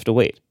don't have to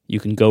wait. You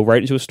can go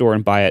right into a store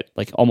and buy it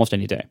like almost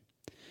any day.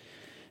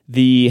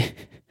 The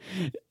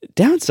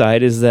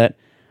downside is that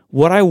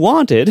what I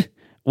wanted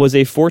was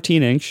a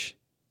 14-inch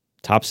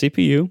top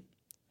CPU,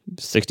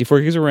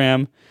 64 gigs of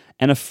RAM,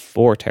 and a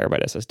 4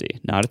 terabyte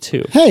SSD, not a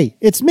 2. Hey,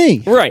 it's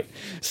me. Right.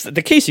 So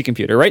the Casey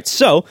computer, right?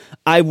 So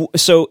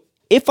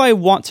if I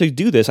want to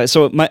do this,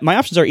 my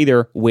options are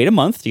either wait a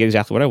month to get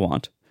exactly what I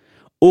want,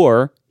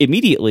 or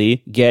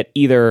immediately get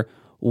either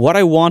what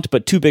I want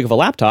but too big of a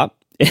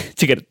laptop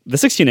to get the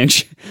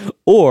 16-inch,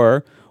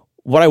 or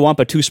what I want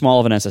but too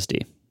small of an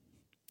SSD.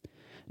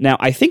 Now,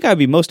 I think I'd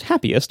be most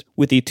happiest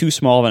with the too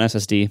small of an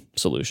SSD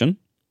solution.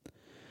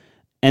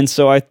 And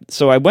so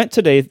I went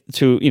today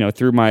to,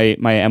 through my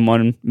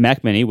M1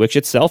 Mac Mini, which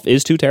itself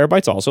is 2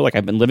 terabytes also. Like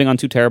I've been living on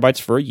 2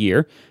 terabytes for a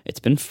year. It's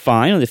been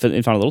fine. It's been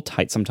a little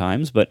tight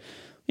sometimes, but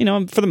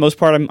for the most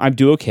part, I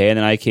do okay. And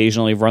then I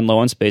occasionally run low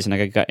on space and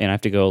I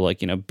have to go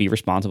be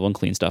responsible and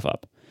clean stuff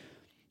up.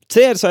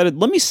 Today I decided,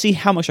 let me see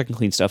how much I can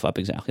clean stuff up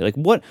exactly. Like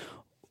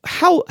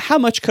how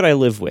much could I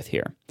live with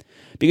here?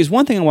 Because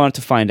one thing I wanted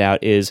to find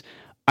out is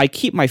I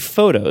keep my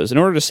photos in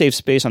order to save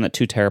space on that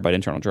 2 terabyte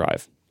internal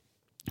drive.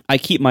 I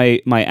keep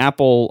my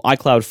Apple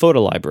iCloud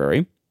photo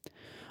library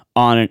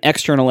on an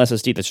external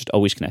SSD that's just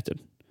always connected.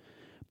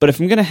 But if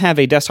I'm going to have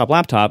a desktop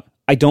laptop,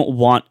 I don't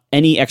want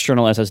any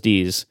external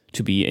SSDs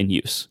to be in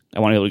use. I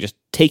want to be able to just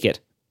take it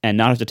and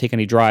not have to take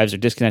any drives or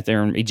disconnect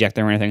them or eject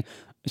them or anything.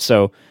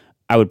 So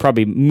I would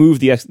probably move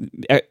the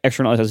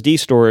external SSD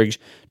storage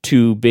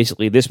to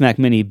basically this Mac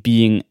Mini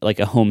being like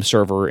a home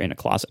server in a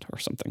closet or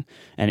something.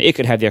 And it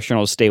could have the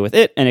externals stay with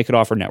it, and it could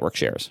offer network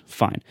shares.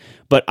 Fine.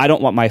 But I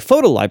don't want my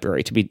photo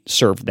library to be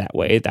served that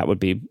way. That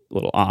would be a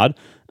little odd.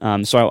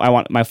 So I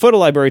want my photo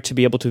library to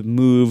be able to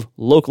move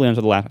locally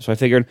onto the laptop. So I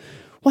figured,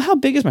 well, how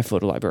big is my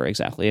photo library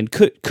exactly? And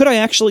could I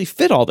actually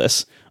fit all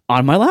this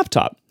on my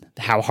laptop?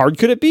 How hard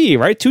could it be,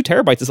 right? 2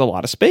 terabytes is a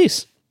lot of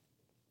space.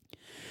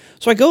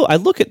 So I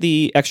look at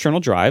the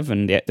external drive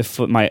and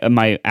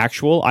my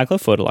actual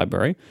iCloud photo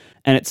library,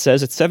 and it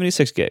says it's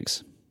 76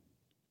 gigs.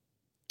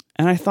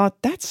 And I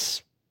thought,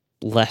 that's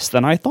less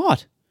than I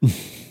thought.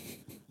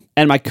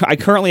 And I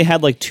currently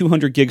had like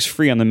 200 gigs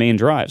free on the main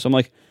drive. So I'm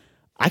like,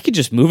 I could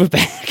just move it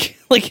back.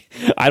 Like,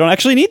 I don't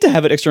actually need to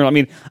have it external. I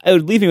mean, it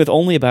would leave me with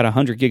only about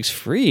 100 gigs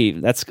free.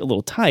 That's a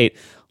little tight.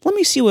 Let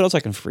me see what else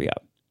I can free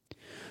up.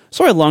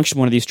 So I launched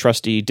one of these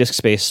trusty disk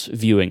space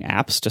viewing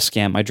apps to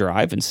scan my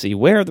drive and see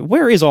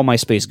where is all my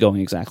space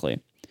going exactly.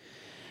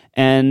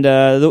 And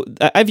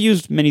I've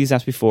used many of these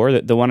apps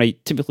before. The one I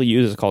typically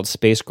use is called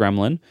Space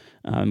Gremlin,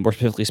 more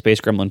specifically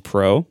Space Gremlin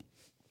Pro,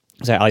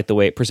 because I like the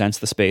way it presents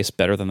the space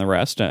better than the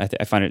rest. I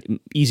find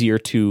it easier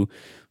to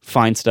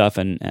find stuff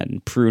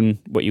and prune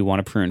what you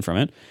want to prune from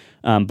it.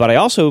 But I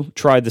also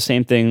tried the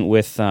same thing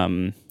with,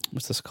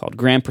 what's this called?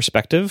 Grand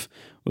Perspective,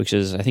 which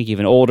is, I think,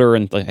 even older,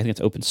 and I think it's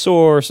open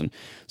source. And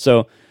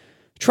so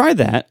tried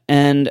that,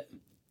 and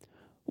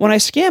when I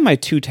scan my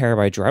 2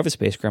 terabyte drive with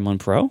Space Gremlin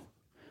Pro,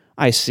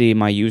 I see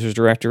my users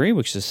directory,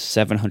 which is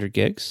 700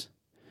 gigs,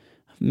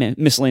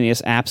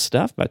 miscellaneous app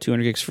stuff, about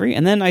 200 gigs free,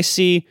 and then I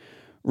see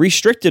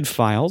restricted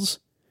files,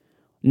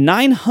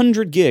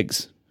 900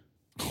 gigs.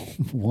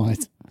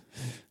 What?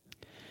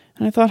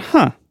 And I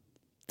thought,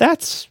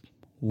 that's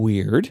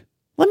weird.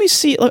 Let me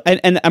see.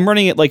 And I'm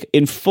running it like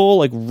in full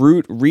like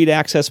root read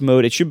access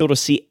mode. It should be able to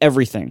see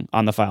everything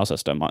on the file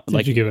system.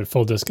 Did you give it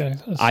full disk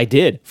access? I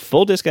did.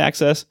 Full disk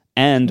access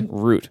and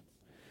root.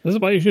 This is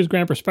why you choose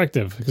Grand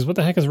Perspective, because what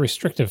the heck is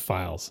restrictive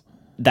files?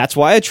 That's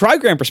why I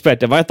tried Grand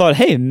Perspective. I thought,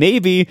 hey,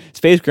 maybe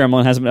Space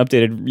Gremlin hasn't been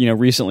updated,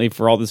 recently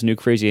for all this new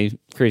crazy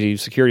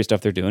security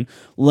stuff they're doing.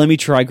 Let me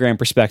try Grand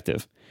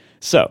Perspective.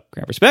 So,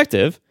 Grand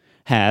Perspective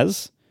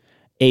has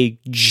a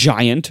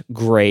giant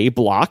gray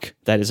block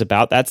that is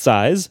about that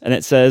size, and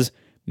it says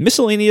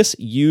miscellaneous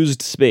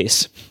used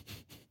space.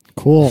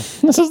 Cool.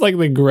 This is like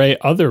the gray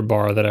other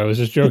bar that I was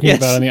just joking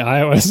about in the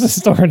iOS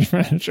storage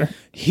manager.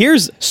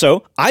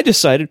 So I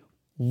decided,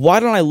 why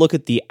don't I look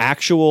at the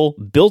actual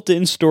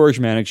built-in storage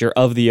manager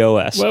of the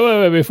OS?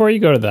 Wait. Before you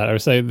go to that, I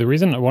would say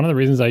one of the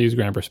reasons I use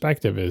Grand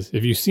Perspective is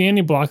if you see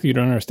any block that you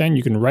don't understand,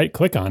 you can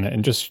right-click on it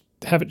and just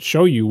have it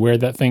show you where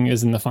that thing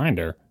is in the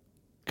Finder.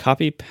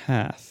 Copy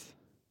path.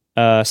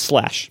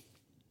 Slash.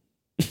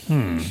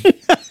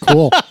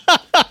 Cool.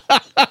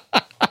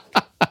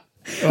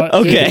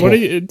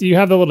 Okay. Do you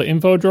have the little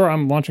info drawer?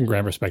 I'm launching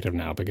Grand Perspective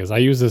now because I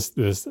use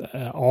this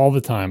all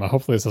the time.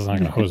 Hopefully this is not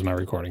going to hose my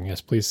recording. Yes,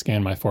 please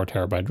scan my 4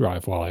 terabyte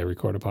drive while I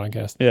record a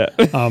podcast. Yeah.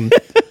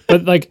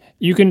 But like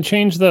you can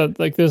change there's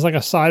like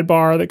a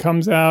sidebar that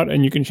comes out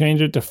and you can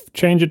change it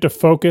to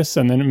focus,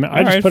 and then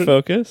I just put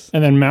focus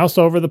and then mouse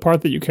over the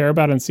part that you care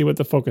about and see what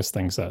the focus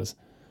thing says.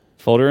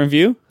 Folder and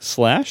view /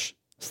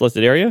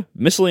 selected area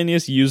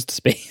miscellaneous used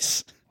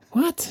space.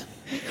 What?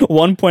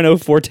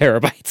 1.04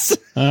 terabytes.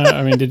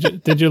 I mean,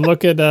 did you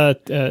look at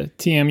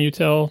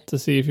TMUtil to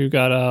see if you've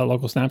got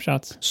local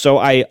snapshots? So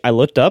I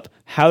looked up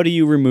how do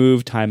you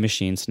remove Time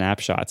Machine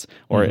snapshots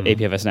or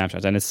APFS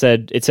snapshots, and it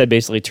said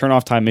basically turn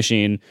off Time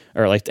Machine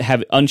or like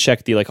have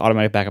uncheck the like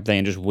automatic backup thing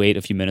and just wait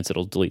a few minutes,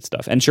 it'll delete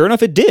stuff. And sure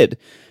enough, it did.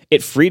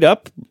 It freed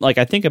up like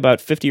I think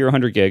about 50 or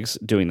 100 gigs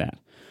doing that.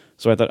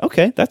 So I thought,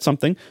 okay, that's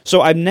something.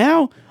 So I'm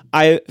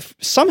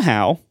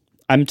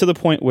to the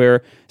point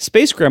where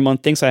Space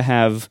Gremlin thinks I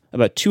have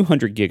about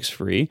 200 gigs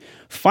free.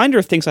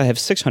 Finder thinks I have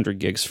 600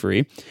 gigs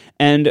free.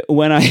 And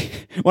when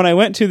I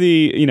went to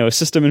the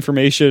system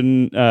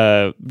information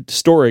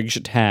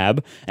storage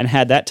tab and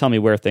had that tell me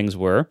where things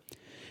were,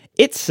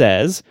 it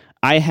says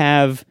I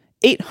have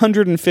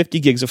 850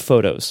 gigs of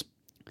photos.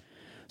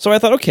 So I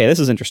thought, okay, this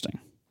is interesting.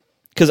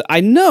 Because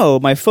I know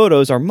my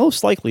photos are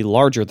most likely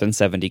larger than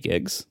 70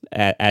 gigs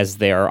as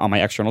they are on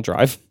my external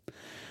drive.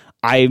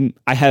 I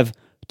have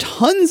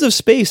tons of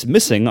space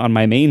missing on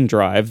my main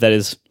drive that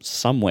is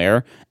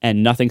somewhere,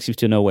 and nothing seems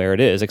to know where it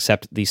is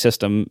except the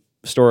system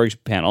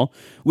storage panel,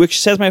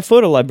 which says my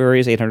photo library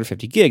is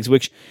 850 gigs,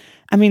 which,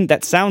 I mean,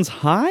 that sounds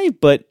high,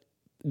 but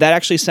that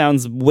actually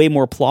sounds way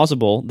more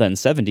plausible than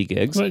 70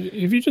 gigs. But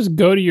if you just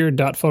go to your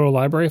 .photo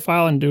library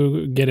file and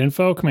do get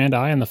info,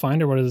 Command-I in the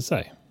Finder, what does it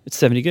say? It's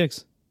 70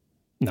 gigs.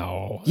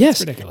 No, that's yes,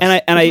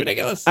 ridiculous.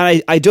 Ridiculous.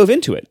 I dove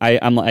into it.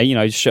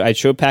 I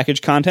show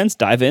package contents,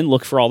 dive in,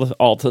 look for all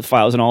the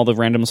files and all the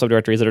random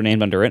subdirectories that are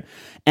named under it,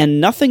 and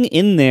nothing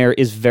in there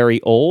is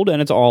very old,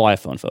 and it's all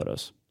iPhone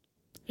photos.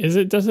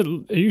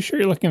 Are you sure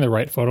you're looking at the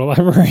right photo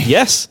library?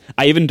 Yes,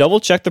 I even double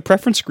checked the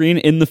preference screen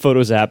in the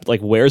Photos app,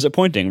 like where is it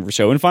pointing?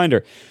 Show in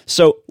Finder.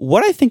 So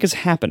what I think is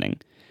happening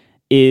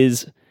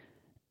is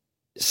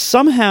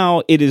somehow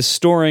it is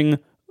storing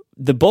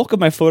the bulk of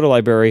my photo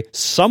library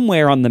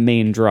somewhere on the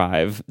main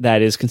drive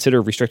that is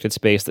considered restricted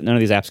space that none of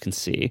these apps can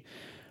see.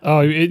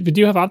 Oh, but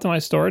do you have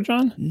optimized storage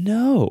on?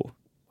 No.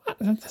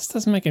 This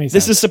doesn't make any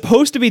sense. This is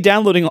supposed to be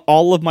downloading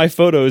all of my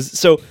photos.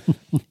 So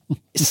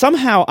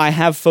somehow I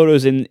have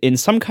photos in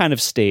some kind of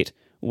state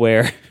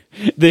where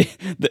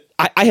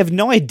I have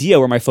no idea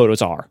where my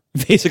photos are,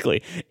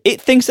 basically.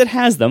 It thinks it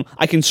has them.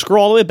 I can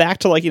scroll all the way back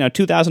to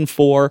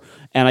 2004,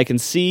 and I can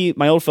see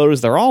my old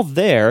photos. They're all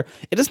there.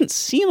 It doesn't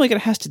seem like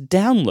it has to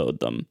download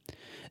them.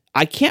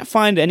 I can't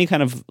find any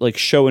kind of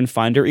show in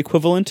Finder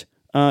equivalent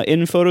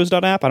in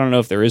Photos.app. I don't know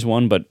if there is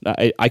one, but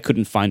I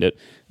couldn't find it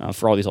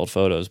for all these old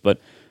photos. But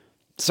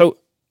so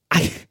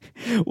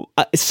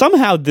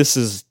somehow this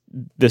is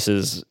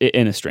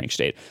in a strange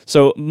state.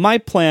 So my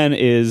plan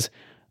is,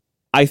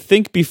 I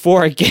think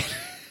before I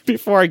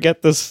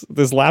get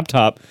this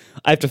laptop,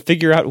 I have to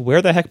figure out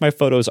where the heck my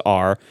photos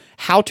are,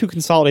 how to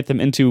consolidate them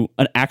into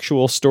an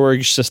actual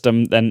storage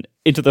system, then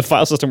into the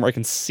file system where I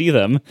can see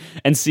them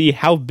and see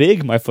how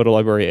big my photo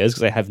library is,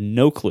 because I have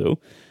no clue.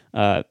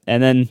 And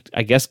then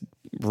I guess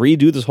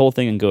redo this whole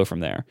thing and go from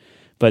there.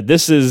 But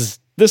this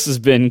has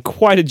been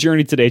quite a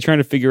journey today, trying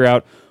to figure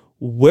out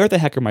where the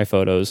heck are my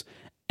photos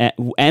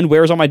and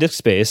where's all my disk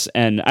space.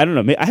 And I don't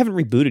know, I haven't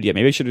rebooted yet.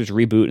 Maybe I should just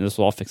reboot and this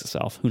will all fix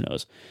itself. Who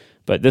knows?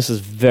 But this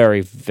is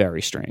very,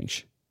 very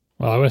strange.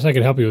 Well, I wish I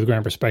could help you with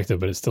Grand Perspective,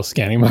 but it's still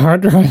scanning my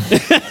hard drive.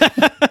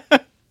 I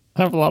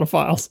have a lot of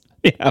files.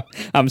 Yeah,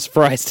 I'm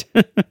surprised.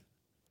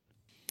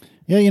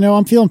 Yeah,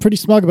 I'm feeling pretty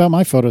smug about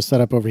my photo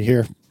setup over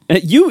here.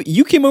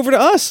 You came over to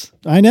us.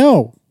 I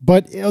know,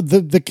 but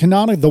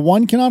the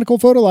one canonical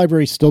photo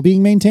library is still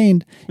being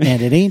maintained,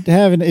 and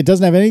it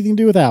doesn't have anything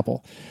to do with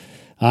Apple.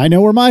 I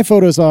know where my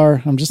photos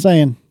are. I'm just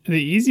saying. the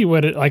easy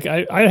way to, like,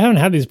 I haven't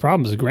had these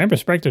problems. Grand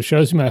Perspective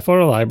shows me my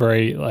photo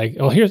library. Like,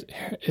 oh, you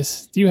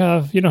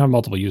don't have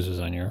multiple users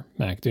on your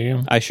Mac, do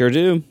you? I sure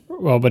do.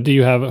 Well, but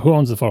who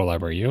owns the photo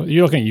library?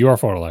 You're looking at your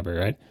photo library,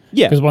 right?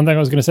 Yeah. Because one thing I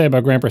was going to say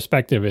about Grand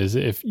Perspective is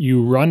if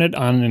you run it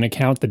on an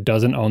account that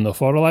doesn't own the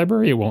photo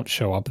library, it won't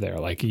show up there.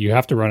 Like, you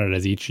have to run it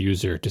as each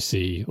user to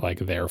see, like,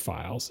 their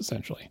files,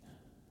 essentially.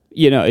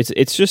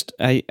 It's just,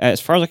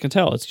 as far as I can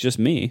tell, it's just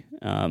me.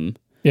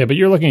 Yeah, but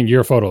you're looking at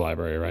your photo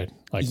library, right?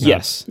 Like,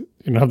 yes.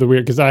 You don't have the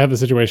weird, because I have the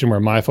situation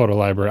where my photo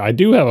library, I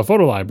do have a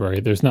photo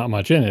library. There's not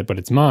much in it, but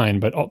it's mine.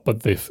 But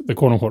the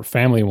quote unquote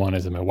family one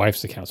is in my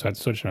wife's account. So I have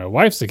to switch to my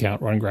wife's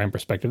account, run Grand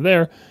Perspective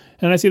there,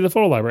 and I see the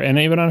photo library. And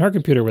even on her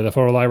computer where the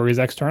photo library is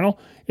external,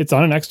 it's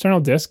on an external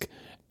disk.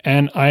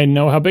 And I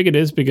know how big it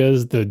is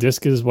because the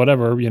disk is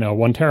whatever,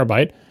 1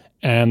 terabyte.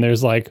 And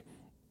there's like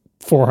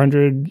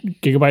 400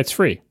 gigabytes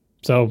free.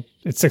 So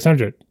it's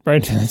 600,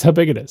 right? That's how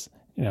big it is.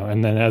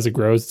 And then as it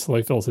grows, it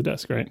slowly fills the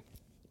disk, right?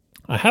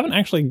 I haven't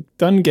actually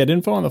done get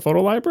info on the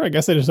photo library. I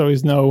guess I just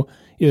always know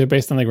either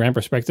based on the Grand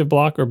Perspective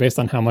block or based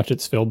on how much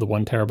it's filled the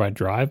 1 terabyte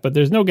drive. But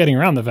there's no getting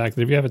around the fact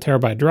that if you have a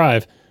terabyte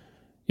drive,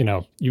 you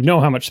know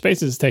how much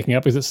space it's taking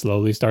up because it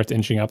slowly starts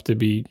inching up to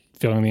be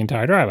filling the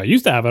entire drive. I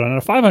used to have it on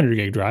a 500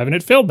 gig drive and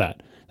it filled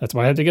that. That's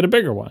why I had to get a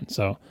bigger one.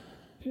 So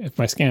if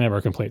my scan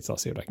ever completes, I'll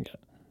see what I can get.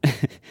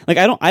 Like,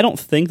 I don't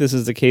think this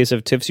is the case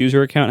of Tiff's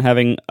user account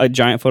having a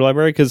giant photo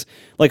library because,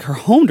 like, her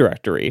home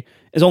directory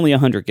is only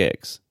 100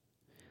 gigs.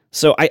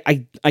 So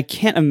I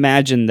can't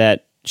imagine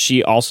that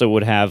she also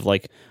would have,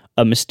 like,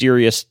 a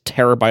mysterious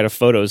terabyte of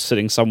photos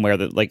sitting somewhere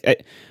that, like,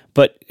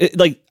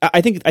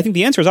 I think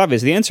the answer is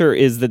obvious. The answer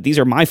is that these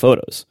are my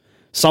photos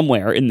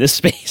somewhere in this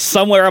space,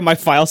 somewhere on my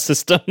file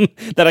system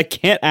that I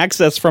can't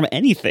access from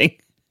anything,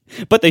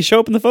 but they show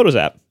up in the Photos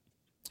app.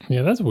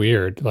 Yeah, that's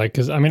weird. Like,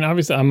 because, I mean,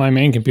 obviously on my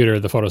main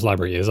computer, the Photos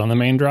library is on the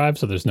main drive,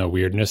 so there's no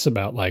weirdness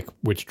about, like,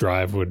 which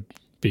drive would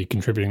be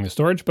contributing the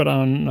storage. But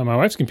on my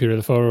wife's computer,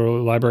 the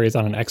photo library is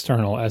on an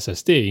external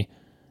SSD,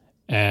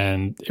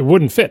 and it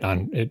wouldn't fit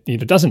on it.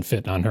 It doesn't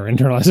fit on her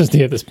internal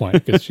SSD at this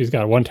point because she's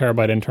got 1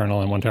 terabyte internal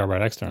and 1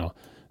 terabyte external.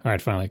 All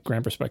right, finally,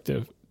 Grand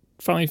Perspective.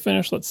 Finally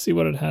finished. Let's see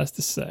what it has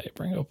to say.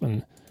 Bring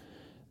open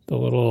the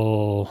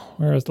little,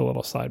 where is the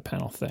little side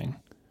panel thing?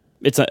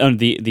 It's on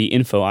the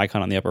info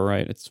icon on the upper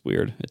right. It's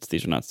weird.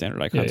 These are not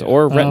standard icons.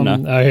 Or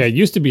Retina. It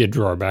used to be a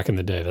drawer back in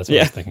the day. That's what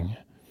I was thinking.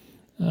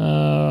 And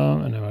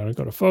I'm going to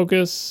go to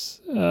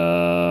Focus.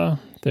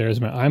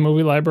 There's my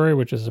iMovie library,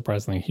 which is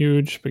surprisingly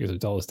huge because of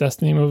Dulles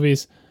Destiny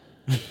movies.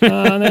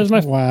 And there's my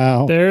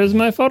Wow. There's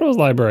my Photos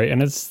library,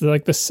 and it's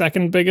like the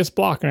second biggest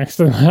block next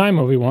to my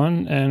iMovie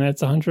one, and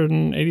it's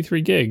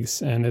 183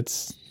 gigs, and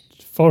it's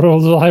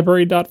Photos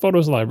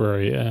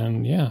library,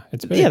 and yeah,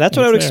 it's big. Yeah, that's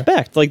what I would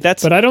expect. Like,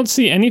 that's. But I don't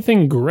see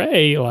anything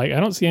gray. Like, I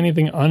don't see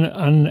anything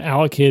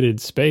unallocated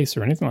space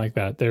or anything like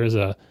that. There's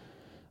a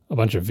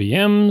bunch of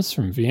VMs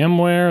from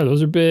VMware.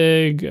 Those are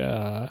big.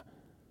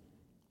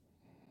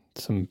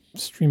 Some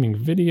streaming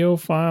video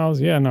files.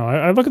 Yeah, no,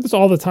 I look at this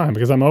all the time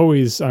because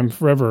I'm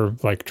forever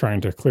like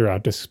trying to clear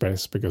out disk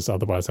space because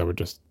otherwise I would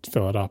just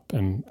fill it up.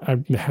 And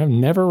I have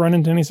never run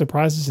into any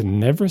surprises and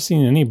never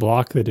seen any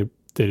block that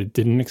it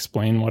didn't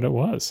explain what it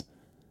was.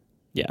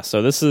 Yeah,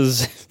 so this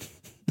is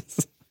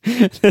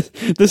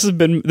this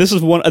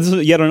is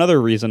yet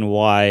another reason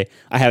why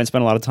I haven't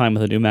spent a lot of time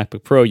with a new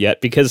MacBook Pro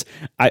yet, because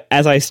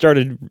as I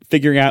started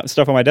figuring out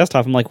stuff on my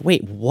desktop, I'm like,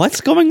 wait,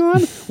 what's going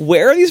on?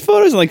 Where are these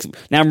photos? And like,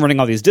 now I'm running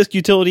all these disk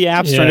utility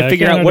apps trying to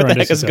figure out what the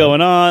heck is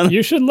going on.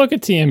 You should look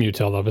at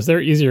TMUtil though, because there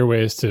are easier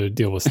ways to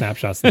deal with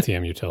snapshots than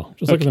TMUtil.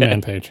 Just look at the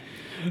man page.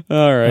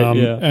 All right,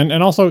 yeah.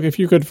 And also, if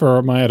you could,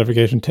 for my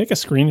edification, take a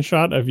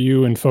screenshot of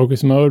you in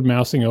focus mode,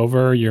 mousing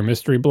over your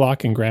mystery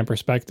block in Grand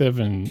Perspective,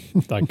 and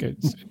like,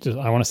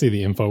 I want to see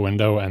the info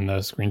window and the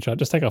screenshot.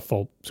 Just take a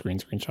full screen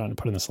screenshot and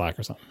put it in the Slack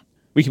or something.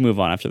 We can move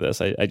on after this.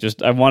 I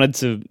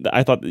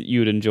thought that you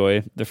would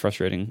enjoy the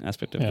frustrating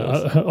aspect of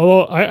this.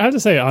 Although I have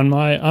to say, on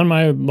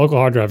my local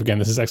hard drive, again,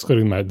 this is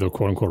excluding the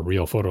quote-unquote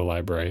real photo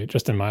library,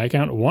 just in my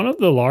account, one of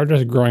the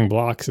largest growing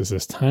blocks is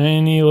this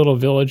tiny little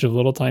village of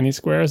little tiny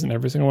squares, and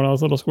every single one of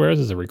those little squares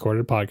is a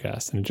recorded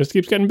podcast. And it just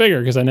keeps getting bigger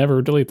because I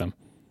never delete them.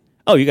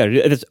 Oh, you got to do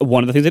it. That's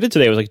one of the things I did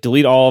today was like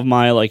delete all of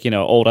my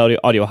old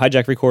audio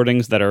hijack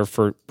recordings that are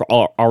for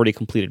already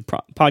completed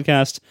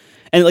podcasts.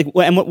 And like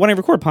when I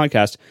record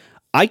podcasts,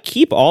 I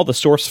keep all the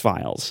source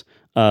files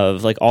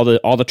of like all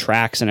the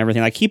tracks and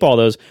everything. I keep all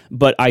those,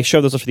 but I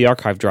show those up to the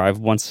archive drive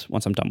once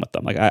I'm done with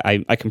them. Like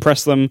I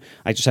compress them.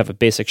 I just have a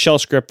basic shell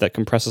script that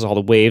compresses all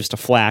the waves to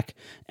FLAC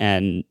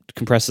and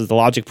compresses the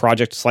Logic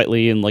project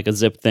slightly in like a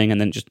zip thing, and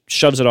then just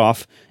shoves it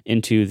off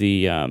into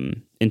the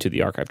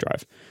archive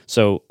drive.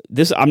 So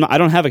this I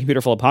don't have a computer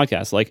full of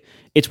podcasts. Like,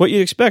 it's what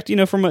you'd expect,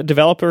 from a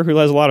developer who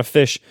has a lot of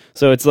fish.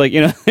 So it's like,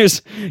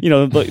 there's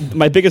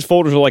my biggest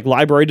folders are like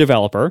library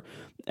developer.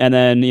 And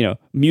then,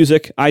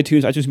 music,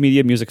 iTunes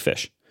Media, music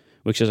fish,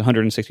 which is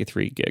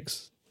 163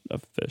 gigs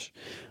of fish.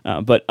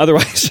 But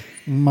otherwise...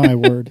 My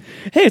word.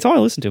 Hey, it's all I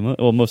listen to,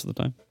 well, most of the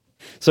time.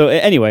 So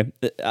anyway,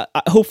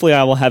 hopefully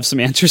I will have some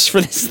answers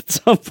for this at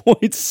some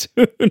point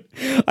soon.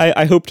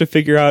 I hope to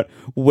figure out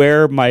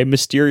where my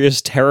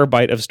mysterious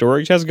terabyte of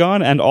storage has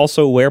gone and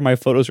also where my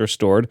photos are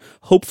stored.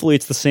 Hopefully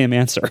it's the same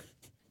answer.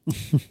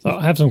 So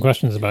I have some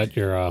questions about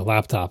your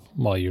laptop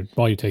while you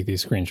take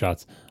these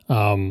screenshots.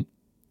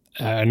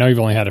 I know you've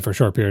only had it for a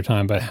short period of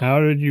time, but how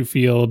did you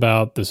feel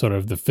about the sort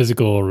of the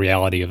physical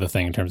reality of the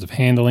thing in terms of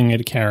handling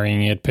it,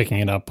 carrying it, picking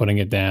it up, putting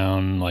it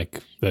down,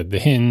 like the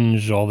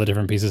hinge, all the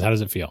different pieces? How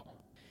does it feel?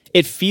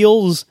 It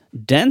feels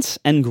dense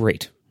and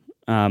great.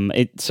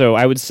 So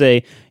I would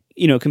say,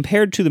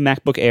 compared to the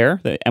MacBook Air,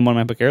 the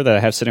M1 MacBook Air that I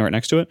have sitting right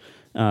next to it,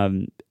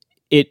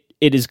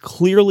 it is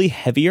clearly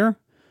heavier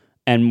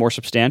and more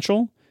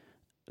substantial.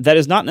 That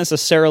is not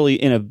necessarily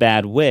in a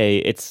bad way.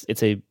 It's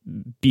a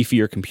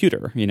beefier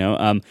computer.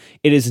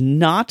 It is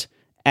not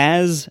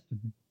as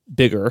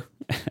bigger,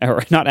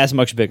 or not as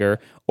much bigger,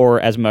 or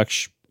as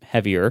much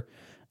heavier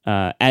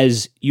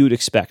as you would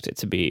expect it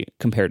to be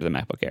compared to the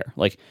MacBook Air.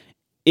 Like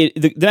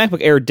the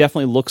MacBook Air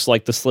definitely looks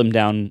like the slimmed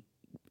down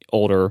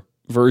older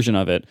version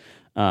of it,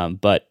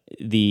 but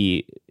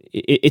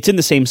it's in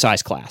the same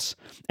size class.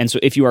 And so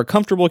if you are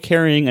comfortable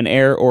carrying an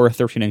Air or a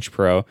 13-inch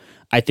Pro,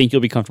 I think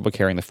you'll be comfortable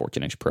carrying the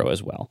 14-inch Pro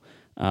as well.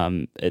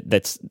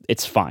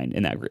 It's fine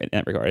in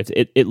that regard.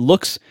 It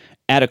looks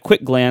at a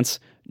quick glance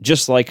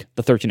just like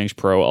the 13-inch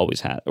Pro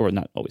always had, or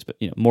not always, but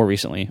more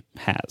recently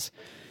has.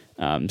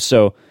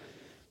 So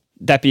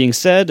that being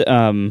said,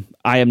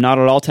 I am not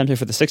at all tempted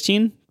for the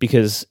 16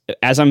 because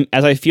as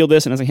I feel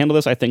this and as I handle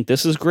this, I think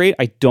this is great.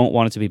 I don't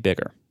want it to be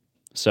bigger.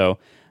 So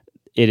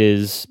it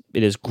is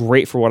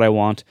great for what I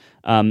want.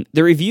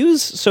 The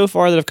reviews so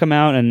far that have come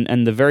out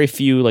and the very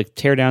few like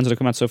teardowns that have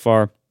come out so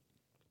far,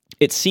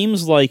 it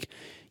seems like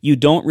you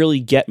don't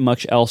really get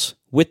much else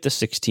with the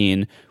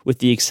 16, with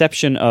the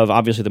exception of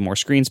obviously the more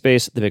screen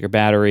space, the bigger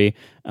battery,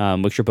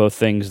 which are both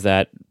things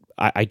that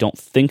I don't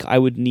think I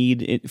would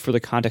need it for the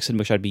context in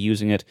which I'd be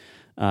using it.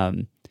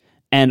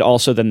 And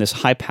also then this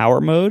high power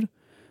mode,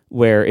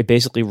 where it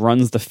basically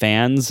runs the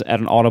fans at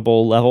an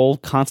audible level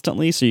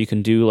constantly, so you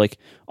can do like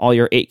all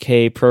your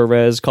 8K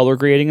ProRes color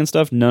grading and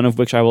stuff, none of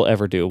which I will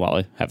ever do while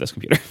I have this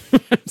computer.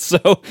 So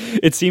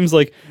it seems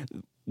like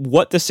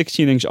what the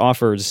 16-inch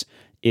offers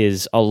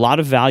is a lot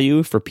of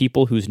value for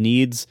people whose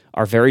needs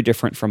are very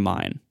different from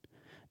mine.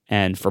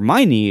 And for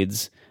my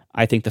needs,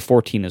 I think the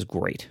 14 is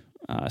great.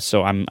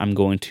 So I'm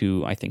going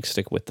to, I think,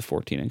 stick with the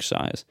 14-inch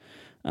size.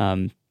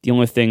 The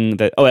only thing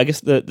that, I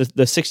guess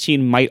the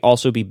 16 might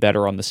also be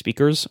better on the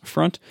speakers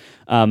front.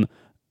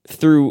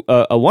 Through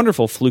a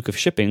wonderful fluke of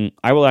shipping,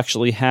 I will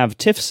actually have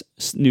TIFF's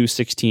new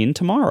 16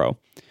 tomorrow.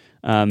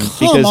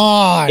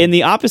 Because in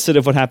the opposite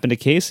of what happened to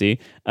Casey,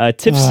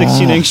 TIFF's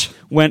 16-inch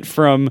went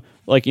from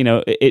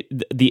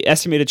the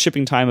estimated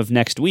shipping time of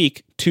next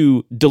week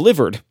to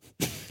delivered.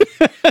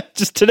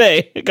 Just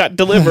today, it got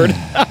delivered.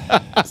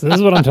 So this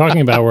is what I'm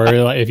talking about,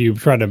 where like, if you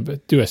try to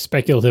do a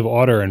speculative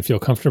order and feel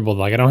comfortable,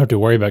 like I don't have to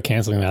worry about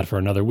canceling that for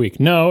another week.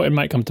 No, it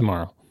might come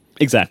tomorrow.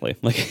 Exactly.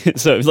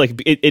 So it's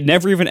like it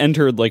never even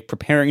entered like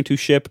preparing to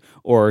ship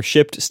or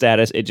shipped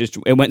status.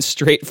 It went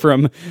straight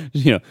from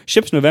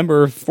ships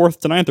November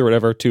 4th to 9th or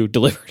whatever to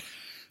delivered.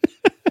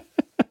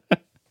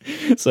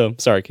 So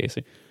sorry,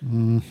 Casey.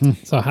 Mm-hmm.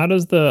 So how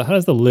does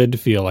the lid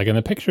feel? Like in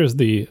the pictures,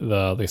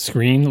 the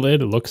screen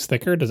lid looks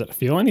thicker. Does it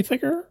feel any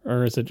thicker,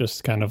 or is it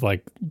just kind of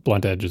like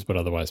blunt edges but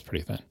otherwise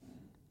pretty thin?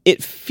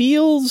 It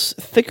feels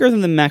thicker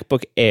than the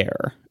MacBook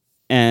Air,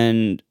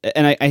 and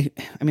I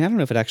don't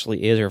know if it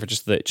actually is, or if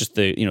it's just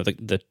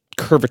the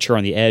curvature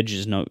on the edge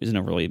is not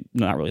really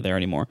there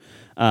anymore.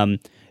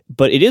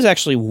 But it is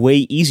actually way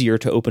easier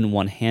to open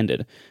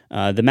one-handed.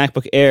 The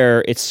MacBook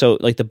Air, it's so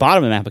like the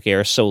bottom of the MacBook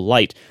Air is so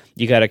light,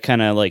 you got to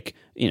kind of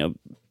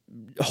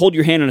hold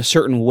your hand in a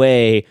certain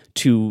way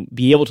to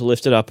be able to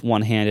lift it up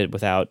one-handed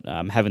without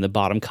having the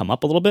bottom come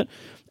up a little bit.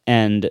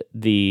 And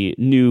the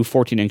new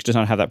 14-inch does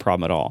not have that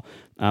problem at all.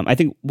 I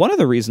think one of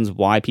the reasons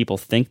why people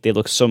think they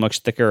look so much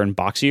thicker and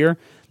boxier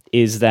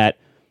is that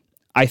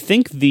I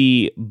think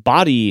the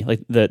body,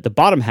 like the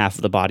bottom half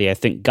of the body, I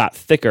think got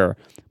thicker,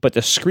 but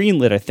the screen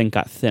lid, I think,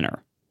 got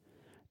thinner.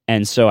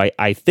 And so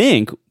I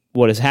think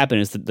what has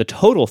happened is that the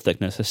total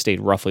thickness has stayed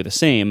roughly the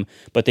same,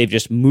 but they've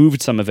just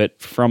moved some of it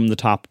from the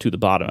top to the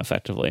bottom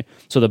effectively.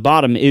 So the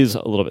bottom is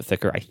a little bit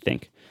thicker, I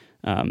think.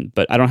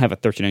 But I don't have a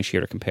 13-inch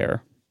here to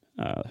compare,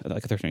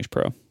 like a 13-inch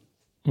Pro.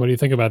 What do you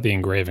think about the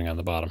engraving on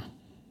the bottom?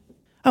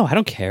 Oh, I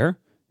don't care.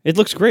 It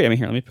looks great.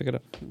 Here, let me pick it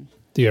up.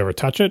 Do you ever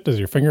touch it? Does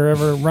your finger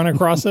ever run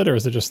across it, or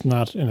is it just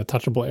not in a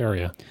touchable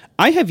area?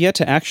 I have yet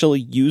to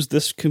actually use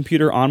this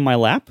computer on my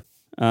lap,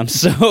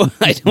 so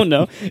I don't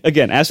know.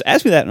 Again, ask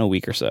me that in a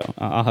week or so.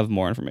 I'll have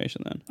more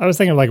information then. I was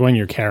thinking like when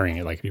you're carrying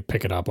it, like if you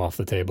pick it up off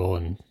the table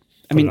and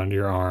put it under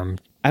your arm.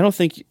 I don't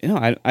think,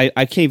 I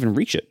can't even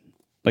reach it.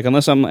 Like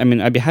unless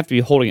I'd have to be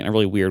holding it in a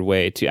really weird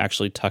way to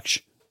actually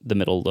touch the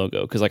middle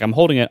logo, because like I'm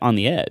holding it on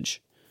the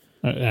edge.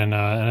 And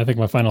I think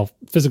my final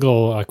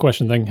physical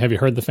question thing, have you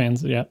heard the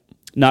fans yet?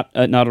 Not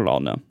at all,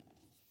 no.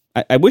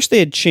 I wish they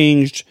had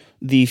changed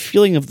the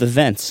feeling of the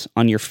vents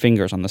on your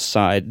fingers on the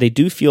side, they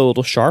do feel a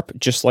little sharp,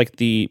 just like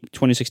the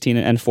 2016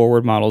 and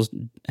forward models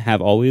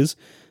have always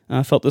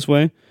felt this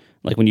way.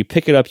 Like when you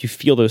pick it up, you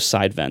feel those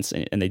side vents,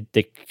 and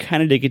they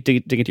kind of dig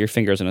into your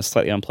fingers in a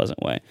slightly unpleasant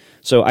way.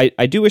 So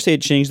I do wish they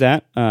had changed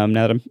that now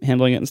that I'm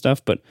handling it and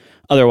stuff, but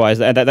otherwise,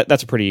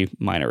 that's a pretty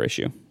minor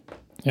issue.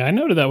 Yeah, I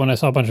noted that when I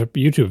saw a bunch of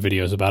YouTube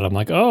videos about them,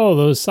 like, oh,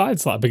 those side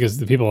slots, because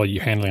the people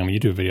you handling them on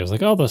YouTube videos,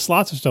 like, oh, those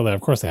slots are still there.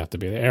 Of course they have to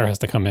be. The air has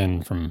to come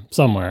in from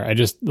somewhere. I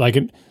just, like,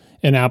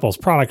 in Apple's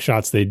product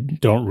shots, they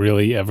don't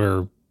really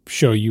ever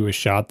show you a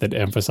shot that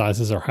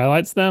emphasizes or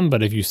highlights them.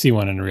 But if you see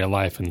one in real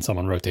life and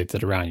someone rotates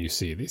it around, you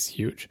see these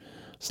huge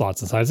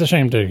slots inside. It's a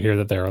shame to hear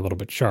that they're a little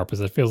bit sharp, because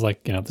it feels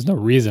like, there's no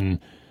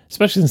reason,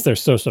 especially since they're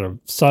so sort of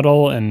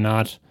subtle and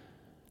not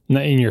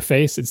in your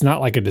face. It's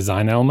not like a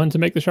design element to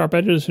make the sharp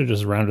edges, or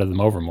just rounded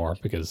them over more,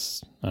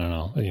 because I don't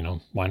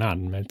know, why not?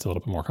 It's a little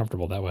bit more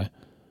comfortable that way.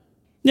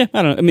 Yeah,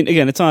 I don't know. I mean,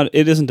 again,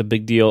 it isn't a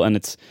big deal, and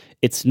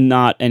it's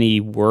not any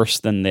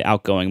worse than the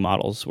outgoing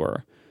models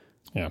were.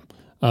 Yeah.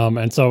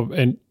 And so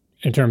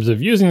in terms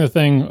of using the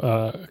thing,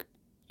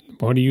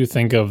 what do you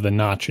think of the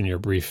notch in your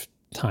brief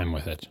time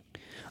with it?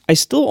 I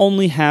still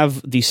only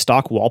have the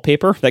stock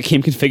wallpaper that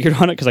came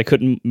configured on it because I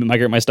couldn't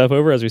migrate my stuff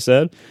over, as we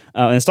said.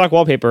 And stock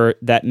wallpaper,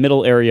 that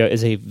middle area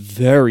is a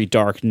very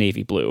dark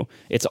navy blue.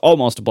 It's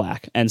almost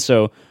black. And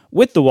so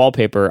with the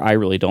wallpaper, I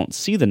really don't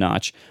see the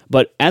notch.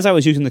 But as I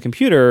was using the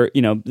computer,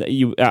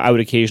 I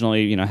would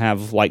occasionally,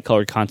 have light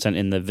colored content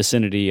in the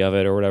vicinity of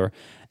it or whatever.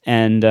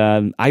 And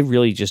I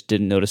really just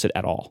didn't notice it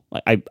at all.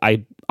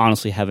 I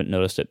honestly haven't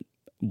noticed it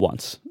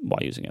once while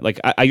using it. Like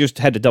I just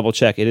had to double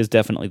check. It is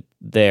definitely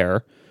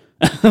there.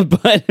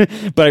 but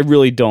I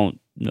really don't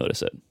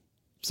notice it.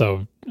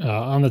 So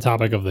on the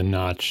topic of the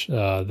notch,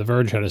 The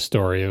Verge had a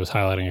story. It was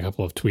highlighting a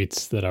couple of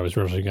tweets that I was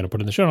originally going to put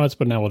in the show notes,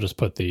 but now we'll just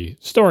put the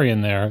story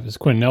in there. It was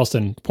Quinn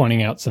Nelson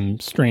pointing out some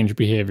strange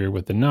behavior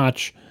with the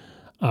notch.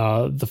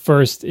 The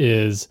first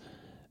is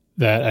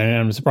that, and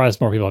I'm surprised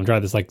more people have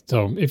tried this,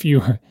 so if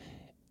you,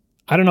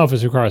 I don't know if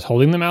this requires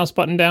holding the mouse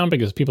button down,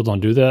 because people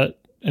don't do that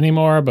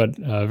anymore, but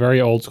very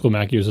old school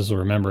Mac users will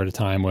remember at a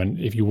time when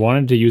if you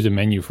wanted to use a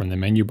menu from the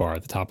menu bar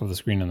at the top of the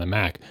screen on the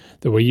Mac,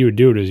 the way you would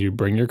do it is you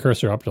bring your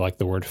cursor up to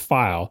the word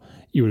file,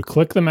 you would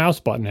click the mouse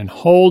button and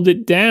hold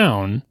it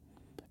down,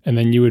 and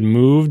then you would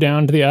move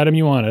down to the item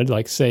you wanted,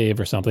 like save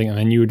or something, and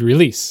then you would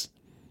release,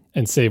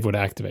 and save would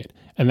activate.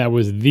 And that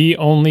was the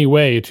only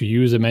way to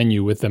use a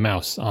menu with the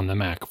mouse on the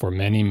Mac for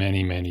many,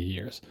 many, many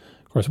years.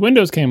 Of course,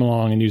 Windows came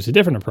along and used a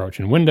different approach.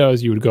 In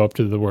Windows, you would go up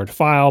to the word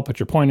file,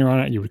 put your pointer on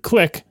it, you would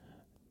click,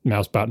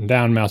 mouse button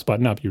down, mouse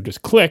button up, you would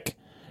just click,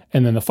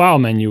 and then the file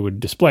menu would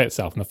display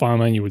itself, and the file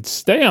menu would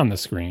stay on the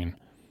screen,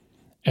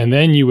 and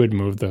then you would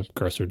move the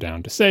cursor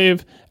down to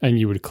save, and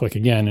you would click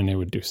again, and it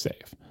would do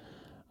save.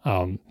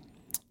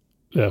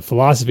 The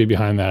philosophy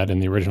behind that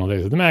in the original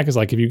days of the Mac is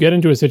if you get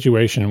into a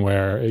situation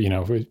where,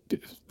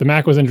 the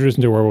Mac was introduced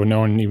into a world where no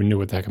one even knew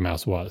what the heck a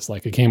mouse was.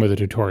 It came with a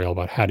tutorial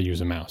about how to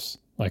use a mouse.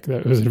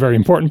 That was a very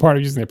important part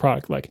of using the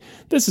product.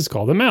 This is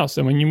called a mouse,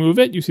 and when you move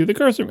it, you see the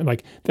cursor.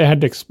 They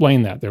had to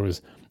explain that. There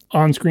was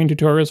on-screen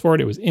tutorials for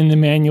it. It was in the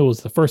manual. It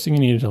was the first thing you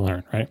needed to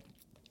learn, right?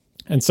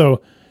 And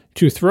so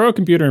to throw a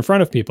computer in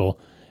front of people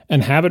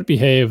and have it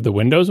behave the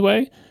Windows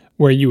way,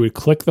 where you would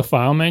click the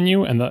file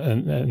menu and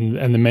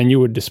the menu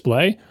would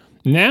display,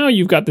 now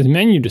you've got this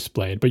menu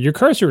displayed, but your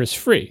cursor is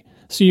free.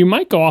 So you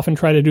might go off and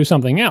try to do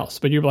something else,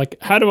 but you're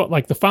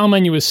the file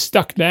menu is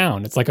stuck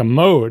down. It's like a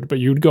mode, but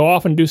you'd go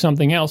off and do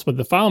something else, but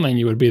the file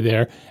menu would be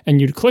there,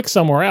 and you'd click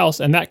somewhere else,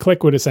 and that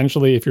click would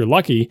essentially, if you're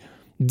lucky,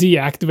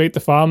 deactivate the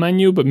file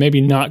menu, but maybe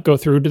not go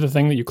through to the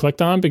thing that you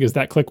clicked on, because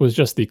that click was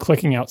just the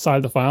clicking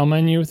outside the file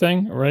menu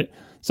thing, right?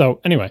 So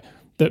anyway,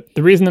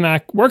 the reason the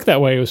Mac worked that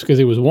way was because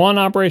it was one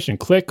operation: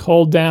 click,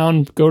 hold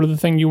down, go to the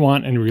thing you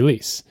want, and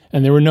release.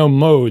 And there were no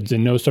modes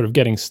and no sort of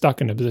getting stuck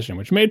in a position,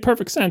 which made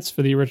perfect sense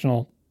for the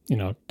original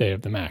day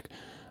of the Mac.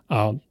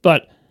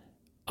 But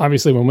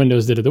obviously when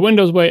Windows did it the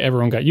Windows way,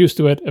 everyone got used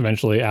to it.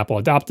 Eventually Apple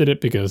adopted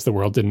it because the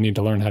world didn't need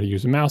to learn how to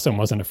use a mouse and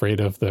wasn't afraid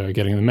of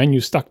getting the menu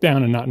stuck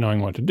down and not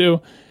knowing what to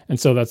do. And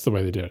so that's the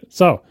way they did it.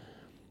 So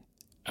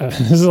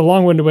this is a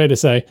long-winded way to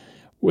say,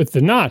 with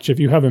the notch, if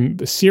you have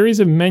a series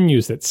of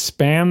menus that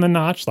span the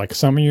notch, like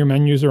some of your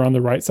menus are on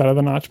the right side of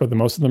the notch, but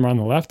most of them are on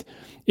the left,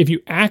 if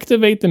you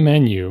activate the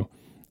menu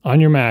on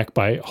your Mac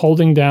by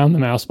holding down the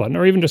mouse button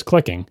or even just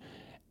clicking,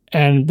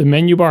 and the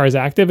menu bar is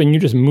active, and you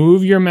just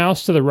move your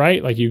mouse to the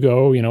right, you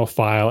go,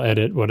 file,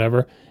 edit,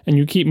 whatever, and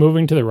you keep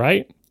moving to the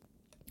right,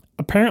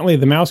 apparently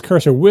the mouse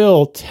cursor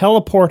will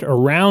teleport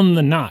around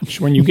the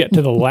notch when you get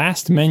to the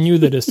last menu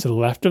that is to the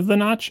left of the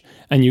notch,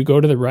 and you go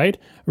to the right,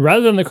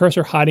 rather than the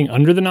cursor hiding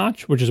under the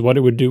notch, which is what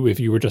it would do if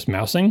you were just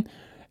mousing.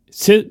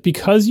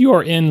 Because you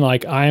are in,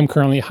 I am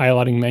currently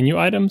highlighting menu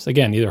items,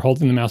 again, either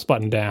holding the mouse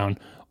button down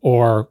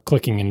or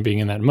clicking and being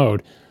in that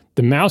mode,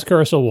 the mouse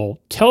cursor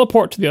will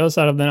teleport to the other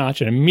side of the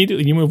notch, and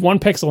immediately you move one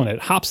pixel and it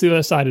hops to the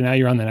other side, and now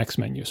you're on the next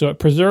menu. So it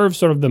preserves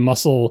sort of the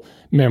muscle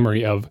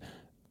memory of,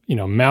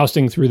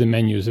 mousing through the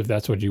menus if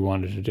that's what you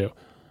wanted to do.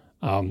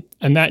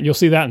 And that you'll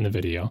see that in the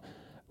video.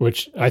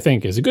 which I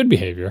think is a good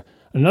behavior.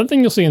 Another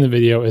thing you'll see in the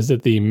video is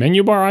that the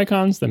menu bar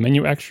icons, the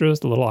menu extras,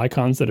 the little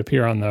icons that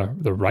appear on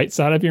the right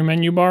side of your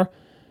menu bar,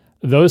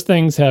 those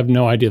things have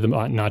no idea the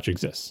notch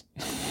exists,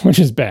 which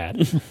is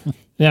bad.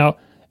 Now,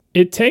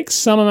 it takes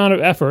some amount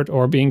of effort,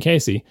 or being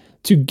Casey,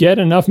 to get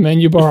enough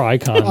menu bar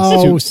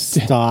icons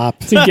stop.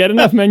 to get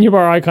enough menu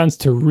bar icons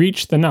to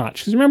reach the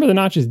notch. Because remember, the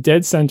notch is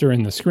dead center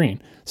in the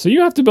screen. So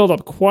you have to build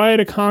up quite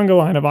a conga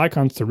line of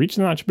icons to reach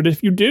the notch. But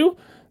if you do,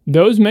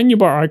 those menu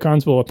bar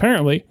icons will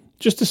apparently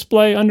just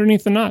display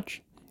underneath the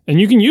notch. And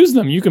you can use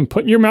them. You can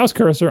put your mouse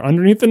cursor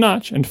underneath the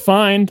notch and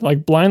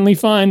blindly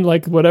find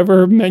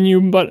whatever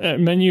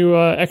menu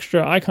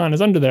extra icon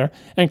is under there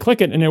and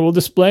click it, and it will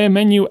display a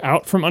menu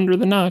out from under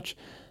the notch.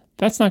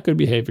 That's not good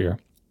behavior.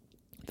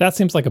 That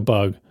seems like a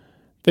bug.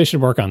 They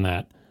should work on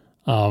that.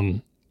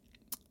 And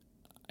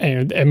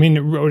I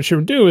mean, what it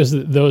should do is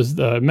that those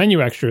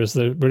menu extras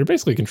that are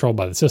basically controlled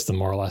by the system,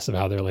 more or less, of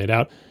how they're laid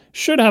out,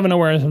 should have an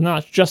awareness of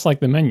notch just like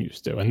the menus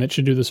do, and that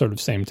should do the sort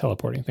of same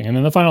teleporting thing. And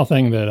then the final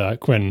thing that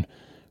Quinn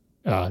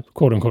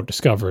quote unquote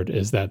discovered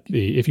is that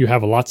if you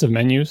have lots of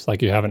menus,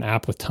 like you have an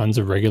app with tons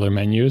of regular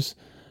menus,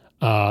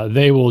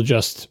 they will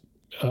just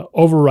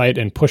overwrite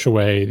and push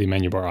away the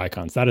menu bar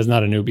icons. That is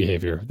not a new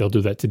behavior. They'll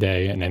do that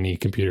today in any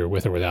computer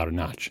with or without a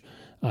notch.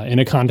 In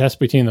a contest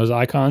between those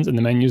icons and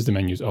the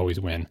menus always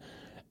win.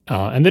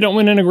 And they don't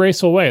win in a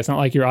graceful way. It's not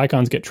like your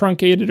icons get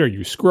truncated or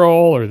you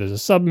scroll or there's a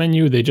sub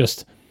menu. They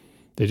just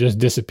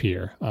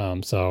disappear.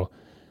 So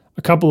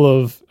a couple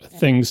of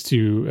things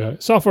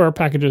software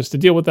packages to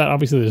deal with that.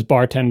 Obviously, there's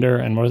Bartender,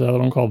 and what is the other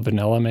one called?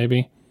 Vanilla,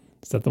 maybe?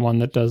 Is that the one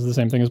that does the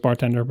same thing as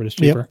Bartender, but it's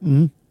cheaper? Yep.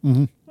 Mm-hmm.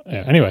 Mm-hmm.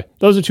 Yeah, anyway,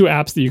 those are two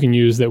apps that you can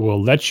use that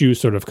will let you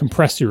sort of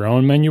compress your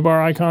own menu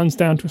bar icons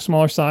down to a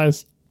smaller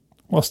size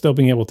while still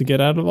being able to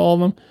get out of all of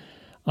them.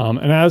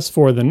 And as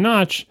for the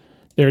notch,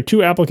 there are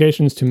two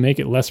applications to make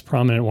it less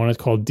prominent. One is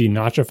called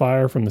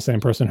Denotchifier, from the same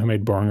person who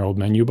made Boring Old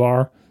Menu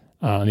Bar.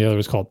 And the other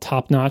is called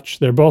Top Notch.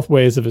 They're both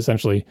ways of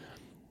essentially,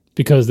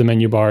 because the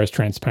menu bar is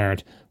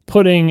transparent,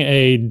 putting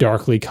a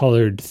darkly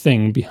colored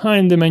thing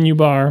behind the menu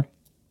bar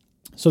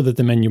so that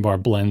the menu bar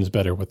blends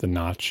better with the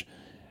notch.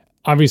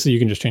 Obviously, you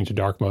can just change to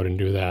dark mode and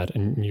do that,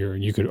 and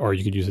you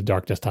could use a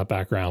dark desktop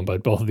background.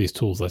 But both of these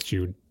tools let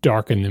you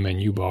darken the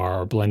menu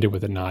bar or blend it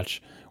with a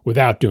notch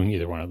without doing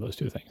either one of those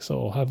two things.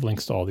 So we'll have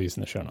links to all these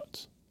in the show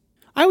notes.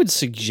 I would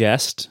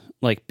suggest,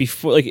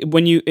 if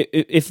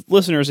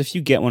listeners, if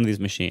you get one of these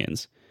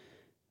machines,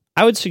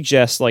 I would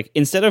suggest,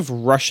 instead of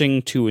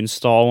rushing to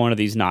install one of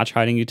these notch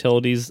hiding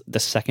utilities the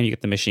second you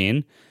get the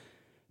machine,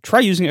 try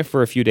using it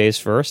for a few days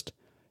first.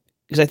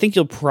 Because I think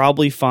you'll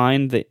probably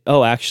find that,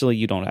 actually,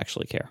 you don't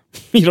actually care.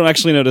 You don't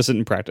actually notice it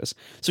in practice.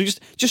 So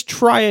just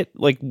try it,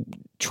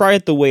 try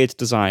it the way it's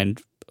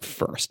designed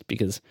first.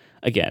 Because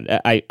again,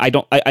 I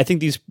think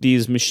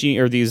these machine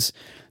or these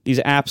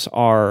apps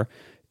are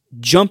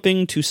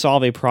jumping to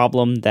solve a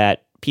problem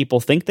that people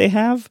think they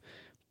have.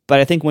 But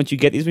I think once you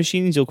get these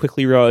machines, you'll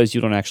quickly realize you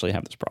don't actually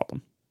have this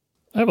problem.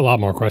 I have a lot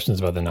more questions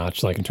about the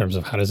notch, in terms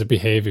of how does it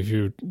behave if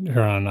you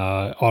turn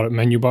on auto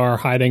menu bar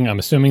hiding. I'm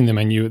assuming the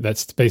menu, that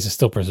space is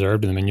still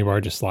preserved and the menu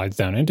bar just slides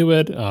down into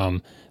it.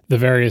 The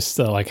various,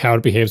 how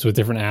it behaves with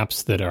different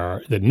apps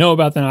that know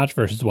about the notch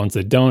versus ones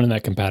that don't, and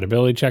that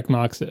compatibility check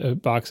box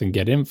and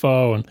get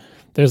info. And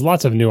there's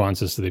lots of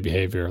nuances to the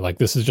behavior.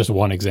 This is just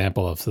one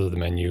example of the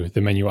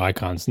menu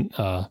icons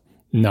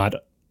not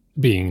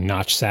being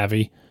notch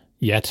savvy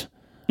yet.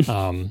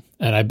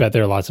 And I bet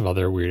there are lots of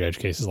other weird edge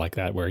cases like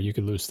that where you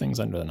could lose things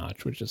under the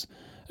notch, which is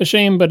a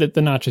shame, but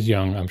the notch is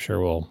young. I'm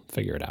sure we'll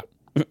figure it out.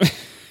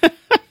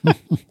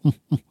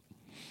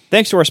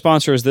 Thanks to our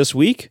sponsors this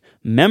week,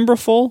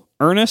 Memberful,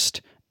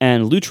 Earnest,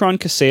 and Lutron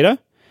Caseta.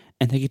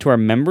 And thank you to our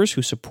members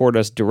who support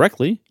us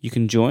directly. You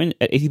can join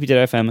at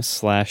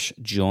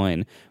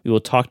atp.fm/join. We will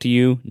talk to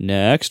you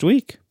next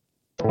week.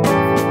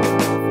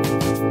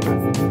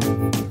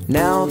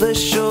 Now the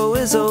show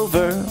is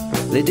over.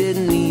 They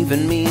didn't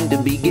even mean to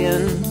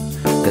begin,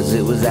 'cause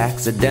it was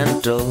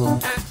accidental.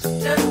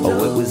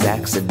 Oh, it was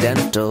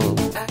accidental.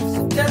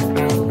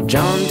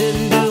 John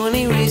didn't do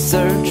any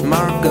research.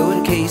 Marco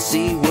and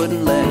Casey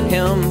wouldn't let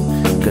him,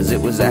 'cause it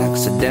was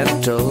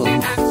accidental.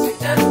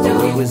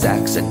 Oh, it was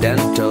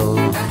accidental.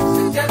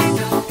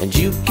 And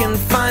you can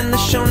find the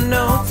show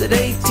notes at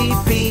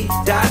atp.fm.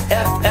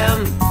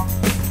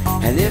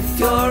 And if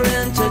you're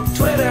into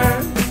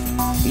Twitter,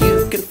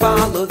 you can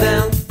follow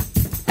them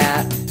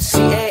at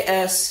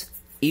CASEYLISS.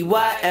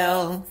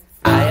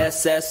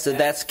 So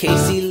that's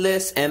Casey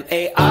Liss,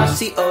 MARCOARMENT,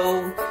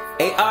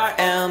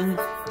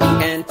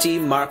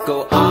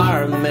 Marco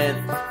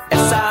Arment,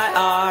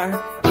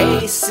 SIRAC,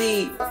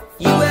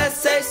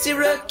 USA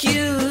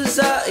Syracuse.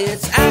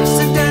 It's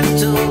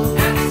accidental.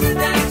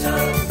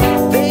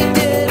 They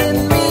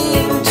didn't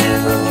mean to.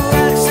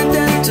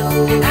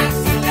 Accidental.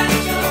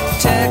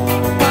 Tech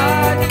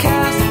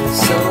podcast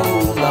so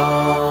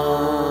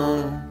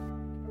long.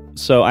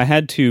 So I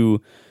had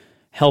to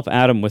help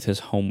Adam with his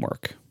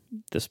homework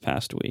this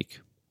past week.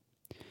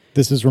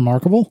 This is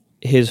remarkable.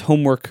 His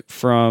homework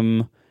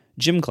from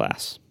gym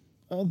class.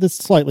 This is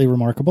slightly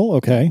remarkable.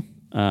 Okay.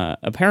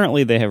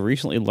 apparently they have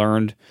recently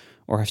learned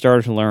or have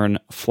started to learn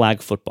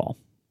flag football,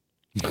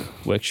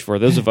 which for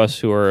those of us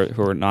who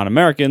are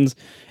non-Americans,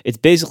 it's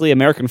basically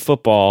American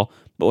football,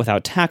 but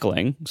without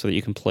tackling, so that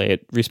you can play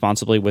it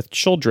responsibly with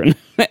children.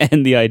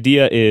 And the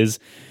idea is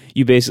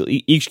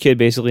each kid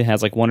basically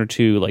has like one or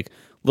two like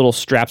little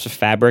straps of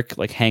fabric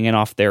like hanging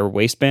off their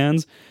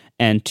waistbands,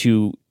 and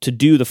to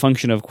do the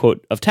function of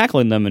quote of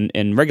tackling them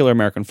in regular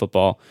American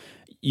football,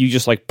 you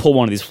just like pull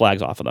one of these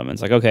flags off of them. And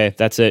it's like, okay,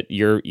 that's it.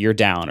 You're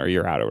down or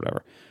you're out or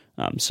whatever.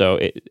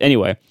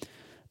 Anyway,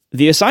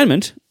 the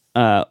assignment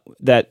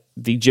that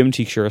the gym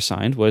teacher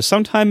assigned was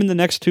sometime in the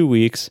next 2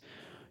 weeks,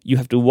 you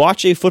have to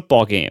watch a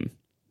football game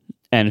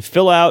and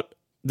fill out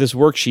this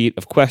worksheet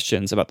of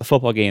questions about the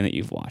football game that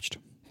you've watched.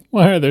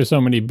 Why are there so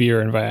many beer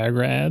and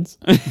Viagra ads?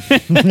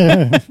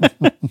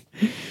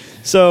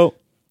 So,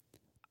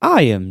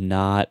 I am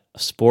not a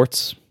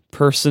sports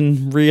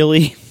person,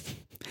 really.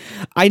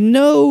 I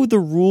know the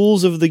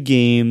rules of the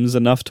games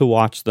enough to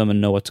watch them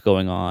and know what's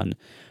going on,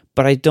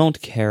 but I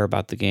don't care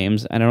about the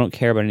games, and I don't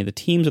care about any of the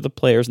teams or the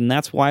players, and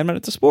that's why I'm not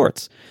into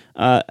sports.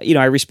 I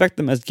respect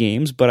them as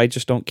games, but I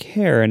just don't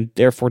care, and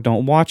therefore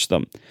don't watch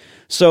them.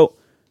 So,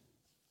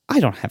 I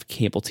don't have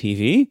cable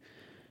TV.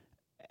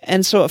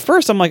 And so at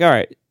first I'm like, all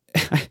right.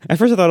 At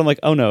first I thought, I'm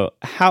like, oh no,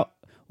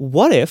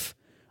 what if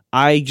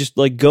I just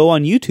like go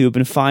on YouTube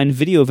and find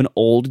video of an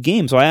old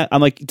game? So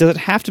I'm like, does it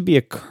have to be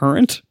a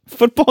current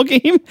football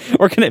game,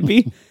 or can it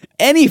be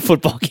any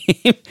football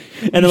game?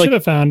 And you should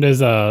have found is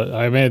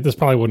this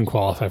probably wouldn't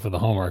qualify for the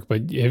homework,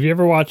 but have you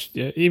ever watched,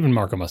 even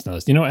Marco must know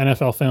this, do you know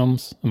NFL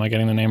Films? Am I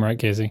getting the name right,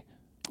 Casey?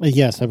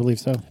 Yes, I believe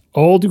so.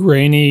 Old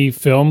grainy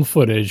film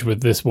footage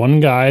with this one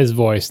guy's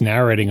voice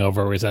narrating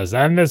over where he says,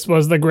 and this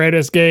was the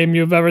greatest game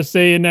you've ever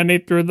seen, and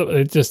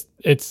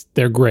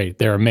they're great.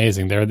 They're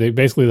amazing. They're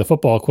basically the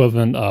football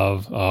equivalent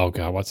of, oh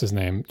God, what's his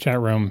name? Chat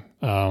room.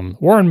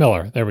 Warren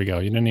Miller. There we go.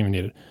 You didn't even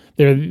need it.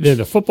 They're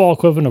the football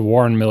equivalent of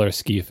Warren Miller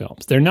ski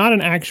films. They're not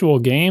an actual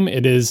game.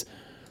 It is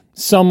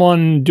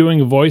someone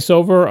doing a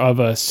voiceover of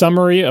a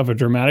summary of a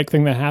dramatic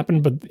thing that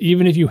happened. But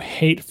even if you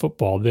hate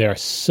football, they are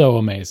so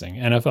amazing.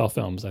 NFL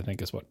Films, I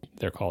think, is what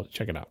they're called.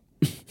 Check it out.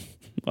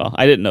 Well,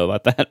 I didn't know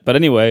about that. But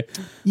anyway.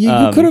 You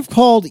could have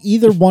called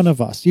either one of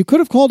us. You could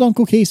have called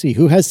Uncle Casey,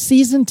 who has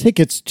season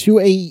tickets to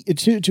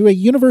a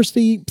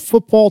university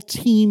football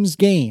team's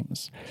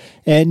games.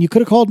 And you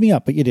could have called me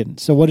up, but you didn't.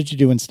 So what did you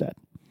do instead?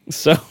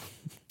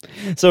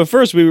 So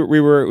first we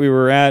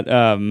were at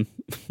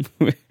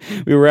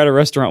we were at a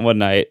restaurant one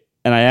night,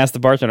 and I asked the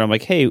bartender, I'm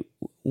like, hey,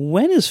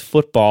 when is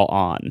football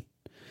on?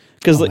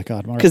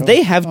 Because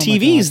they have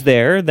TVs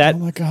there that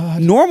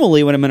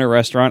normally when I'm in a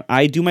restaurant,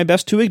 I do my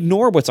best to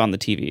ignore what's on the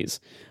TVs.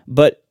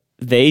 But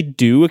they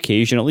do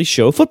occasionally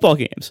show football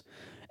games.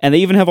 And they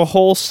even have a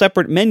whole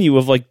separate menu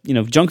of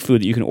junk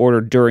food that you can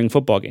order during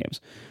football games.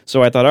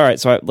 So I thought, all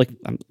right,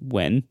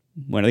 when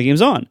are the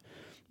games on?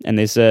 And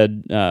they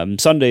said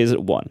Sundays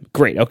at 1.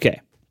 Great, okay.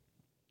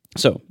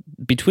 So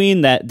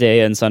between that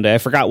day and Sunday, I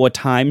forgot what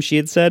time she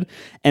had said.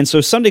 And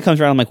so Sunday comes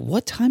around, I'm like,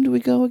 what time do we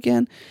go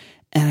again?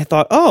 And I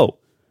thought,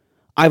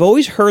 I've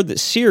always heard that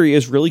Siri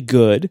is really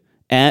good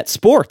at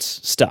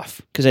sports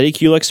stuff because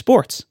ADQ likes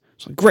sports.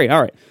 So great,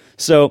 all right.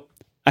 So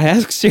I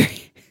asked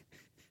Siri,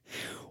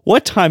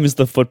 what time is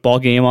the football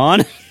game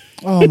on?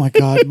 Oh my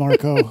God,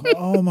 Marco.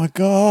 Oh my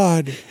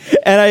God.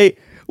 And I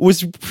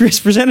was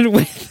presented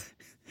with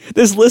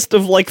this list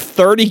of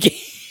 30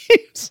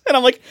 games. And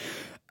I'm like,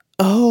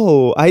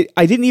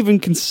 I didn't even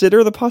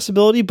consider the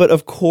possibility, but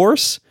of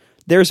course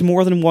there's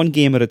more than one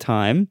game at a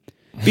time.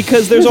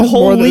 Because there's a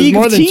whole league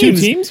of teams. Than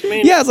 2 teams, you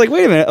mean? Yeah, it's like,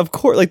 wait a minute. Of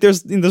course,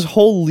 there's this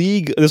whole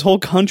league, this whole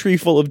country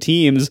full of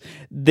teams.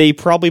 They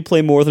probably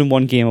play more than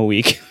one game a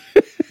week.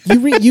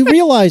 You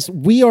realize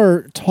we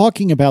are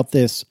talking about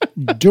this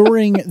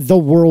during the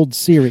World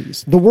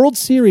Series. The World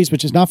Series,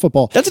 which is not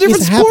football, that's a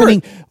different is sport.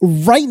 Happening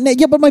right now.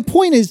 Yeah, but my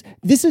point is,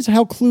 this is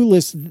how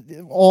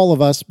clueless all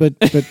of us, but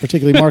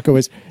particularly Marco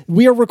is.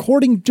 We are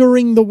recording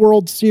during the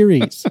World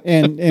Series,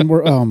 and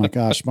we're, oh my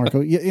gosh,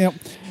 Marco,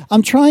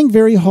 I'm trying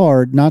very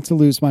hard not to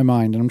lose my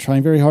mind, and I'm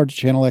trying very hard to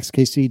channel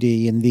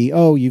XKCD and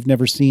you've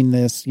never seen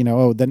this,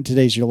 then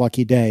today's your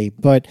lucky day.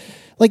 But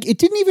it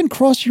didn't even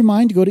cross your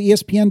mind to go to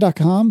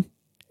ESPN.com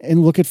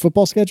and look at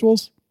football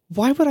schedules?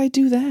 Why would I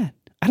do that?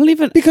 I don't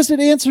even... Because it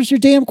answers your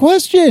damn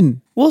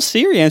question. Well,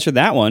 Siri answered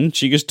that one.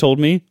 She just told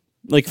me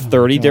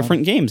 30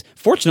 different games.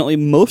 Fortunately,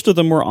 most of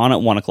them were on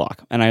at 1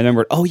 o'clock. And I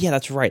remembered, oh yeah,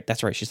 that's right.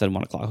 She said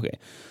 1 o'clock. Okay.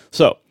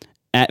 So,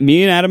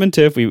 me and Adam and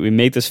Tiff, we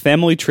made this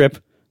family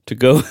trip to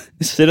go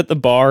sit at the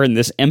bar in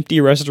this empty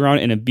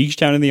restaurant in a beach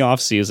town in the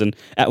off season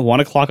at 1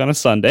 o'clock on a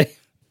Sunday.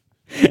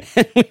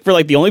 And we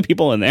were the only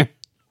people in there.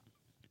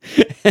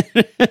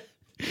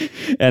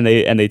 And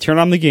they turn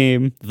on the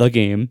game.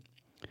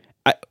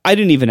 I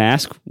didn't even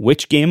ask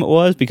which game it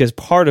was because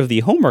part of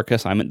the homework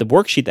assignment, the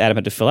worksheet that Adam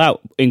had to fill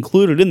out,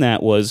 included in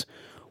that was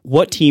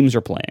what teams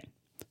are playing.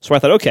 So I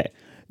thought, okay,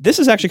 this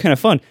is actually kind of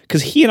fun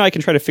because he and I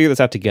can try to figure this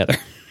out together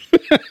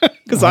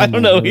because I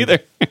don't know either.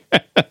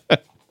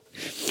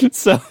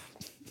 So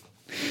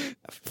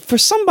for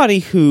somebody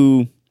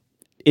who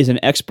is an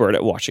expert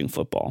at watching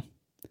football.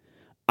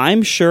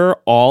 I'm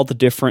sure all the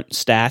different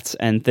stats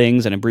and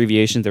things and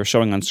abbreviations they're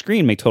showing on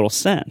screen make total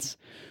sense.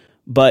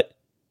 But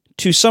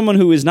to someone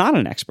who is not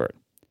an expert,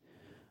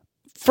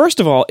 first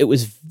of all, it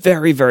was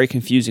very, very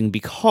confusing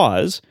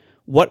because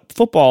what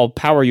football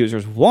power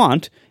users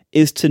want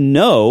is to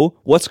know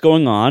what's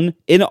going on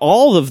in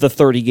all of the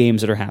 30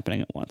 games that are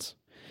happening at once.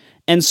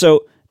 And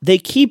so they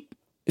keep,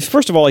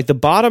 first of all, like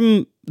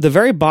the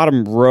very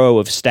bottom row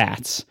of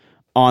stats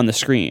on the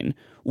screen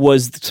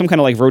was some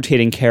kind of like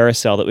rotating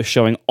carousel that was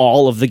showing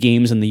all of the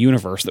games in the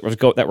universe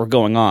that were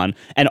going on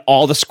and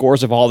all the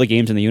scores of all the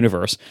games in the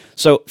universe.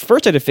 So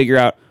first I had to figure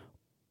out,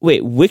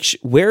 wait,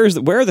 where are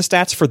the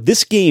stats for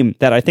this game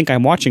that I think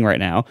I'm watching right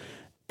now?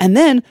 And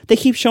then they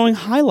keep showing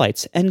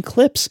highlights and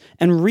clips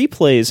and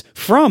replays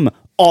from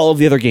all of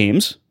the other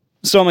games.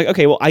 So I'm like,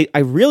 okay, well, I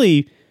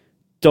really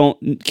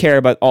don't care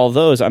about all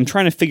those. I'm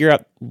trying to figure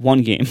out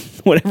one game,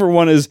 whatever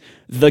one is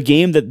the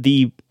game that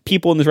the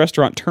people in this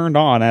restaurant turned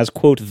on as,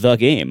 quote, the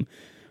game.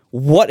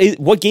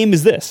 What game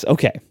is this?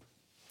 Okay.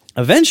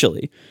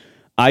 Eventually,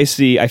 I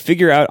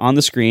figure out on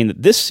the screen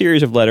that this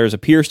series of letters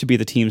appears to be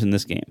the teams in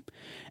this game.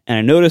 And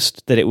I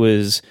noticed that it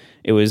was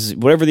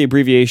whatever the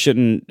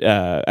abbreviation,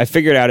 I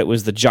figured out it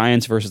was the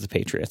Giants versus the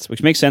Patriots,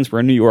 which makes sense.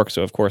 We're in New York,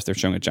 so of course they're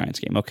showing a Giants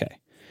game. Okay.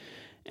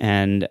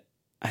 And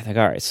I think,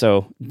 all right,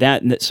 so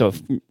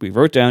we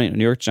wrote down,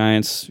 New York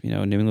Giants, New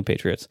England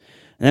Patriots.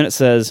 And then it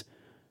says,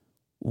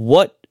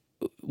 who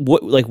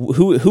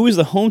is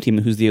the home team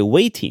and who's the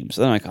away team?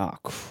 So then I'm like, oh,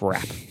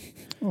 crap.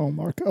 Oh,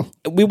 Marco.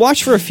 We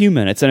watched for a few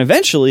minutes, and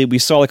eventually we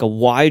saw like a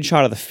wide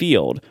shot of the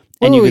field.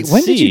 And Wait,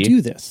 when did you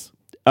do this?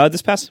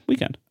 This past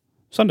weekend,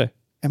 Sunday.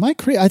 Am I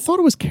crazy? I thought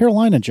it was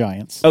Carolina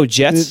Giants. Oh,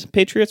 Jets,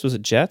 Patriots? Was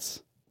it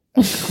Jets?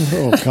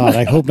 Oh, God,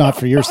 I hope not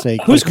for your sake.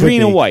 Who's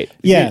green and white?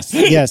 Yes,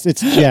 it's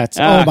Jets.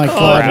 Oh, my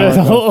God.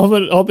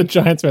 All the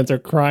Giants fans are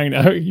crying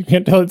now. You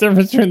can't tell the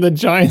difference between the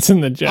Giants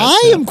and the Jets.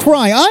 I am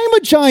crying. I am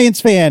a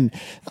Giants fan.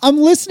 I'm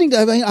listening to...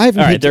 I haven't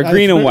all right, they're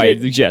green and white,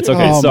 the Jets.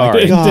 Okay,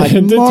 sorry.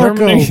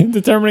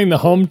 Determining the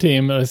home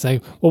team, it's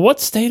like, well,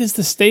 what state is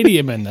the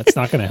stadium in? That's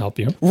not going to help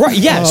you. Right,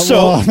 yeah,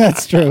 well,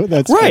 that's true.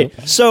 That's right.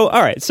 True. So,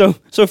 all right, so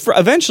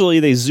eventually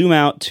they zoom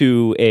out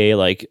to a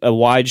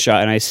wide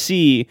shot, and I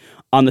see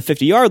on the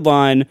 50-yard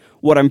line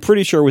what I'm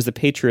pretty sure was the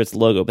Patriots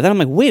logo. But then I'm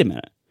like, wait a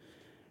minute.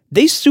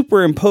 They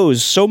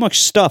superimpose so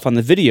much stuff on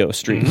the video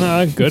stream.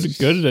 Good.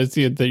 It's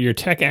that your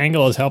tech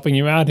angle is helping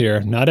you out here.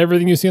 Not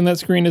everything you see on that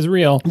screen is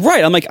real.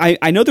 Right. I'm like,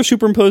 I know they're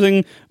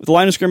superimposing the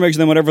line of scrimmage,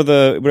 and then whatever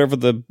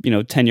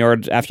the 10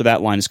 yards after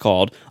that line is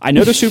called. I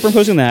know they're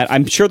superimposing that.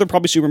 I'm sure they're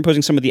probably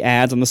superimposing some of the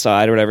ads on the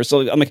side or whatever.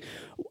 So I'm like,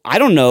 I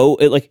don't know.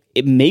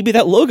 Maybe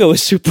that logo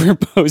is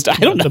superimposed. I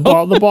don't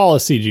know. The ball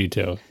is CG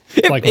too.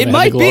 It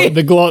might be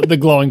the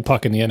glowing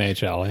puck in the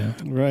NHL. Yeah.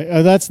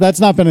 Right. That's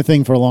not been a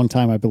thing for a long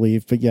time, I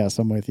believe. But yes,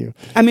 I'm with you.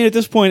 I mean, at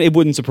this point, it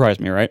wouldn't surprise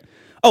me, right?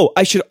 Oh,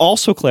 I should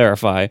also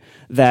clarify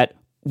that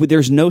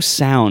there's no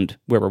sound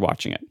where we're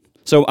watching it.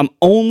 So I'm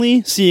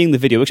only seeing the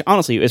video, which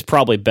honestly is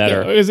probably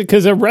better. Is it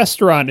because a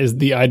restaurant is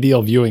the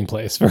ideal viewing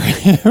place for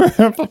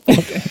a football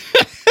game?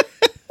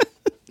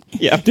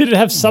 Yeah. Did it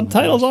have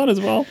subtitles on as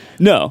well?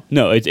 No.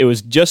 It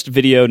was just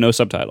video, no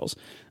subtitles.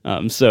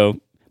 But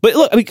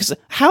look, I mean, because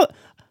how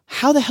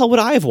the hell would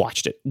I have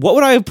watched it? What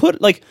would I have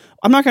put?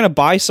 I'm not going to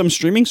buy some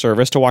streaming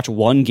service to watch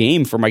one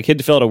game for my kid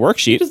to fill out a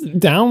worksheet. Just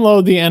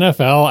download the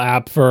NFL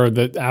app for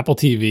the Apple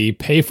TV,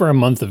 pay for a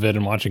month of it,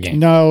 and watch a game.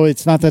 No,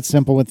 it's not that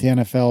simple with the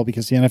NFL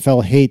because the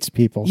NFL hates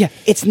people. Yeah,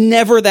 it's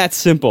never that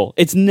simple.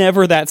 It's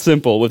never that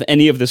simple with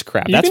any of this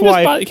crap. That's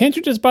why. Can't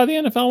you just buy the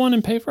NFL one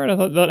and pay for it? I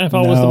thought the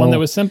NFL was the one that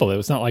was simple. It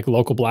was not like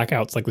local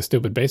blackouts like the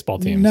stupid baseball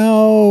teams.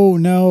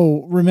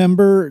 No.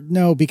 Remember?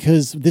 No,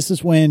 because this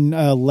is when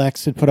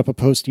Lex had put up a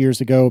post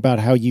years ago about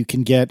how you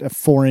can get a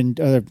foreign...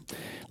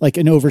 like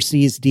an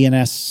overseas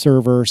DNS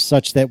server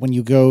such that when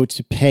you go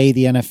to pay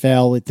the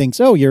NFL, it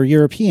thinks, oh, you're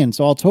European,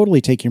 so I'll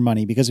totally take your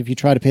money. Because if you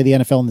try to pay the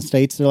NFL in the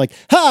States, they're like,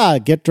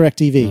 get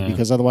DirecTV,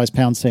 because otherwise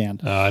pound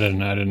sand. I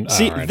didn't.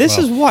 See, this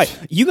is why.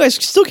 You guys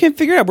still can't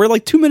figure it out. We're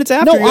like 2 minutes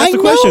after you asked the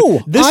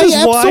question.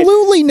 I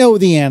absolutely know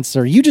the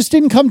answer. You just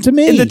didn't come to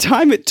me. In the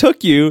time it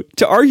took you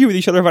to argue with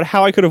each other about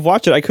how I could have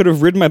watched it, I could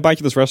have ridden my bike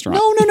to this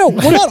restaurant. No.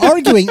 We're not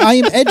arguing. I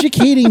am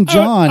educating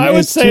John. I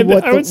would say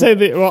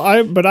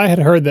that I had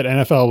heard that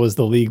NFL was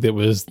the league that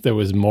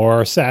was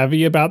more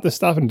savvy about this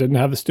stuff and didn't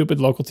have the stupid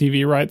local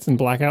TV rights and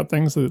blackout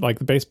things that like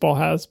the baseball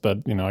has, but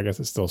I guess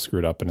it's still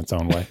screwed up in its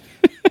own way.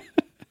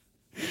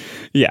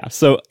 Yeah,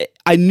 so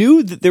I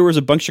knew that there was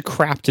a bunch of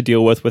crap to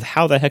deal with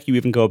how the heck you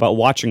even go about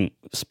watching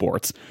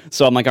sports.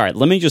 So I'm like, all right,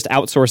 let me just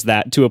outsource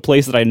that to a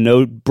place that I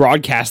know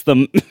broadcast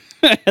them,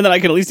 and then I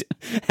can at least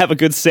have a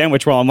good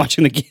sandwich while I'm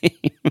watching the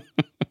game.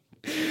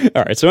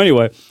 All right, so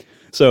anyway,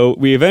 so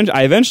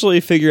I eventually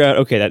figure out,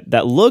 okay,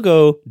 that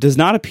logo does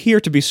not appear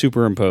to be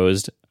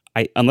superimposed,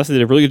 unless they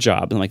did a really good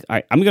job. And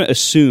I'm going to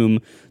assume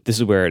this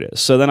is where it is.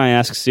 So then I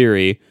ask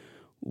Siri,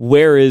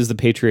 where is the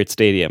Patriots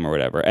Stadium or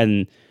whatever?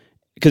 And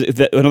because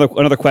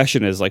another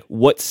question is like,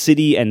 what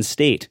city and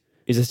state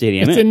is the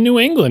stadium It's in New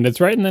England. It's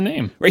right in the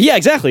name. Right, yeah,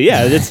 exactly.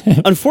 Yeah, it's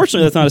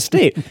unfortunately that's not a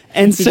state.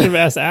 And You so should have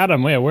asked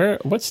Adam,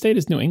 what state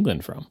is New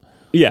England from?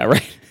 yeah,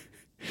 right.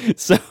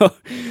 So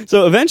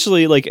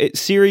eventually, like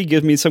Siri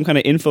gives me some kind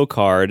of info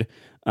card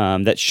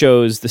that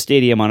shows the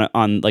stadium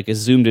on like a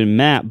zoomed in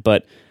map,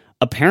 but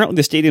apparently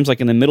the stadium's like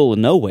in the middle of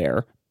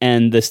nowhere,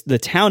 and the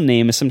town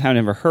name is some town I've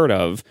never heard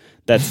of.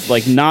 That's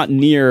like not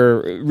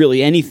near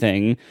really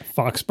anything.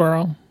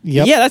 Foxborough?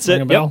 Yep. Yeah, that's Ring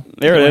it. a bell? Yep.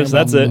 There it Ring is. a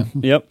bell. That's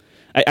it. Yep.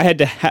 I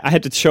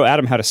had to show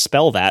Adam how to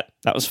spell that.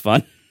 That was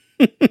fun.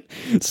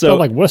 So Spelled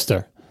like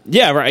Worcester.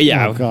 yeah, right.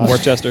 Yeah, Oh, God.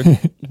 Worcester.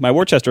 My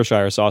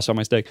Worcestershire sauce on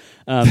my steak.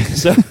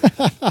 So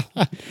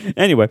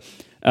anyway,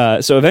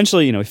 so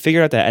eventually, we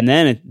figured out that, and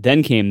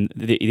then came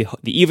the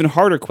even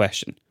harder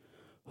question: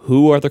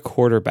 who are the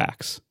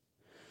quarterbacks?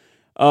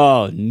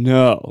 Oh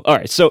no! All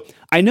right, so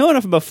I know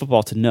enough about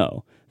football to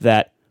know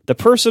that the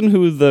person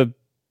who the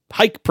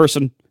hike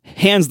person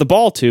hands the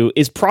ball to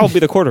is probably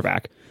the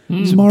quarterback.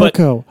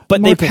 Marco.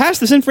 But they Marco. pass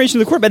this information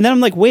to the quarterback, and then I'm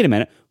like, wait a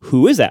minute,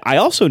 who is that? I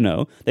also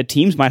know that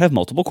teams might have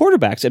multiple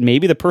quarterbacks, and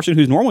maybe the person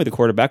who's normally the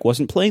quarterback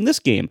wasn't playing this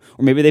game,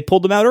 or maybe they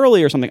pulled them out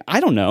early or something. I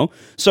don't know.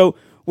 So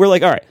we're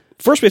like, all right,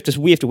 first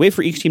we have to wait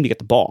for each team to get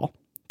the ball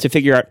to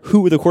figure out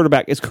who the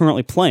quarterback is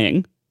currently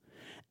playing,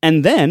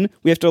 and then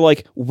we have to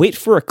like wait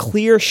for a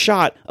clear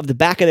shot of the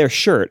back of their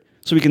shirt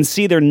so we can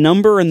see their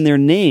number and their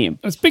name.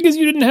 It's because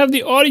you didn't have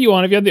the audio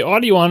on. If you had the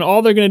audio on,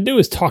 all they're going to do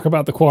is talk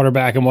about the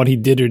quarterback and what he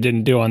did or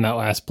didn't do on that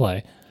last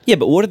play. Yeah,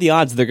 but what are the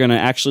odds they're going to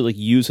actually like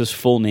use his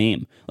full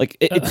name? Like,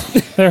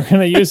 They're going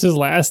to use his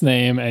last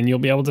name, and you'll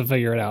be able to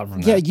figure it out from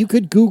Yeah, that. you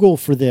could Google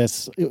for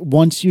this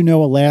once you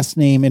know a last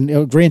name.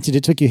 And granted,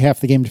 it took you half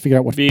the game to figure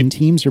out what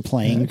teams are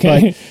playing.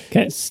 Can,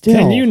 But still.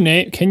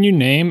 can you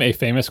name a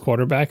famous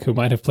quarterback who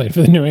might have played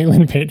for the New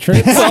England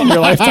Patriots in your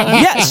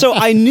lifetime? yeah, so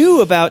I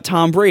knew about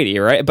Tom Brady,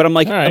 right? But I'm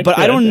like, All right, but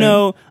I good, don't yeah.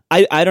 know.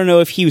 I don't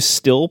know if he was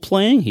still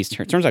playing.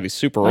 Turns out he's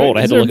super old.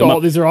 I had to look him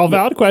up. These are all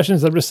valid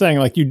questions. I'm just saying,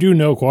 like, you do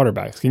know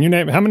quarterbacks. Can you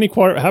name how many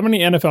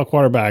NFL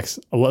quarterbacks,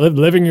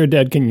 living or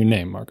dead, can you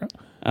name, Marco?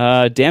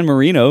 Dan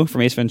Marino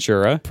from Ace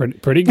Ventura.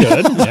 Pretty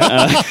good.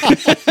 Yeah.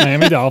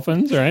 Miami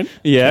Dolphins, right?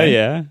 Yeah, Okay.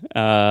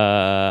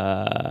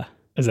 yeah.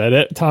 Is that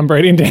it? Tom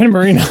Brady and Dan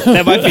Marino.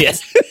 That might be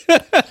it.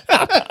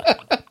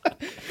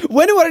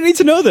 When do I need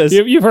to know this?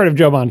 You've heard of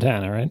Joe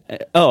Montana, right?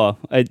 Oh,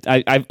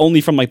 I've only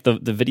from like the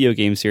video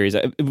game series.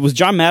 Was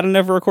John Madden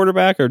ever a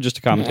quarterback or just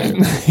a commentator?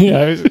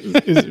 Yeah,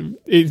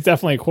 he's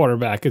definitely a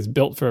quarterback. It's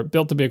built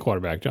to be a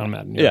quarterback, John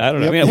Madden. Yeah, I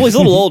don't know. I mean, well, he's a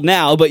little old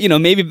now, but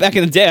maybe back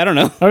in the day, I don't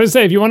know. I would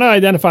say if you want to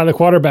identify the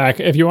quarterback,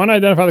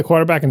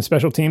 and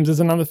special teams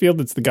isn't on the field,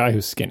 it's the guy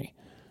who's skinny.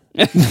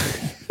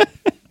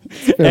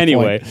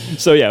 Anyway,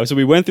 so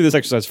we went through this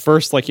exercise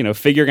first, like,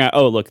 figuring out,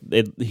 oh, look,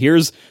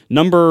 here's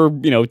number,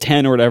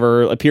 10 or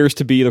whatever appears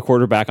to be the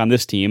quarterback on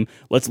this team.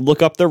 Let's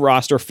look up the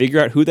roster, figure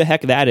out who the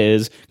heck that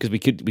is, because we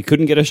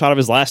couldn't get a shot of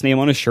his last name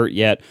on his shirt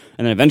yet.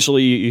 And then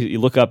eventually you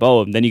look up,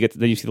 oh, and then you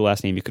see the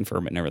last name, you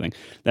confirm it and everything.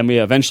 Then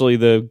eventually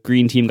the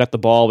green team got the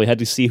ball. We had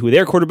to see who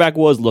their quarterback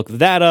was, look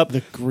that up.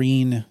 The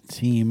green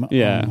team.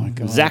 Yeah. Oh my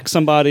God. Zach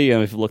somebody,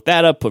 if you look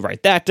that up,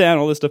 write that down,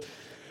 all this stuff.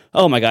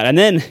 Oh my God. And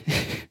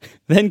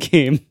then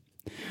came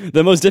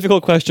the most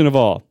difficult question of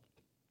all.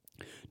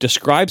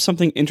 Describe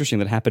something interesting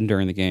that happened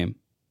during the game.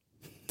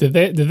 Did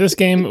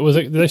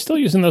they still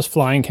using those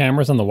flying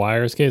cameras on the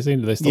wires, Casey?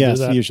 Did they still Yes,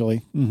 do that?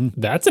 usually. Mm-hmm.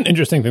 That's an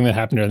interesting thing that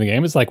happened during the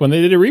game. It's like when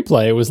they did a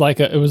replay, it was like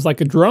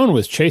a drone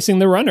was chasing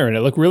the runner, and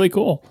it looked really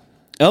cool.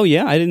 Oh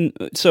yeah, I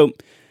didn't. So,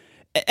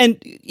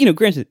 and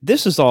granted,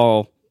 this is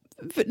all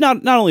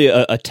not only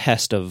a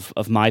test of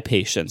my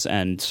patience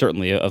and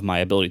certainly of my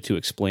ability to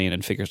explain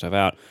and figure stuff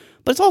out,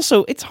 but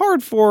it's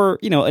hard for a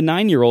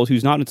 9-year-old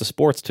who's not into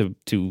sports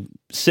to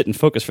sit and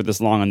focus for this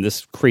long on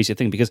this crazy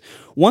thing. Because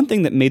one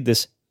thing that made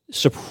this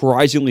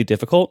surprisingly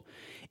difficult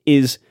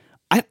is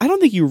I don't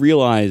think you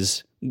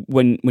realize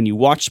when you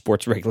watch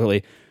sports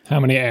regularly how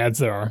many ads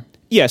there are.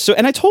 Yeah, so,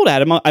 and I told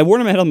Adam, I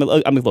warned him ahead, I'm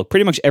like, look,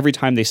 pretty much every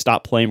time they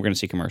stop playing, we're going to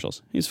see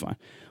commercials. He's fine.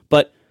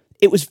 But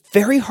it was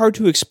very hard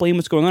to explain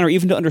what's going on or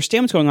even to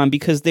understand what's going on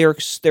because they're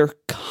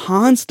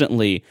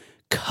constantly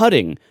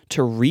cutting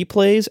to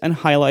replays and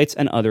highlights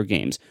and other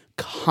games.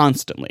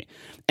 Constantly.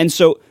 And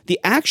so the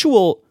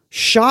actual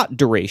shot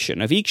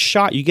duration of each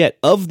shot you get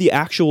of the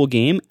actual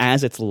game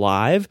as it's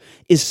live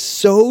is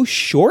so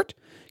short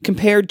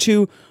compared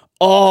to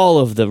all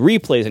of the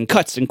replays and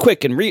cuts and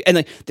quick and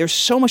like there's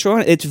so much going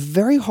on. It was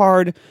very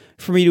hard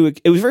for me to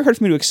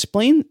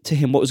explain to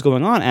him what was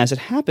going on as it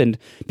happened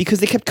because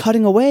they kept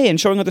cutting away and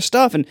showing other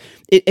stuff, and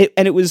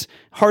it was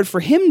hard for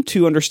him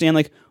to understand,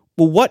 like,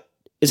 well, what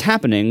is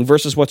happening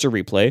versus what's a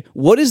replay,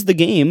 what is the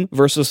game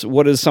versus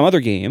what is some other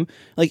game,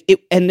 like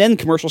it, and then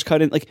commercials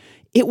cut in. Like,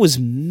 it was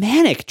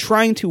manic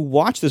trying to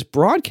watch this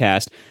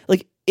broadcast.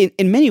 Like,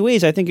 in many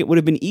ways, I think it would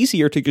have been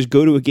easier to just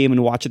go to a game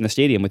and watch in the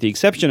stadium, with the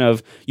exception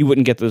of you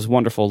wouldn't get those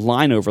wonderful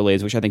line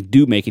overlays, which I think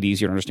do make it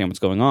easier to understand what's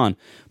going on.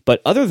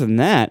 But other than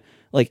that,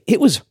 like, it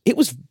was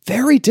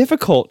very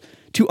difficult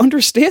to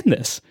understand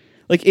this.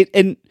 Like,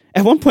 and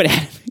at one point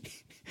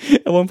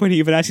he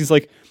even asked, he's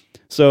like,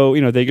 So,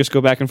 they just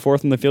go back and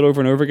forth on the field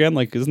over and over again.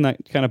 Like, isn't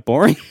that kind of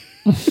boring?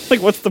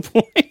 Like, what's the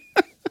point?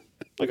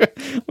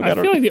 I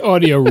feel like the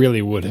audio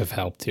really would have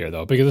helped here,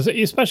 though, because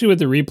especially with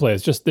the replay,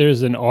 it's just there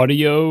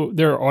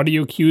are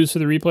audio cues for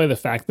the replay. The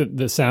fact that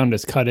the sound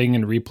is cutting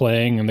and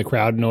replaying and the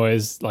crowd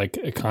noise, like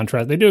a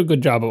contrast, they do a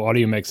good job of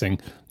audio mixing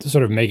to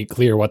sort of make it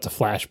clear what's a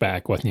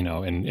flashback, what,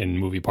 in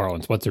movie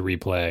parlance, what's a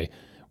replay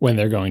when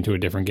they're going to a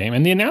different game.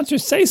 And the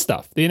announcers say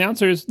stuff.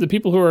 The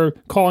people who are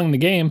calling the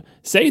game,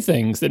 say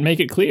things that make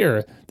it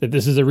clear that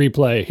this is a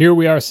replay. Here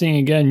we are seeing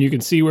again. You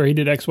can see where he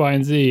did X, Y,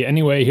 and Z.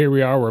 Anyway, here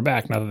we are. We're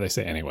back. Not that they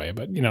say anyway,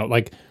 but,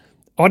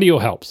 audio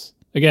helps.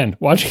 Again,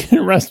 watching in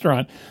a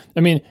restaurant. I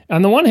mean,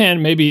 on the one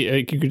hand, maybe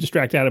you could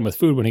distract Adam with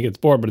food when he gets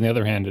bored, but on the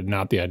other hand,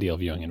 not the ideal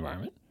viewing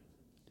environment.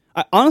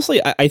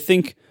 Honestly, I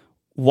think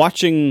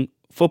watching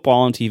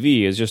football on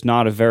TV is just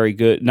not a very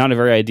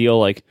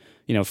ideal,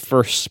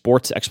 first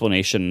sports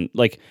explanation.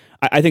 Like,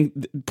 I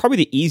think probably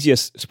the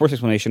easiest sports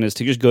explanation is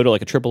to just go to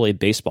like a AAA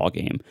baseball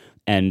game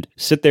and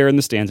sit there in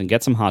the stands and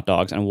get some hot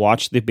dogs and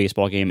watch the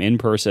baseball game in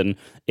person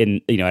at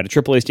a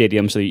AAA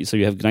stadium. So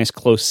you have nice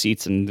close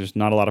seats and there's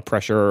not a lot of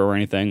pressure or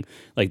anything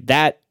like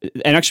that.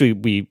 And actually,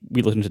 we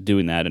looked into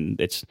doing that, and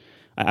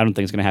I don't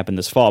think it's going to happen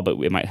this fall, but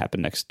it might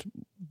happen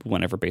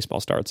whenever baseball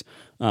starts.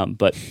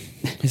 But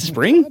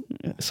spring,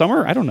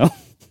 summer, I don't know.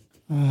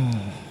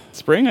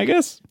 Spring, I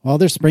guess. Well,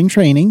 there's spring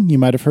training. You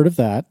might have heard of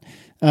that.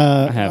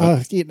 I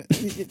haven't.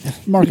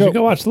 Marco, You should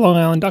go watch the Long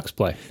Island Ducks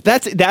play.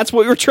 That's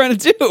what we were trying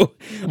to do.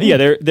 Yeah,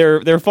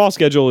 their fall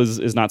schedule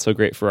is not so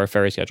great for our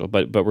ferry schedule,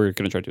 but we're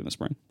going to try to do it in the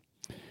spring.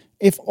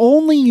 if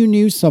only you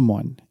knew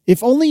someone.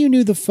 If only you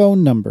knew the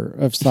phone number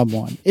of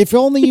someone. If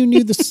only you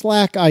knew the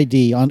Slack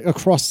ID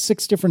across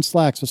 6 different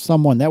Slacks of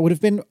someone that would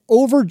have been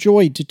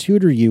overjoyed to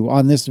tutor you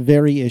on this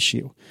very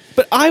issue.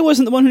 But I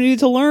wasn't the one who needed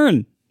to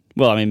learn.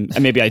 Well, I mean,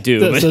 maybe I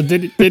do. So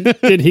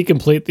did he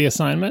complete the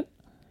assignment?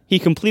 He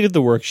completed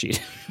the worksheet.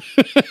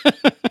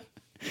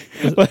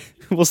 But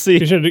we'll see.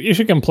 You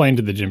should complain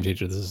to the gym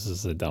teacher. This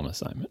is a dumb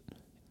assignment.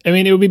 I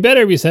mean, it would be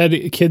better if you said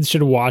kids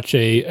should watch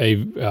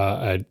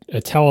a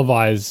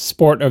televised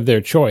sport of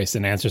their choice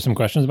and answer some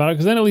questions about it,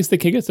 because then at least the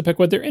kid gets to pick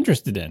what they're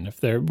interested in. If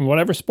they're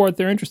whatever sport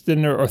they're interested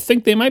in or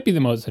think they might be the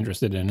most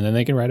interested in, and then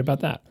they can write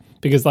about that.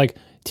 Because like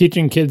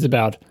teaching kids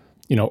about,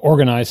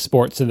 organized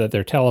sports so that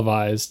they're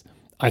televised,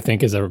 I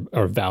think is a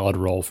valid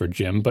role for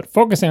gym. But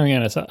focusing on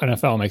the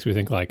NFL makes me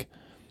think like,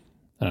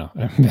 I don't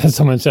know. As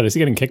someone said, is he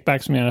getting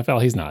kickbacks from the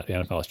NFL? He's not. The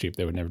NFL is cheap.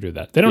 They would never do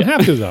that. They don't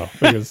have to, though,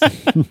 because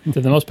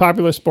they're the most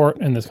popular sport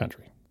in this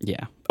country.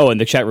 Yeah. Oh, and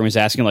the chat room is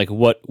asking, like,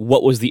 what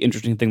was the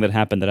interesting thing that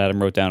happened that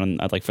Adam wrote down? And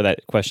I'd like for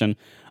that question.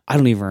 I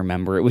don't even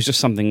remember. It was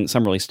just some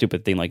really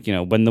stupid thing, like,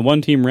 when the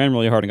one team ran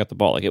really hard and got the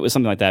ball. Like, it was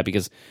something like that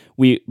because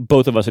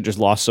both of us had just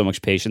lost so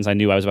much patience. I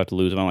knew I was about to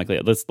lose, and I'm like,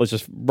 let's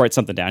just write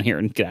something down here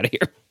and get out of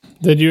here.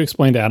 Did you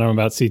explain to Adam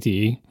about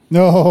CTE?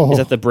 No. Is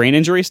that the brain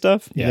injury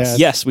stuff? Yes.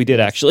 Yes, we did,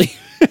 actually.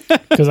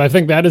 Because I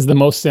think that is the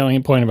most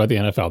salient point about the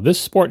NFL. This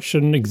sport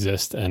shouldn't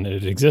exist, and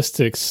it exists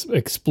to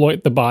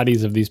exploit the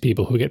bodies of these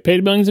people who get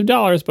paid millions of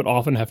dollars, but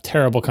often have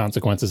terrible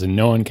consequences, and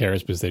no one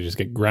cares because they just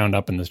get ground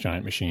up in this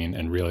giant machine,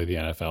 and really the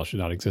NFL should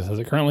not exist as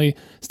it currently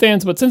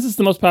stands. But since it's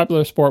the most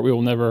popular sport, we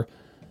will never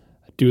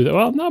do that.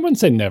 Well, no, I wouldn't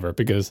say never,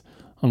 because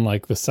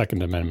unlike the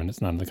Second Amendment,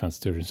 it's not in the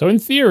Constitution. So in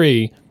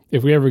theory,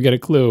 if we ever get a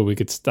clue, we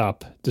could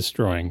stop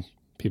destroying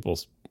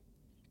people's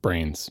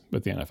brains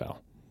with the NFL.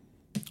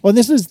 Well,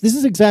 this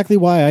is exactly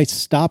why I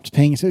stopped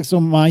paying. So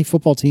my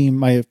football team,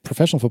 my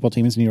professional football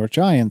team, is the New York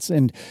Giants,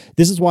 and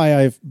this is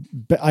why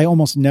I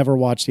almost never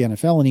watch the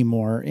NFL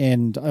anymore.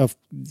 And of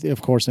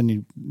course,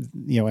 and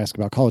you ask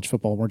about college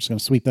football, we're just going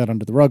to sweep that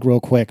under the rug real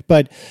quick.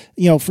 But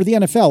for the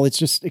NFL, it's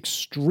just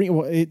extreme.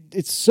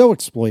 It's so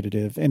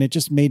exploitative, and it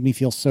just made me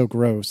feel so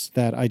gross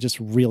that I just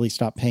really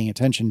stopped paying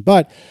attention.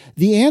 But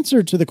the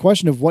answer to the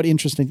question of what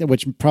interesting,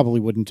 which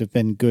probably wouldn't have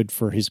been good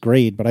for his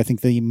grade, but I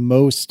think the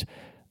most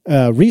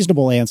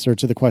reasonable answer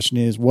to the question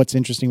is what's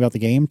interesting about the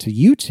game to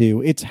you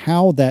two. It's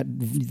how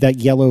that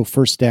yellow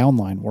first down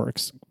line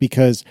works,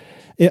 because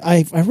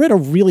I read a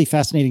really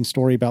fascinating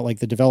story about like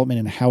the development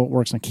and how it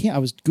works. And I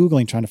was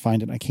Googling trying to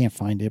find it and I can't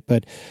find it,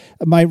 but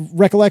my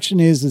recollection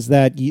is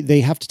that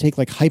they have to take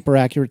like hyper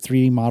accurate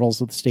 3D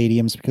models of the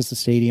stadiums because the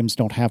stadiums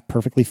don't have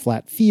perfectly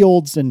flat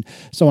fields and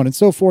so on and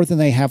so forth.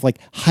 And they have like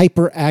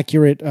hyper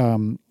accurate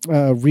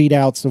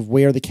readouts of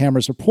where the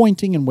cameras are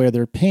pointing and where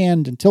they're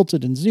panned and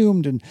tilted and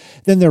zoomed. And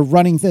then they're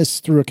running this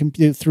through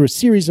a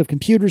series of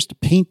computers to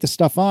paint the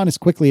stuff on as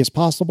quickly as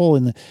possible.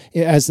 And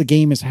as the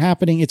game is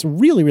happening, it's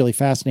really, really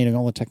fascinating,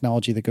 all the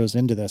technology that goes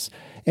into this.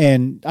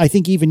 And I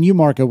think even you,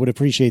 Marco, would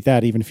appreciate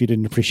that, even if you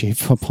didn't appreciate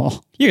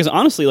football. Yeah, because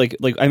honestly, like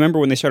I remember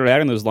when they started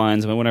adding those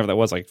lines, whenever that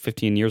was, like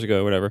 15 years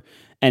ago or whatever,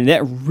 and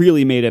that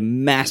really made a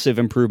massive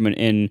improvement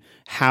in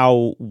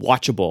how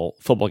watchable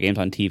football games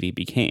on TV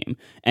became.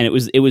 And it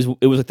was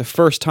like the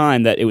first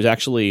time that it was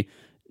actually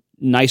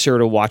nicer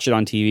to watch it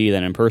on TV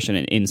than in person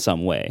in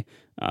some way.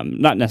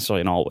 Not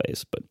necessarily in all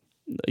ways, but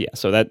yeah.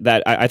 So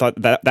that I thought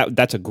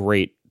that's a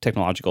great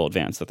technological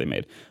advance that they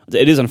made.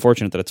 It is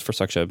unfortunate that it's for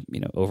such a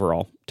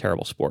overall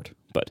terrible sport.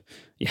 But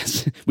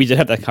yes, we did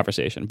have that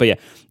conversation. But yeah,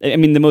 I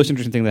mean, the most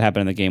interesting thing that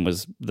happened in the game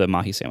was the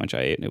mahi sandwich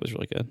I ate, and it was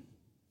really good.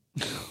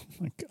 Oh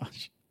my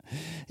gosh.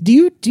 Do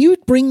you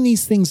bring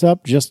these things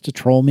up just to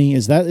troll me?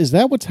 Is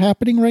that what's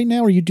happening right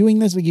now? Are you doing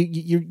this?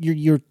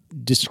 You're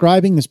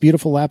describing this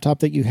beautiful laptop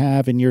that you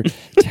have, and you're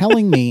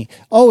telling me,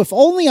 oh, if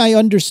only I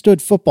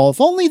understood football, if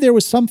only there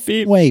was some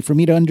way for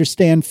me to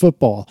understand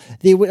football,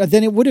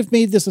 then it would have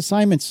made this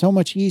assignment so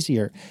much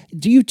easier.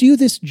 Do you do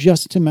this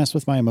just to mess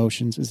with my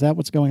emotions? Is that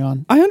what's going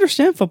on? I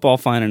understand football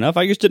fine enough.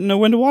 I just didn't know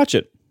when to watch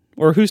it,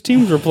 or whose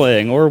teams were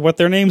playing, or what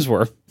their names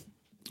were.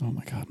 Oh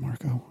my God,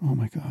 Marco. Oh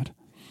my God.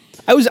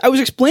 I was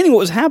explaining what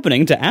was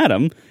happening to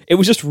Adam. It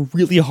was just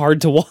really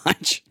hard to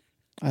watch.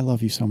 I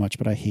love you so much,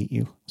 but I hate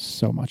you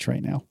so much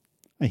right now.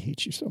 I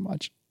hate you so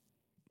much.